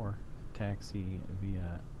 14, taxi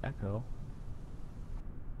via Echo.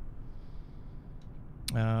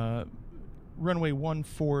 Runway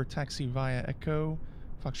 14, taxi via Echo,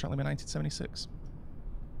 Foxtrot Lima 1976.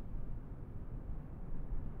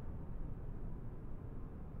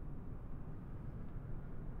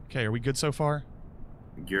 Okay, are we good so far?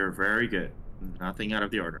 You're very good. Nothing out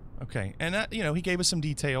of the order. Okay, and that, you know, he gave us some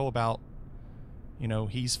detail about, you know,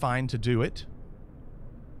 he's fine to do it.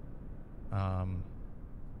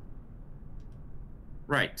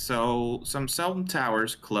 Right, so some cell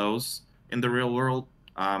towers close in the real world.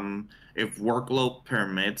 If workload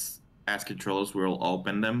permits, as controllers will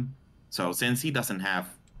open them. So since he doesn't have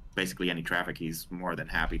basically any traffic, he's more than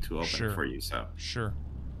happy to open it for you. So sure.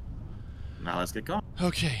 Now let's get going.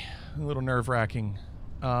 Okay, a little nerve-wracking.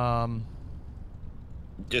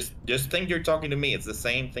 Just think you're talking to me. It's the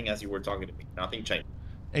same thing as you were talking to me. Nothing changed.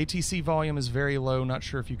 ATC volume is very low. Not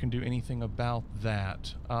sure if you can do anything about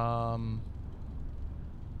that. I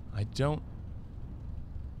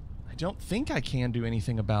don't think I can do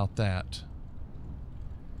anything about that.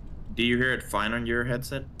 Do you hear it fine on your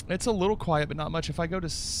headset? It's a little quiet, but not much. If I go to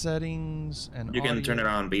settings and you can turn it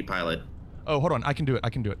on vPilot. Oh, hold on. I can do it. I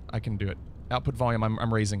can do it. Output volume.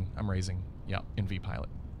 I'm raising. Yeah, in vPilot.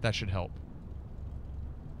 That should help.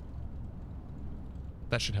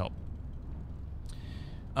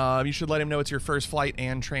 You should let him know it's your first flight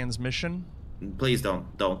and transmission. Please don't.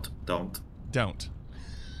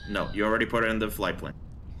 No, you already put it in the flight plan.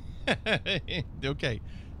 Okay,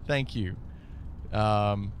 thank you.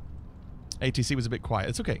 ATC was a bit quiet.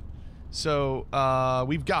 It's okay. So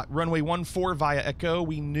we've got runway 14 via Echo.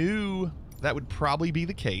 We knew that would probably be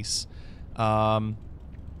the case. So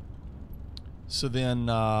then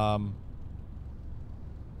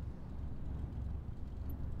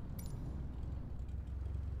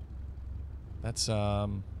that's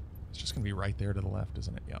it's just gonna be right there to the left,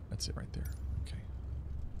 isn't it? Yeah, that's it right there. Okay.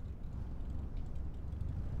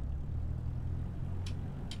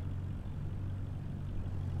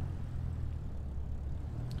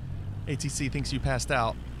 ATC thinks you passed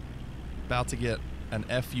out. About to get an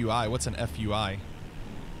FUI. What's an FUI?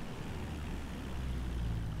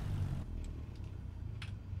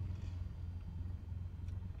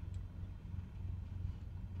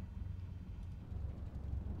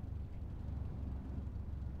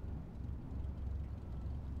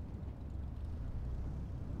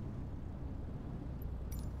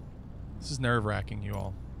 This is nerve-wracking, you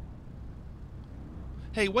all.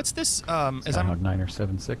 Hey, what's this? As I'm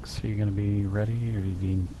 976, are you going to be ready, or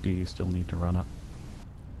do you still need to run up?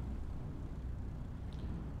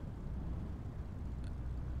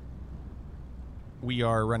 We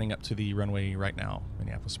are running up to the runway right now.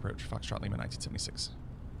 Minneapolis approach, Foxtrot Lima 1976.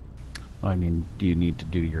 I mean, do you need to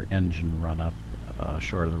do your engine run up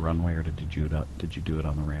short of the runway, or did you do it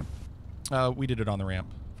on the ramp? We did it on the ramp,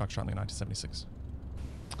 Foxtrot Lima 1976.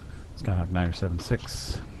 Skyhawk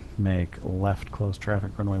 976. Make left close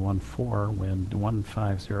traffic runway 14, wind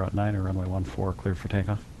 150 at 9, or runway 14 clear for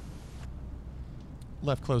takeoff.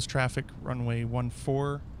 Left close traffic runway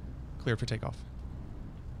 14 clear for takeoff.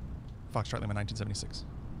 Foxtrot Lima 1976.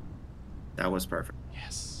 That was perfect.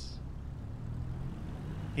 Yes.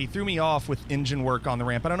 He threw me off with engine work on the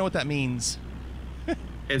ramp. I don't know what that means.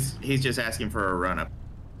 He's just asking for a run up.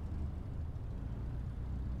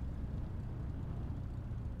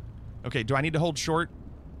 Okay, do I need to hold short?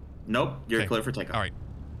 Nope, you're clear for takeoff. All right.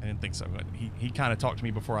 I didn't think so, but he kind of talked to me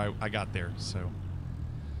before I got there, so.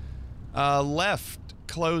 Left,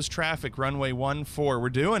 close traffic, runway 14. We're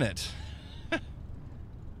doing it.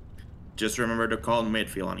 Just remember to call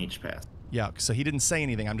midfield on each pass. Yeah, so he didn't say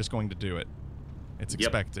anything. I'm just going to do it. It's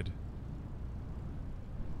expected.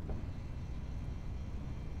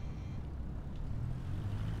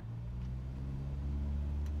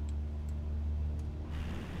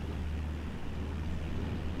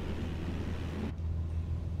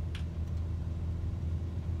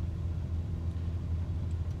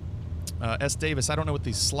 S. Davis, I don't know what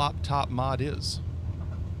the slop top mod is.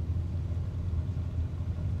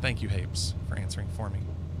 Thank you, Hapes, for answering for me.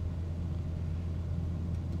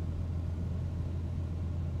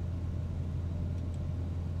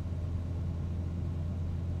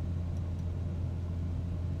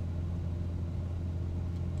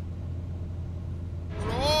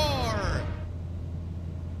 Roar!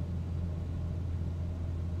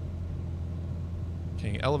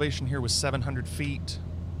 Okay, elevation here was 700 feet.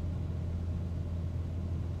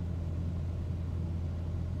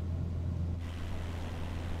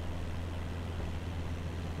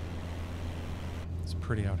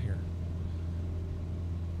 Pretty out here.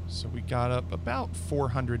 So we got up about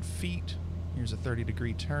 400 feet. Here's a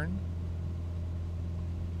 30-degree turn.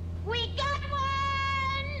 We got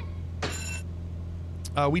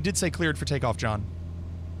one! We did say cleared for takeoff, John.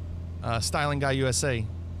 Styling Guy USA,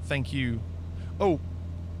 thank you. Oh,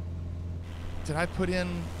 did I put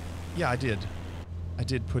in? Yeah, I did. I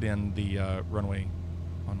did put in the runway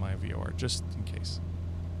on my VOR, just in case.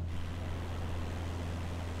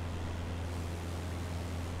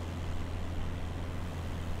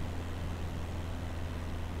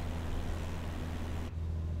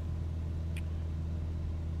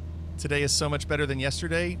 Today is so much better than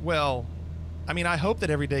yesterday. Well, I mean, I hope that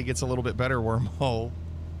every day gets a little bit better, Wormhole.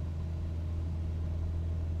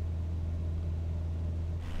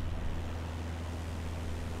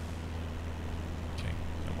 Okay,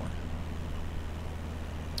 no more.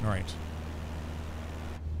 All right.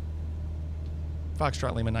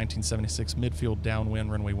 Foxtrot Lima 1976, midfield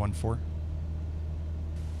downwind, runway 14.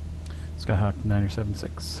 Skyhawk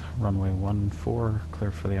 976, runway 14, clear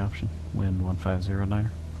for the option, wind 1509er.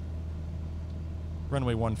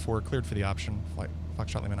 Runway 14, cleared for the option. Flight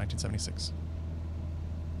Foxtrot Lima 1976.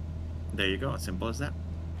 There you go. As simple as that.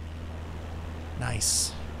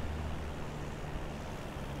 Nice.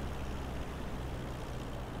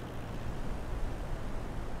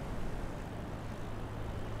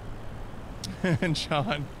 And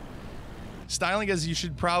John, styling as you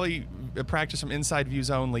should probably practice some inside views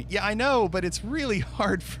only. Yeah, I know, but it's really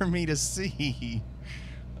hard for me to see.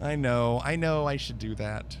 I know I should do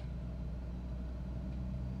that.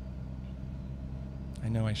 I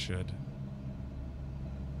know I should.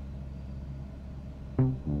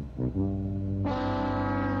 Look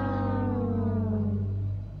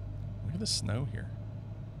at the snow here.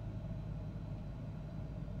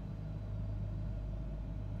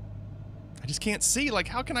 I just can't see. Like,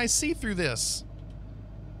 how can I see through this?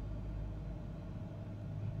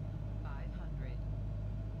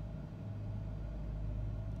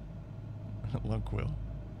 500. Low Quill.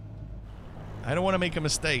 I don't want to make a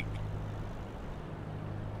mistake.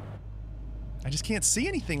 I just can't see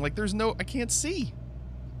anything. Like, there's no... I can't see.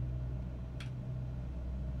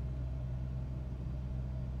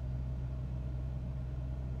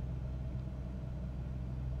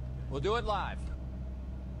 We'll do it live.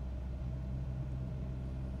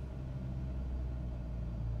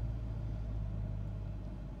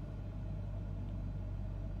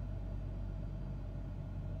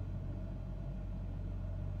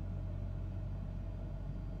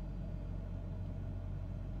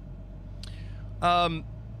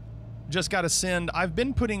 Just got to send. I've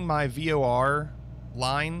been putting my VOR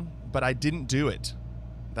line, but I didn't do it.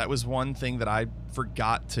 That was one thing that I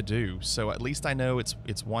forgot to do. So at least I know it's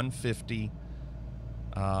 150.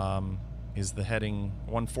 Is the heading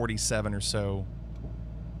 147 or so?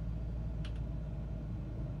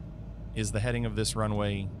 Is the heading of this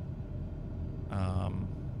runway?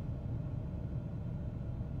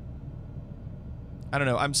 I don't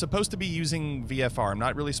know. I'm supposed to be using VFR. I'm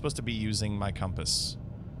not really supposed to be using my compass.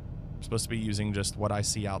 I'm supposed to be using just what I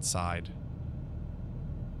see outside.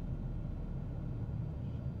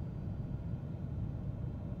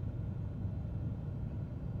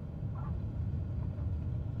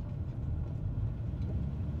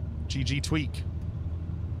 GG Tweak.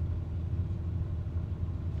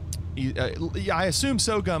 Yeah, I assume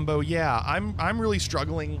so, Gumbo. Yeah, I'm really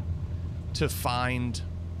struggling to find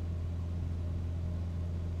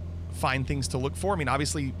things to look for. I mean,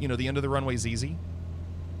 obviously, you know, the end of the runway is easy,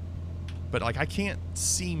 but like I can't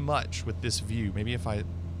see much with this view. Maybe if I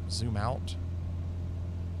zoom out.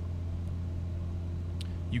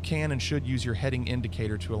 You can and should use your heading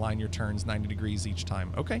indicator to align your turns 90 degrees each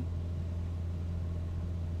time. Okay.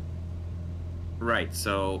 Right,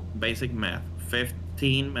 so basic math.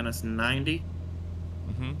 15 minus 90.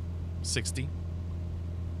 60.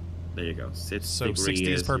 There you go. 6 so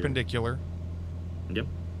 60 is perpendicular. Yep.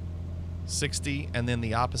 60, and then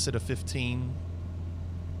the opposite of 15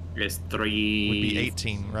 is 3. Would be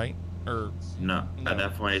 18, right? Or no, at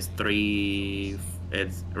that point it's 3.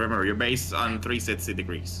 It's remember you're based on 360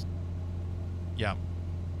 degrees. Yeah.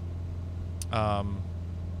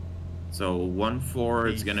 So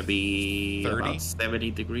 1-4 is gonna be 30? about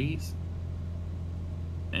 70 degrees,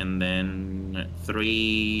 and then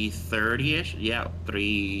 330-ish. Yeah,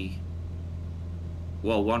 3.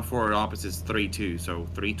 Well, 1-4 opposite is 3-2, so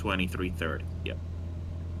 320, 330. Yep.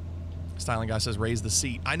 Styling guy says raise the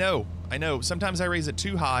seat. I know. Sometimes I raise it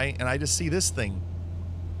too high, and I just see this thing.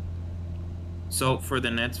 So for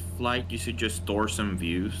the next flight, you should just store some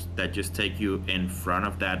views that just take you in front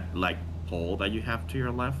of that like pole that you have to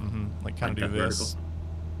your left. Like kind of do this. Vertical.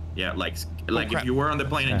 Yeah, like if you were on the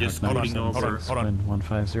plane and just scooting over. Hold on. Wind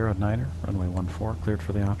 150 at Niner. Runway 14 cleared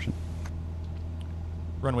for the option.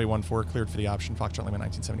 Runway 14 cleared for the option. Foxtrot Lima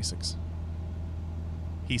 1976.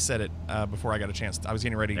 He said it before I got a chance. I was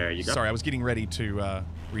getting ready. There you go. Sorry, I was getting ready to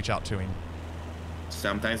reach out to him.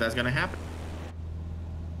 Sometimes that's gonna happen.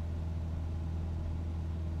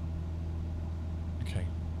 Okay.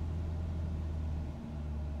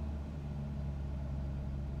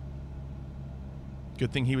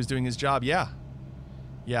 Good thing he was doing his job. Yeah.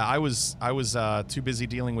 I was too busy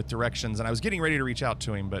dealing with directions, and I was getting ready to reach out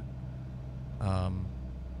to him, but let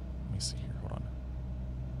me see here. Hold on.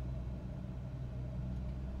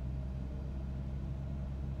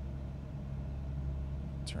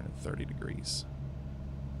 Turn it 30 degrees.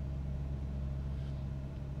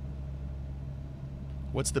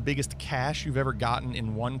 What's the biggest cash you've ever gotten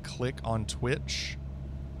in one click on Twitch?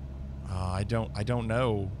 I don't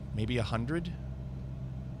know. Maybe 100?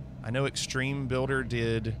 I know Extreme Builder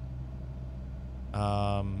did.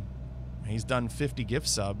 He's done 50 gift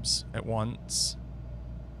subs at once.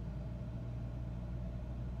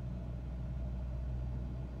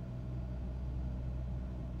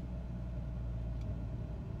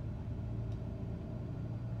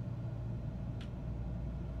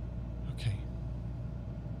 Okay.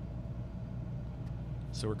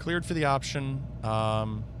 So we're cleared for the option.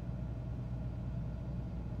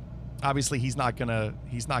 Obviously, he's not gonna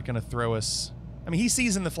throw us. I mean, he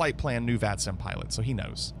sees in the flight plan new VATSIM pilot, so he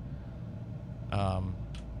knows. But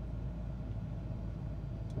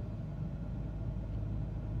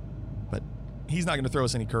he's not going to throw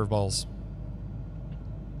us any curveballs.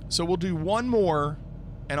 So we'll do one more,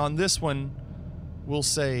 and on this one, we'll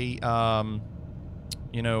say, Foxtrot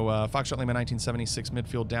Lima 1976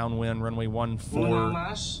 midfield downwind, runway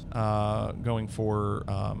 14, going for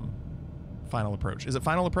final approach. Is it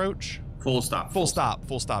final approach? Full stop. Full stop.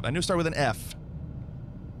 I knew it started with an F.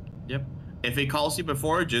 Yep. If it calls you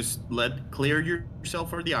before, just clear yourself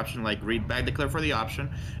for the option, like read back the clear for the option,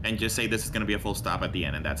 and just say this is going to be a full stop at the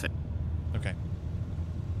end, and that's it. Okay.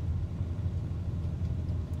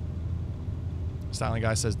 Styling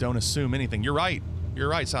guy says, don't assume anything. You're right. You're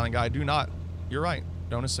right, Styling guy. Do not. You're right.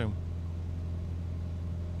 Don't assume.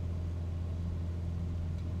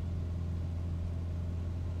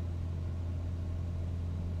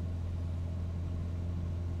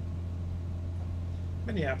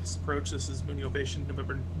 Minneapolis approach. This is Mooney Ovation,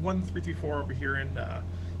 November 1334 over here in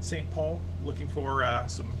St. Paul, looking for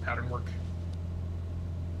some pattern work.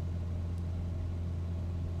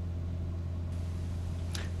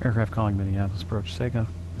 Aircraft calling Minneapolis approach. Say again,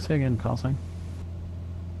 call sign.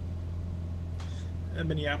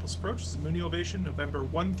 Minneapolis approach. This is Mooney Ovation, November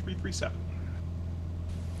 1337.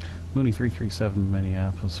 Mooney 337,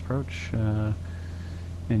 Minneapolis approach. And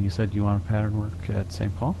you said you want a pattern work at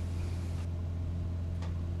St. Paul?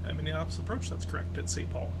 Minneapolis approach, that's correct, at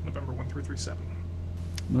St. Paul, November 1337.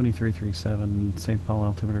 Mooney 337, St. Paul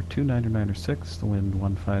altimeter 299.6, the wind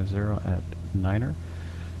 150 at Niner.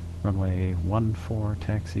 Runway 14,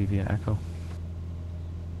 taxi via Echo.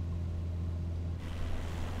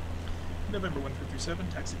 November 1337,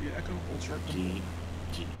 taxi via Echo, hold short.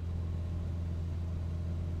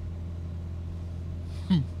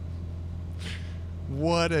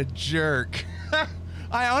 What a jerk.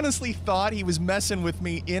 I honestly thought he was messing with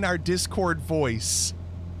me in our Discord voice.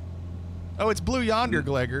 Oh, it's Blue Yonder,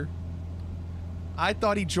 Glegor. I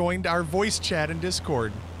thought he joined our voice chat in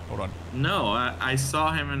Discord. Hold on. No, I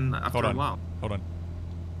saw him after a while. Hold on.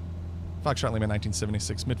 Foxtrot Lima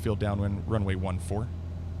 1976, midfield downwind, runway 14.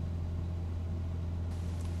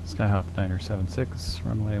 Skyhawk 976,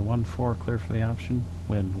 runway 14, clear for the option,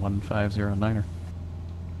 wind 150 Niner.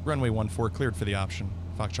 Runway 14 cleared for the option,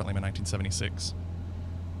 Foxtrot Lima 1976.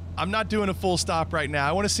 I'm not doing a full stop right now.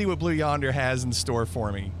 I want to see what Blue Yonder has in store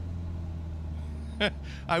for me.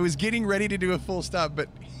 I was getting ready to do a full stop, but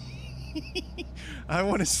I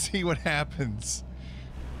want to see what happens.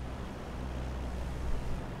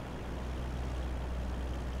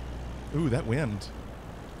 Ooh, that wind.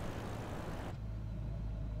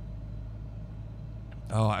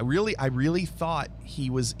 Oh, I really thought he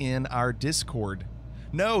was in our Discord.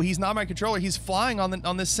 No, he's not my controller. He's flying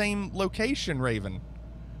on the same location, Raven.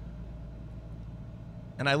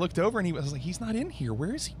 And I looked over and I was like, he's not in here.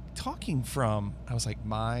 Where is he talking from? I was like,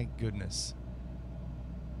 my goodness.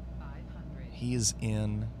 500. He is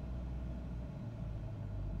in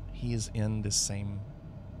the same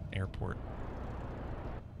airport.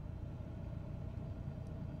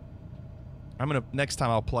 Next time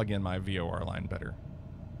I'll plug in my VOR line better.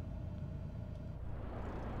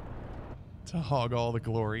 To hog all the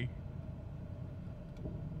glory.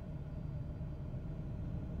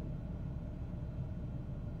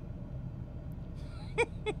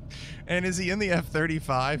 And is he in the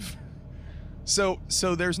F-35? So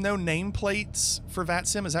there's no nameplates for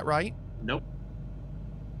VATSIM, is that right? Nope.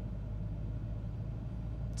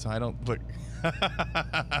 So I don't look.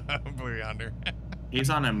 Blue Yonder. He's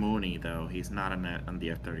on a Mooney though. He's not on the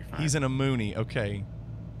F-35. He's in a Mooney. Okay.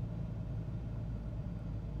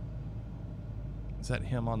 Is that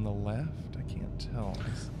him on the left? I can't tell.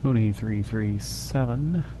 Mooney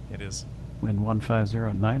 337. It is. Wind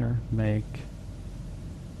 150-9er. Make.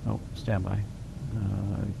 Oh, standby.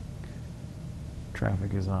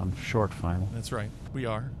 Traffic is on short final. That's right. We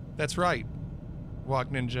are. That's right. Walk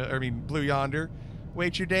Ninja. I mean, Blue Yonder.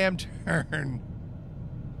 Wait your damn turn.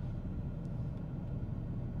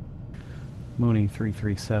 Mooney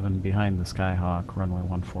 337 behind the Skyhawk. Runway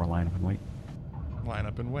 14. Line up and wait. Line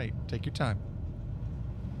up and wait. Take your time.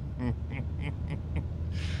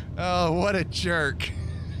 Oh, what a jerk.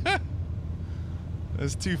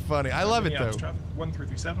 That's too funny. I love it, though. Traffic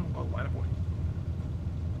 1337, well, line up wait.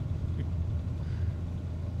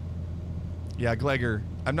 Yeah, Glegor.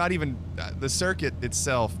 I'm not even... the circuit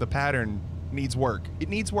itself, the pattern, needs work. It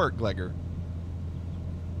needs work, Glegor.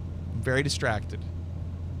 I'm very distracted.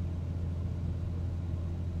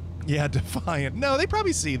 Yeah, Defiant. No, they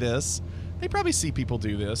probably see this. They probably see people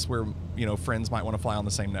do this where, you know, friends might want to fly on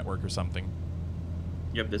the same network or something.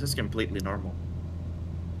 Yep, this is completely normal.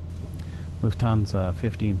 Lufthansa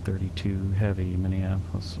 1532 Heavy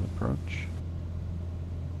Minneapolis approach.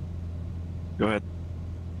 Go ahead.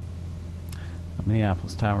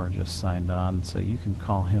 Minneapolis Tower just signed on, so you can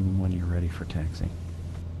call him when you're ready for taxi.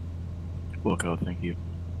 Will go, thank you.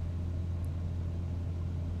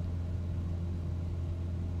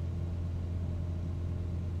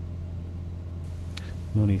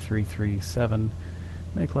 Mooney 337,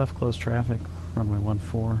 make left, close traffic, runway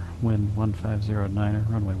 14, wind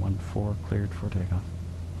 150-9er, runway 14, cleared for takeoff.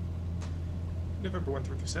 November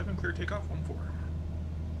 1337, clear takeoff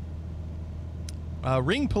 14.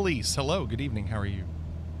 Ring Police, hello, good evening, how are you?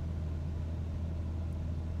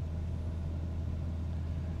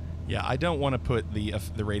 Yeah, I don't want to put the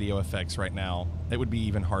radio effects right now. It would be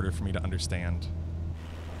even harder for me to understand.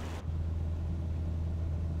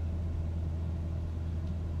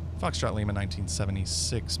 Foxtrot Lima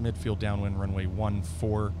 1976, midfield downwind runway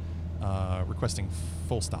 14, requesting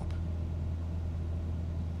full stop.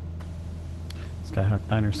 Skyhawk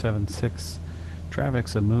 976,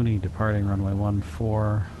 traffic's a Mooney departing runway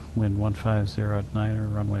 14, wind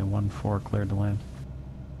 150-9er, runway 14, cleared to land.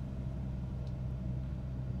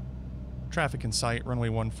 Traffic in sight, runway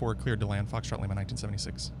 14, cleared to land, Foxtrot Lima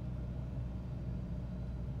 1976.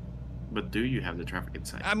 But do you have the traffic in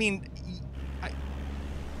sight? I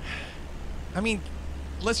mean,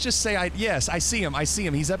 let's just say yes, I see him.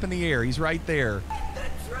 He's up in the air. He's right there.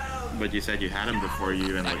 But you said you had him before you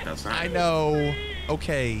even looked outside. I know.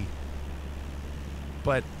 Okay.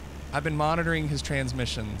 But I've been monitoring his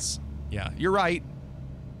transmissions. Yeah, you're right.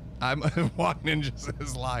 I'm Walk Ninja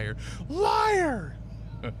says liar. Liar!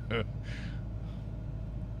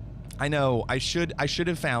 I know. I should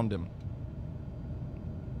have found him.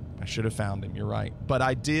 I should have found him. You're right. But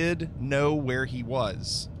I did know where he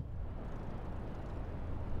was.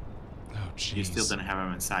 Oh, jeez. You still didn't have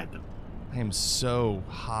him inside, though. I am so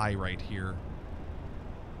high right here.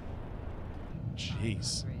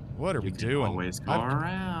 Jeez. What are we doing? Always go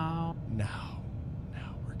around. No,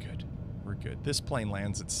 we're good. We're good. This plane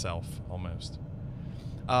lands itself, almost.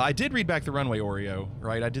 I did read back the runway, Oreo,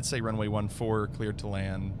 right? I did say runway 14, cleared to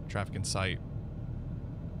land, traffic in sight.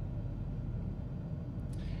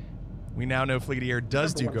 We now know Fliggity Air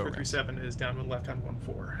does do go around. 1337 is downwind left-hand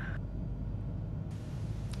 14.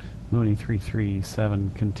 Mooney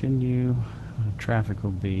 337, continue. Traffic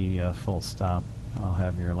will be full stop. I'll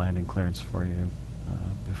have your landing clearance for you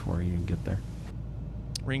before you get there.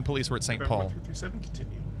 Ring Police, we're at St. Paul. 1337,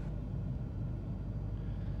 continue.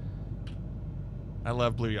 I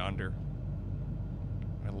love Blue Yonder.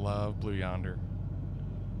 I love Blue Yonder.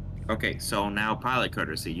 Okay, so now pilot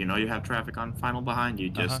courtesy. You know you have traffic on final behind you.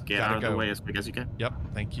 Just get out of the way as quick as you can. Yep,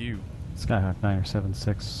 thank you. Skyhawk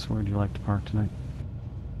 976, where would you like to park tonight?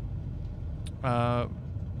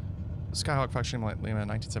 Skyhawk Fox Lima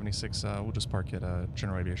 1976. We'll just park at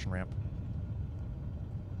General Aviation Ramp.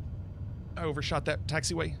 I overshot that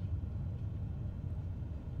taxiway.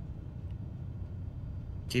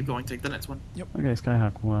 Keep going, take the next one. Yep. Okay,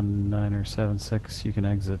 Skyhawk 1976, you can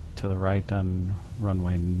exit to the right on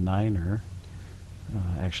runway 9er.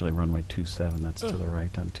 Actually, runway 27, that's to the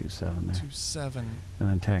right on 27 there. 27. And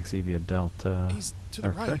then taxi via Delta. He's to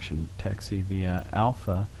the right. Correction, taxi via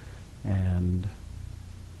Alpha and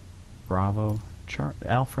Bravo,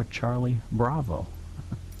 Alpha Charlie Bravo.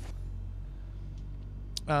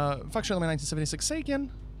 Fox Lima 1976, say again.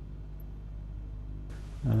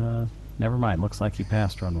 Never mind. Looks like you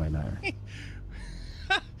passed runway 9.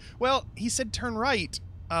 Well, he said turn right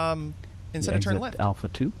instead of turn left. Alpha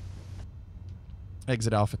 2.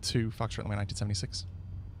 Exit Alpha 2, Fox Lima 1976.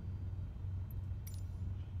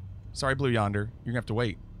 Sorry, Blue Yonder. You're going to have to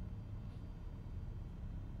wait.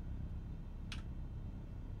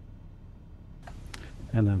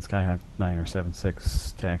 And then Skyhawk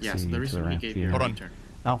 976 taxi to the ramp here. Hold on.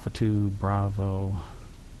 Alpha 2 Bravo.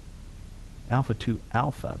 Alpha 2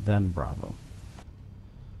 Alpha, then Bravo.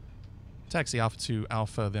 Taxi Alpha 2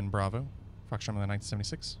 Alpha, then Bravo. Fox Lima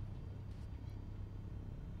 1976.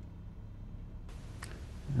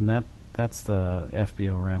 And that's the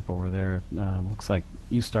FBO ramp over there. Looks like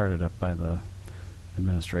you started up by the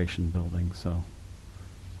administration building, so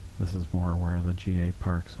this is more where the GA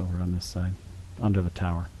parks over on this side, under the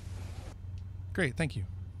tower. Great, thank you.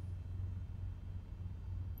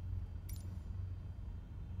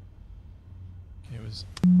 It was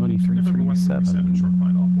 2337. Short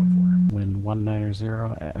final 14. Wind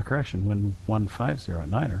 190, correction, wind 150 at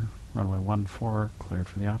Niner. Runway 14 cleared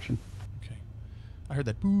for the option. Okay. I heard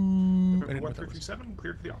that boo. November 1337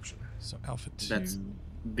 cleared for the option. So Alpha 2. That's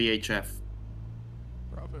VHF.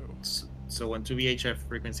 Bravo. So when two VHF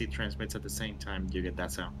frequency transmits at the same time, you get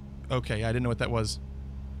that sound. Okay, I didn't know what that was.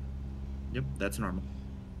 Yep, that's normal.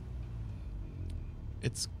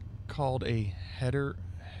 It's called a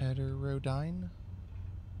heterodyne.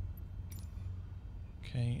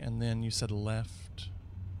 Okay, and then you said left.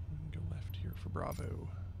 Go left here for Bravo.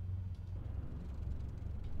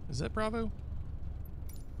 Is that Bravo?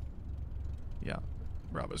 Yeah,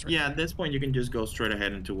 Bravo's right. Yeah, at this point you can just go straight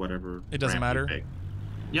ahead into whatever. It doesn't matter?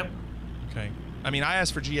 Yep. Okay. I mean, I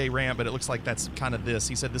asked for GA ramp, but it looks like that's kind of this.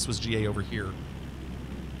 He said this was GA over here.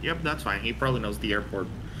 Yep, that's fine. He probably knows the airport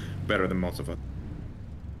better than most of us.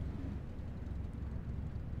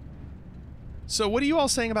 So what are you all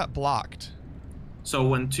saying about blocked? So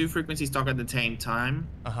when two frequencies talk at the same time,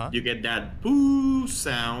 you get that boo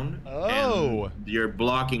sound. Oh. And you're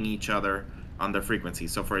blocking each other on the frequency.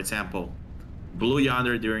 So for example, Blue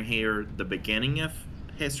Yonder didn't hear the beginning of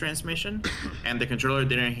his transmission, and the controller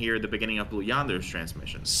didn't hear the beginning of Blue Yonder's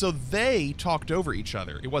transmission. So they talked over each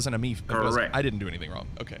other. It wasn't a me. Correct. I didn't do anything wrong.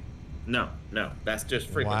 Okay. No, that's just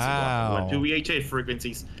frequency wow. blocking. When two VHF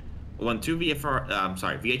frequencies, when two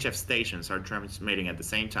VHF stations are transmitting at the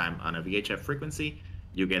same time on a VHF frequency,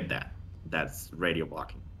 you get that. That's radio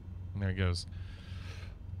blocking. There it goes.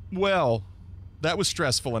 Well, that was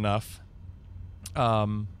stressful enough. I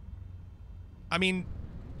mean,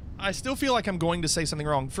 I still feel like I'm going to say something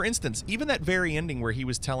wrong. For instance, even that very ending where he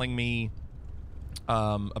was telling me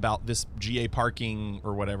about this GA parking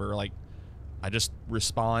or whatever, like, I just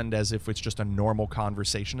respond as if it's just a normal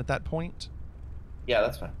conversation at that point. Yeah,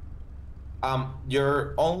 that's fine.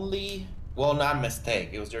 Your only, well, not mistake,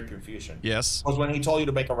 it was your confusion. Yes. Was when he told you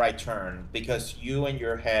to make a right turn, because you in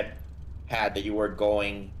your head had that you were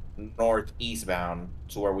going northeast bound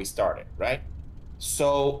to where we started, right?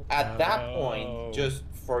 So at that point, just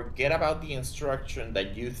forget about the instruction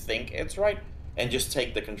that you think it's right, and just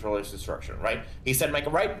take the controller's instruction, right? He said make a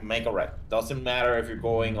right, make a right. Doesn't matter if you're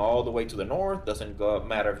going all the way to the north, doesn't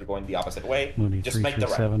matter if you're going the opposite way, Mooney just make the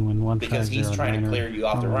right. Because he's trying to clear you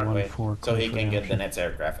off the runway so he can get the next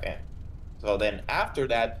aircraft in. So then after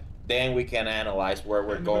that, then we can analyze where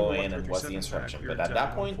we're going and what's the instruction. But at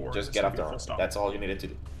that point, just get off the runway. That's all you needed to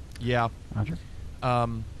do. Yeah. Roger.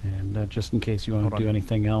 And just in case you want to do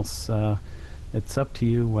anything else, it's up to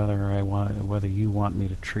you whether you want me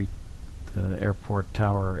to treat the airport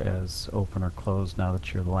tower as open or closed now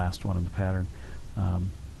that you're the last one in the pattern.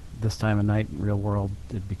 This time of night, real world,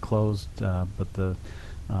 it'd be closed, but the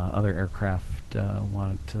other aircraft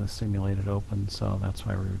wanted to simulate it open, so that's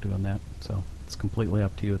why we were doing that. So it's completely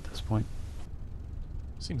up to you at this point.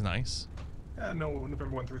 Seems nice. No, November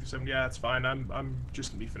 1337. Yeah, it's fine. I'm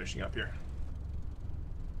just gonna be finishing up here.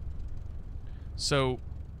 So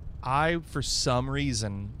I, for some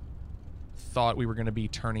reason, thought we were going to be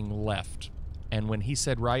turning left. And when he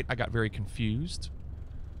said right, I got very confused.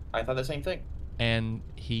 I thought the same thing. And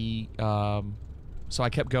he, so I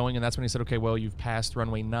kept going, and that's when he said, okay, well, you've passed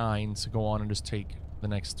runway 9, so go on and just take the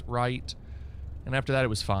next right. And after that, it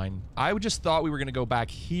was fine. I just thought we were going to go back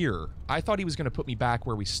here. I thought he was going to put me back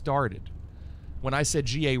where we started. When I said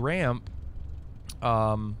GA ramp,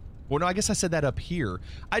 well, no, I guess I said that up here.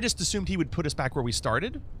 I just assumed he would put us back where we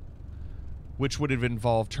started, which would have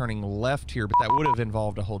involved turning left here, but that would have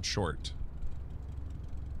involved a hold short.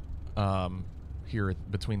 Here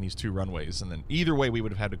between these two runways, and then either way we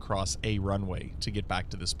would have had to cross a runway to get back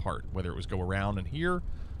to this part, whether it was go around and here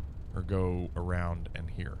or go around and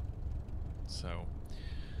here. So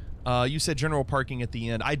you said general parking at the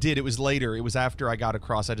end. I did. It was later. It was after I got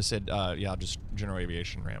across. I just said yeah, just general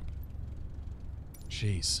aviation ramp.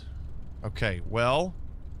 Jeez. Okay, well,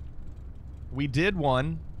 we did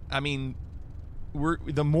one. I mean,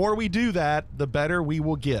 the more we do that, the better we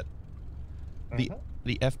will get.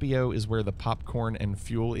 The FBO is where the popcorn and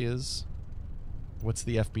fuel is. What's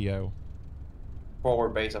the FBO?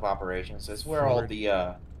 Forward base of operations. It's where all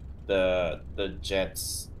the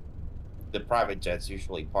jets, the private jets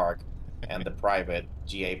usually park, and the private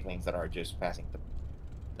GA planes that are just passing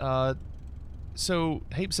them. So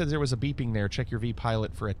Hape says there was a beeping there. Check your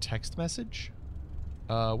VPilot for a text message.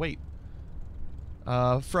 Wait.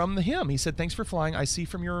 From him. He said, thanks for flying. I see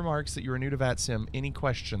from your remarks that you are new to VATSIM. Any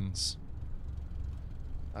questions?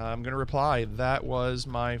 I'm going to reply. That was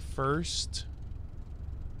my first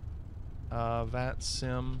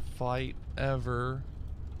VATSIM flight ever.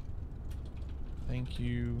 Thank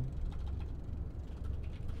you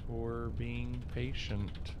for being patient.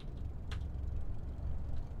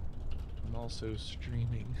 I'm also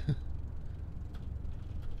streaming.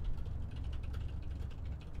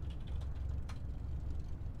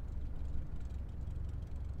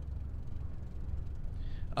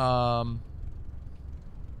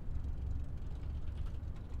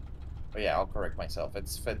 Oh, yeah, I'll correct myself.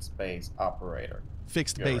 It's fixed base operator.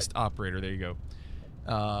 Fixed based operator. There you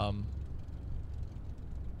go.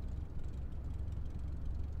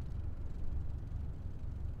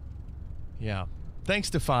 Yeah. Thanks,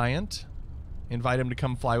 Defiant. Invite him to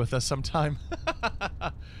come fly with us sometime.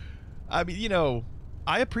 I mean, you know,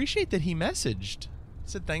 I appreciate that he messaged.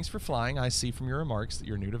 Said, thanks for flying. I see from your remarks that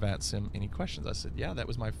you're new to VATSIM. Any questions? I said, yeah, that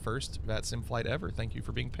was my first VATSIM flight ever. Thank you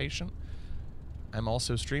for being patient. I'm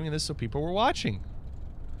also streaming this so people were watching.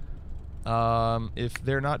 If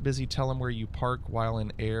they're not busy, tell them where you park while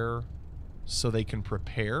in air so they can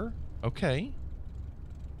prepare. Okay.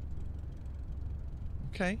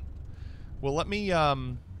 Okay. Well, let me...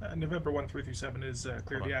 November 1337 is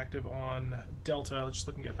clearly active on Delta. Just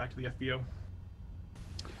looking to get back to the FBO.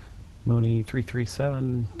 Mooney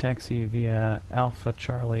 337, taxi via Alpha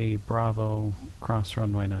Charlie Bravo, cross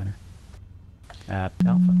runway 9 at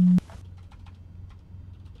Alpha.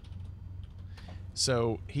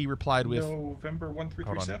 So he replied with November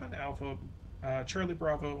 1337, Alpha Charlie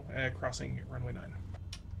Bravo, crossing runway 9.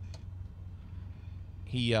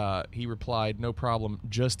 He replied, no problem,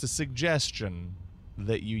 just a suggestion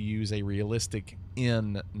that you use a realistic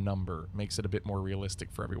N number. Makes it a bit more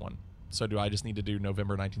realistic for everyone. So do I just need to do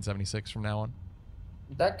November 1976 from now on?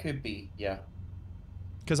 That could be, yeah.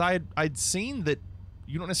 Because I'd seen that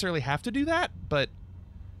you don't necessarily have to do that, but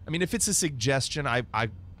I mean, if it's a suggestion, I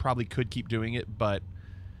probably could keep doing it, but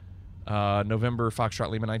November Foxtrot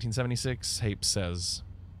Lima 1976, Hape says.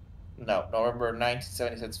 No, November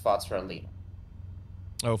 1976 Foxtrot Lima.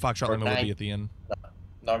 Oh, Foxtrot Lima would be at the end. No,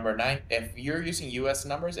 November 9, if you're using US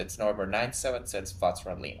numbers, it's November 976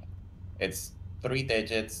 Foxtrot Lima. It's 3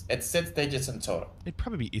 digits. It's 6 digits in total. It'd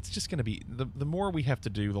probably be, it's just going to be, the more we have to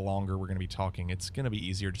do, the longer we're going to be talking. It's going to be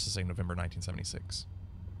easier just to say November 1976.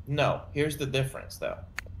 No, here's the difference, though.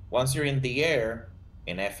 Once you're in the air,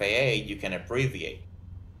 in FAA, you can abbreviate.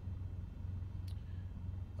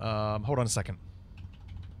 Hold on a second.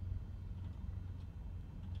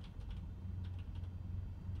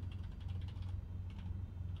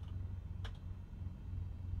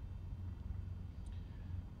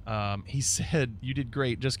 He said, you did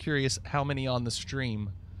great. Just curious, how many on the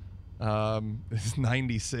stream? It's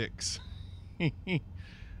 96.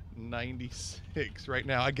 96 right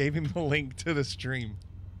now. I gave him the link to the stream.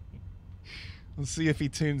 Let's see if he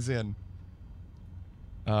tunes in.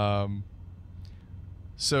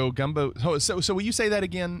 So Gumbo. So will you say that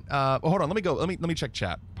again? Hold on. Let me go. Let me check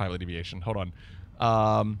chat. Pilot deviation. Hold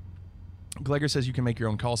on. Glegor says you can make your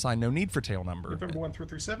own call sign. No need for tail number. November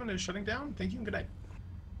 1337 is shutting down. Thank you and good night.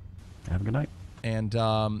 Have a good night. And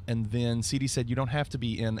then CD said, you don't have to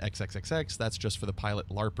be in XXXX. That's just for the pilot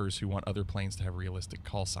LARPers who want other planes to have realistic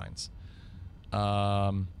call signs.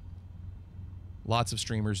 Lots of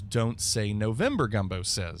streamers don't say November, Gumbo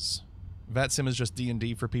says. VATSIM is just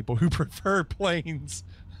D&D for people who prefer planes.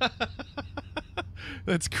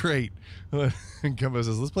 That's great. Gumbo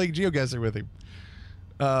says, let's play GeoGuessr with him.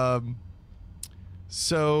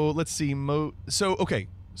 So, let's see. Okay.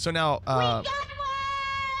 So now,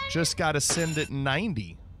 just gotta send it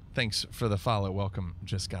 90. Thanks for the follow. Welcome.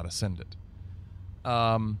 Just gotta send it.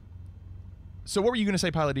 So what were you going to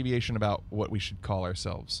say, Pilot Deviation, about what we should call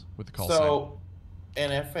ourselves with the call sign? So, in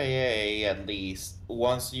FAA, at least,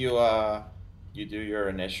 once you do your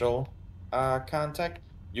initial contact,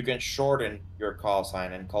 you can shorten your call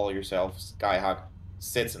sign and call yourself Skyhawk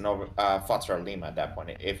 6 Foxtrot Lima at that point.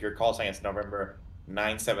 If your call sign is November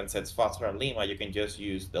 976 Foxtrot Lima, you can just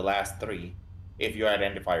use the last 3 if you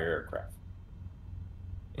identify your aircraft.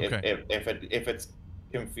 Okay. If it's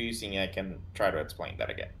confusing, I can try to explain that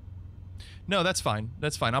again. No, that's fine.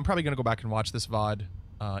 That's fine. I'm probably going to go back and watch this VOD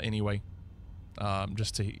anyway,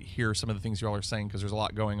 just to hear some of the things you all are saying, because there's a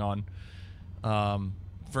lot going on.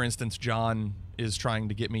 For instance, John is trying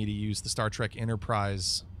to get me to use the Star Trek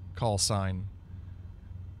Enterprise call sign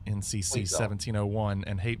in CC 1701,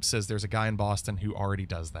 and Hape says there's a guy in Boston who already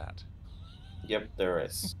does that. Yep, there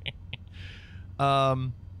is.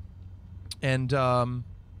 Kev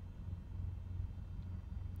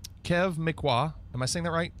Mikwa, am I saying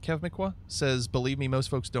that right? Kev Mikwa says, believe me, most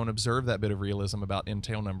folks don't observe that bit of realism about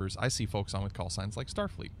entail numbers. I see folks on with call signs like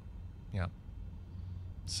Starfleet. Yeah.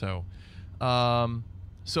 So,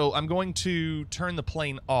 so I'm going to turn the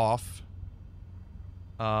plane off.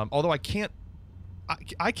 Although I can't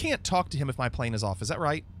talk to him if my plane is off. Is that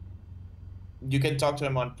right? You can talk to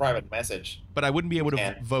him on private message. But I wouldn't be able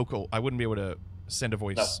to I wouldn't be able to send a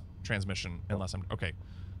voice transmission unless I'm okay.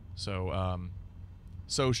 So,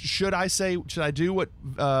 so should I do what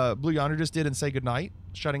Blue Yonder just did and say goodnight,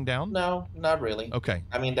 shutting down? No, not really. Okay.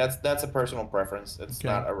 I mean, that's a personal preference. It's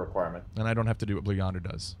not a requirement. And I don't have to do what Blue Yonder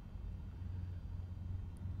does.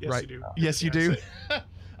 Yes, right. you do. Yes, you do.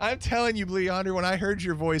 I'm telling you, Blue Yonder, when I heard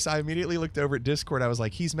your voice, I immediately looked over at Discord. I was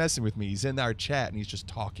like, he's messing with me. He's in our chat, and he's just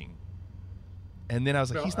talking. And then I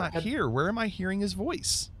was like, he's not here. Where am I hearing his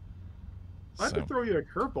voice? I had to throw you a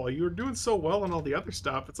curveball. You were doing so well on all the other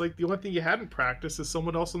stuff. It's like the only thing you hadn't practiced is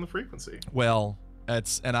someone else on the frequency. Well,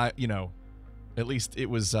 at least it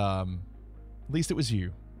was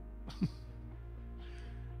you.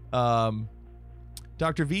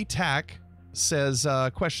 Dr. V Tack says,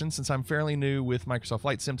 question, since I'm fairly new with Microsoft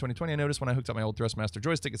Flight Sim 2020, I noticed when I hooked up my old Thrustmaster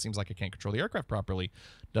joystick, it seems like I can't control the aircraft properly.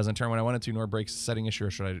 Doesn't turn when I want it to, nor breaks setting issue,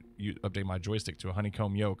 or should I update my joystick to a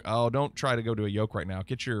honeycomb yoke? Oh, don't try to go to a yoke right now.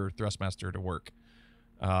 Get your Thrustmaster to work.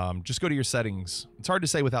 Just go to your settings. It's hard to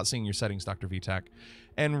say without seeing your settings, Dr. VTAC.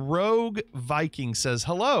 And Rogue Viking says,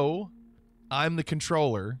 hello, I'm the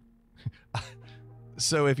controller.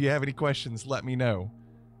 So if you have any questions, let me know.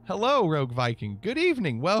 Hello, Rogue Viking. Good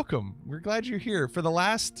evening. Welcome. We're glad you're here. For the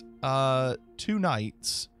last 2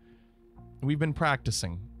 nights, we've been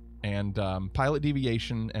practicing. And Pilot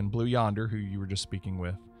Deviation and Blue Yonder, who you were just speaking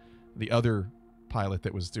with, the other pilot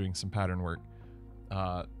that was doing some pattern work,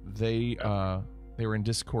 they were in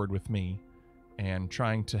Discord with me and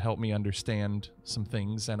trying to help me understand some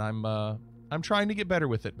things. And I'm trying to get better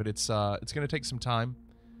with it, but it's going to take some time.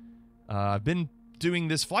 I've been doing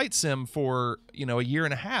this flight sim for a year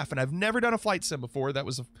and a half, and I've never done a flight sim before.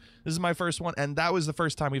 This is my first one, and that was the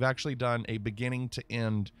first time we've actually done a beginning to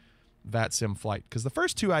end VATSIM flight, because the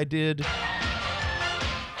first 2 I did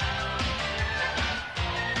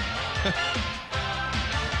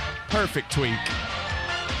perfect tweak.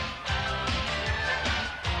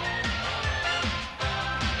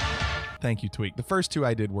 Thank you, Tweak. The first 2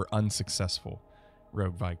 I did were unsuccessful,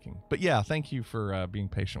 Rogue Viking. But yeah, thank you for being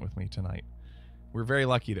patient with me tonight. We're very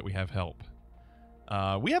lucky that we have help.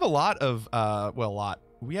 We have a lot of,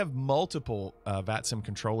 we have multiple VATSIM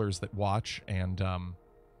controllers that watch and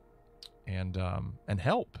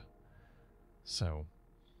help. So,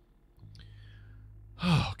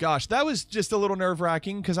 oh gosh, that was just a little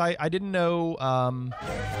nerve-wracking because I didn't know.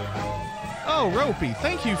 Oh, Ropey,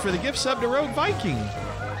 thank you for the gift sub to Rogue Viking.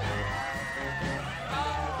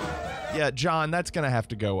 Yeah, John, that's gonna have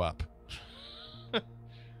to go up.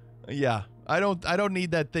 Yeah, I don't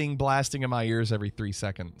need that thing blasting in my ears every 3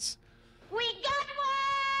 seconds. We got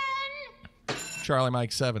one! Charlie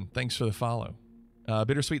Mike 7, thanks for the follow.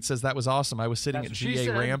 Bittersweet says that was awesome. I was sitting at GA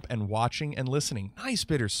ramp and watching and listening. Nice,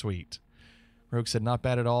 Bittersweet. Rogue said not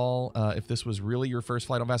bad at all. If this was really your first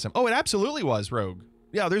flight on VATSIM. Oh, it absolutely was, Rogue.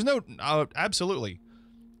 Yeah, there's no absolutely.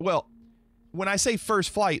 Well, when I say first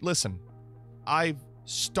flight, listen, I've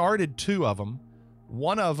started 2 of them.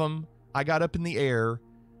 One of them, I got up in the air,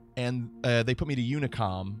 and they put me to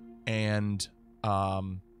Unicom, and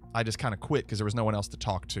I just kind of quit because there was no one else to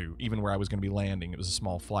talk to, even where I was going to be landing. It was a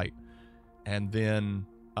small flight. And then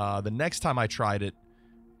the next time I tried it,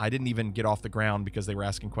 I didn't even get off the ground because they were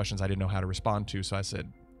asking questions I didn't know how to respond to. So I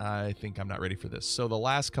said, I think I'm not ready for this. So the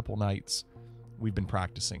last couple nights, we've been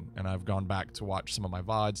practicing, and I've gone back to watch some of my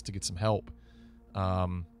VODs to get some help,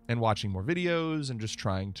 and watching more videos and just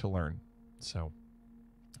trying to learn. So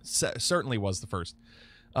certainly was the first.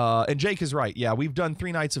 And Jake is right. Yeah, we've done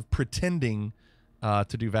 3 nights of pretending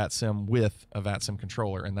to do VATSIM with a VATSIM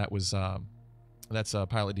controller, and that was that's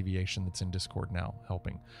Pilot Deviation that's in Discord now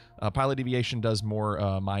helping. Pilot Deviation does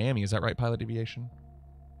more Miami. Is that right, Pilot Deviation?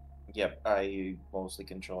 Yep, I mostly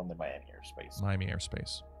control in the Miami airspace. Miami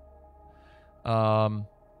airspace.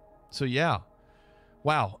 So yeah.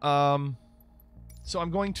 Wow. So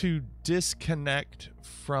I'm going to disconnect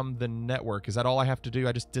from the network. Is that all I have to do?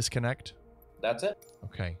 I just disconnect? That's it.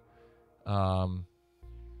 Okay. And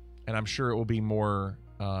I'm sure it will be more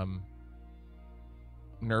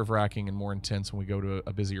nerve-wracking and more intense when we go to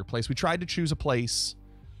a busier place. We tried to choose a place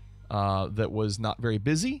that was not very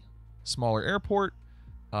busy, smaller airport.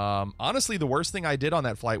 Honestly, the worst thing I did on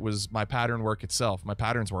that flight was my pattern work itself. My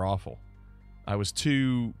patterns were awful. I was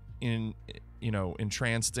too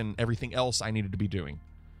entranced in everything else I needed to be doing,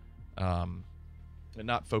 and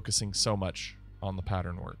not focusing so much on the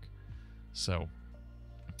pattern work. So,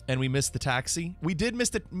 and we missed the taxi. We did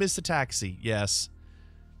miss the taxi. Yes,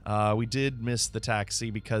 we did miss the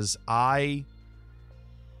taxi because I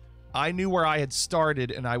knew where I had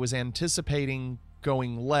started, and I was anticipating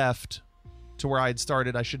going left to where I had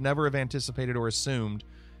started. I should never have anticipated or assumed.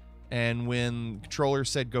 And when controller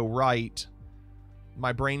said go right,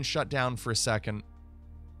 my brain shut down for a second.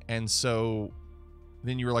 And so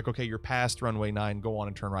then you were like, okay, you're past runway 9, go on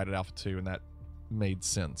and turn right at Alpha 2. And that made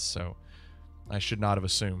sense. So I should not have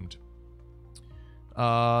assumed.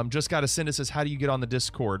 Just got a send. It says, how do you get on the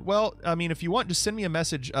Discord? Well, I mean, if you want, just send me a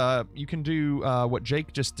message. You can do what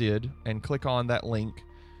Jake just did and click on that link.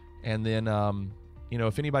 And then,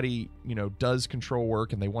 if anybody, does control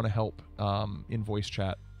work and they want to help in voice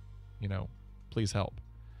chat, please help.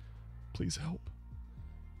 Please help.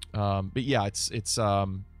 But yeah, it's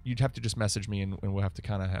you'd have to just message me and we'll have to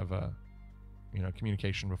kind of have a,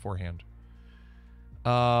 communication beforehand.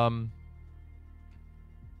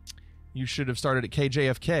 You should have started at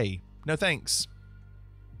KJFK. No thanks.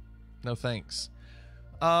 No thanks.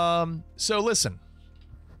 So listen,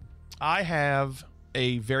 I have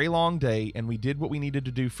a very long day and we did what we needed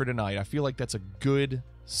to do for tonight. I feel like that's a good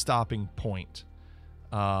stopping point.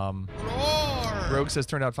 Rogue says,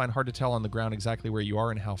 turned out fine. Hard to tell on the ground exactly where you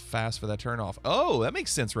are and how fast for that turnoff. Oh, that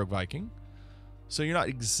makes sense, Rogue Viking. So you're not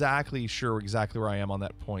exactly sure exactly where I am on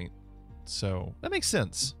that point. So that makes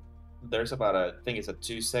sense. There's about I think it's a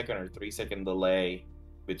 2-second or 3-second delay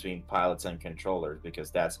between pilots and controllers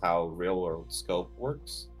because that's how real world scope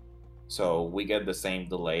works. So we get the same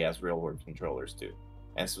delay as real world controllers do.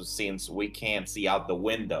 And so since we can't see out the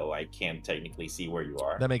window, I can't technically see where you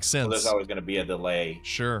are. That makes sense. So there's always going to be a delay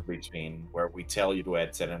sure between where we tell you to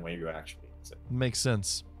exit and where you actually exit. Makes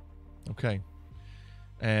sense. Okay.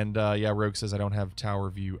 And yeah, Rogue says I don't have tower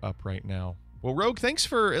view up right now. Well, Rogue, thanks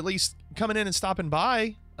for at least coming in and stopping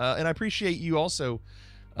by. And I appreciate you also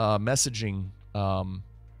messaging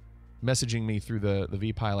me through the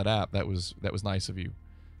vPilot app. That was nice of you.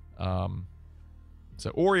 So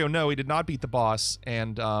Oreo, no, he did not beat the boss,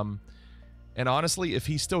 and honestly, if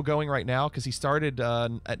he's still going right now, because he started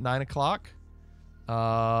at 9 o'clock,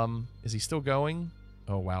 is he still going?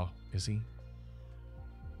 Oh wow, is he?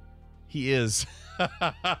 He is.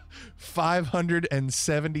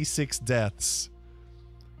 576 deaths.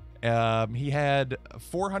 He had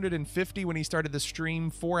 450 when he started the stream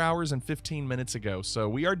 4 hours and 15 minutes ago. So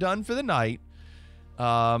we are done for the night.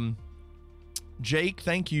 Jake,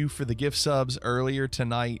 thank you for the gift subs earlier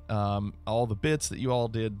tonight. All the bits that you all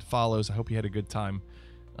did, follows. I hope you had a good time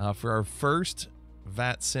for our first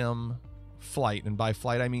VATSIM flight. And by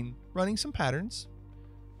flight, I mean running some patterns.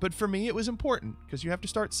 But for me, it was important because you have to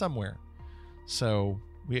start somewhere. So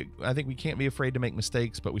I think we can't be afraid to make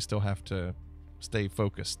mistakes, but we still have to stay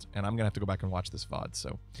focused. And I'm going to have to go back and watch this VOD.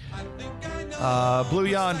 So Blue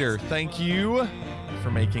Yonder, thank you for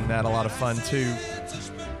making that a lot of fun too.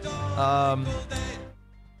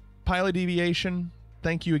 Pilot Deviation,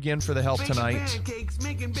 thank you again for the help tonight. Just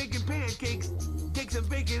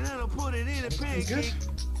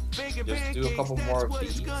do a couple more of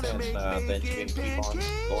these and then you can keep on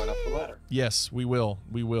going up the ladder. Yes, we will.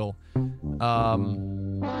 We will.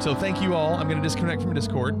 So thank you all. I'm going to disconnect from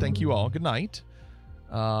Discord. Thank you all. Good night.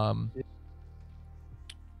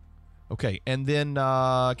 Okay, and then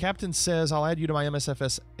Captain says, I'll add you to my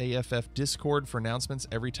MSFS AFF Discord for announcements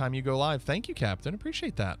every time you go live. Thank you, Captain.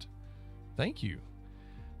 Appreciate that. Thank you.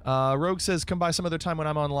 Rogue says, come by some other time when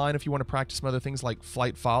I'm online if you want to practice some other things like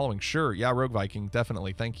flight following. Sure. Yeah, Rogue Viking.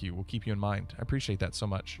 Definitely. Thank you. We'll keep you in mind. I appreciate that so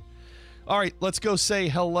much. All right, let's go say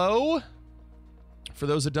hello. For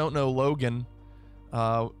those that don't know, Logan,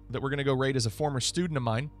 that we're going to go raid, is a former student of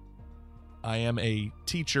mine. I am a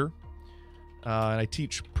teacher. And I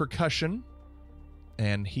teach percussion,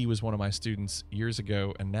 and he was one of my students years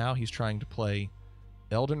ago, and now he's trying to play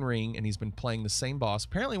Elden Ring, and he's been playing the same boss,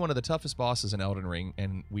 apparently one of the toughest bosses in Elden Ring,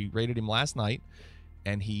 and we raided him last night,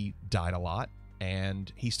 and he died a lot,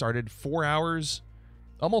 and he started 4 hours,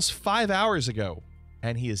 almost 5 hours ago,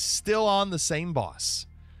 and he is still on the same boss.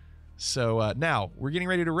 So now, we're getting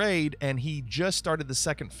ready to raid, and he just started the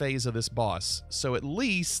second phase of this boss, so at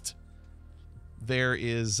least there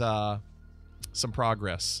is... some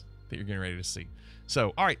progress that you're getting ready to see.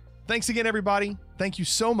 So, all right. Thanks again, everybody. Thank you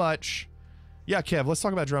so much. Yeah, Kev, let's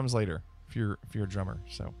talk about drums later if you're a drummer.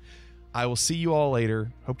 So, I will see you all later.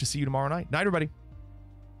 Hope to see you tomorrow night. Night, everybody.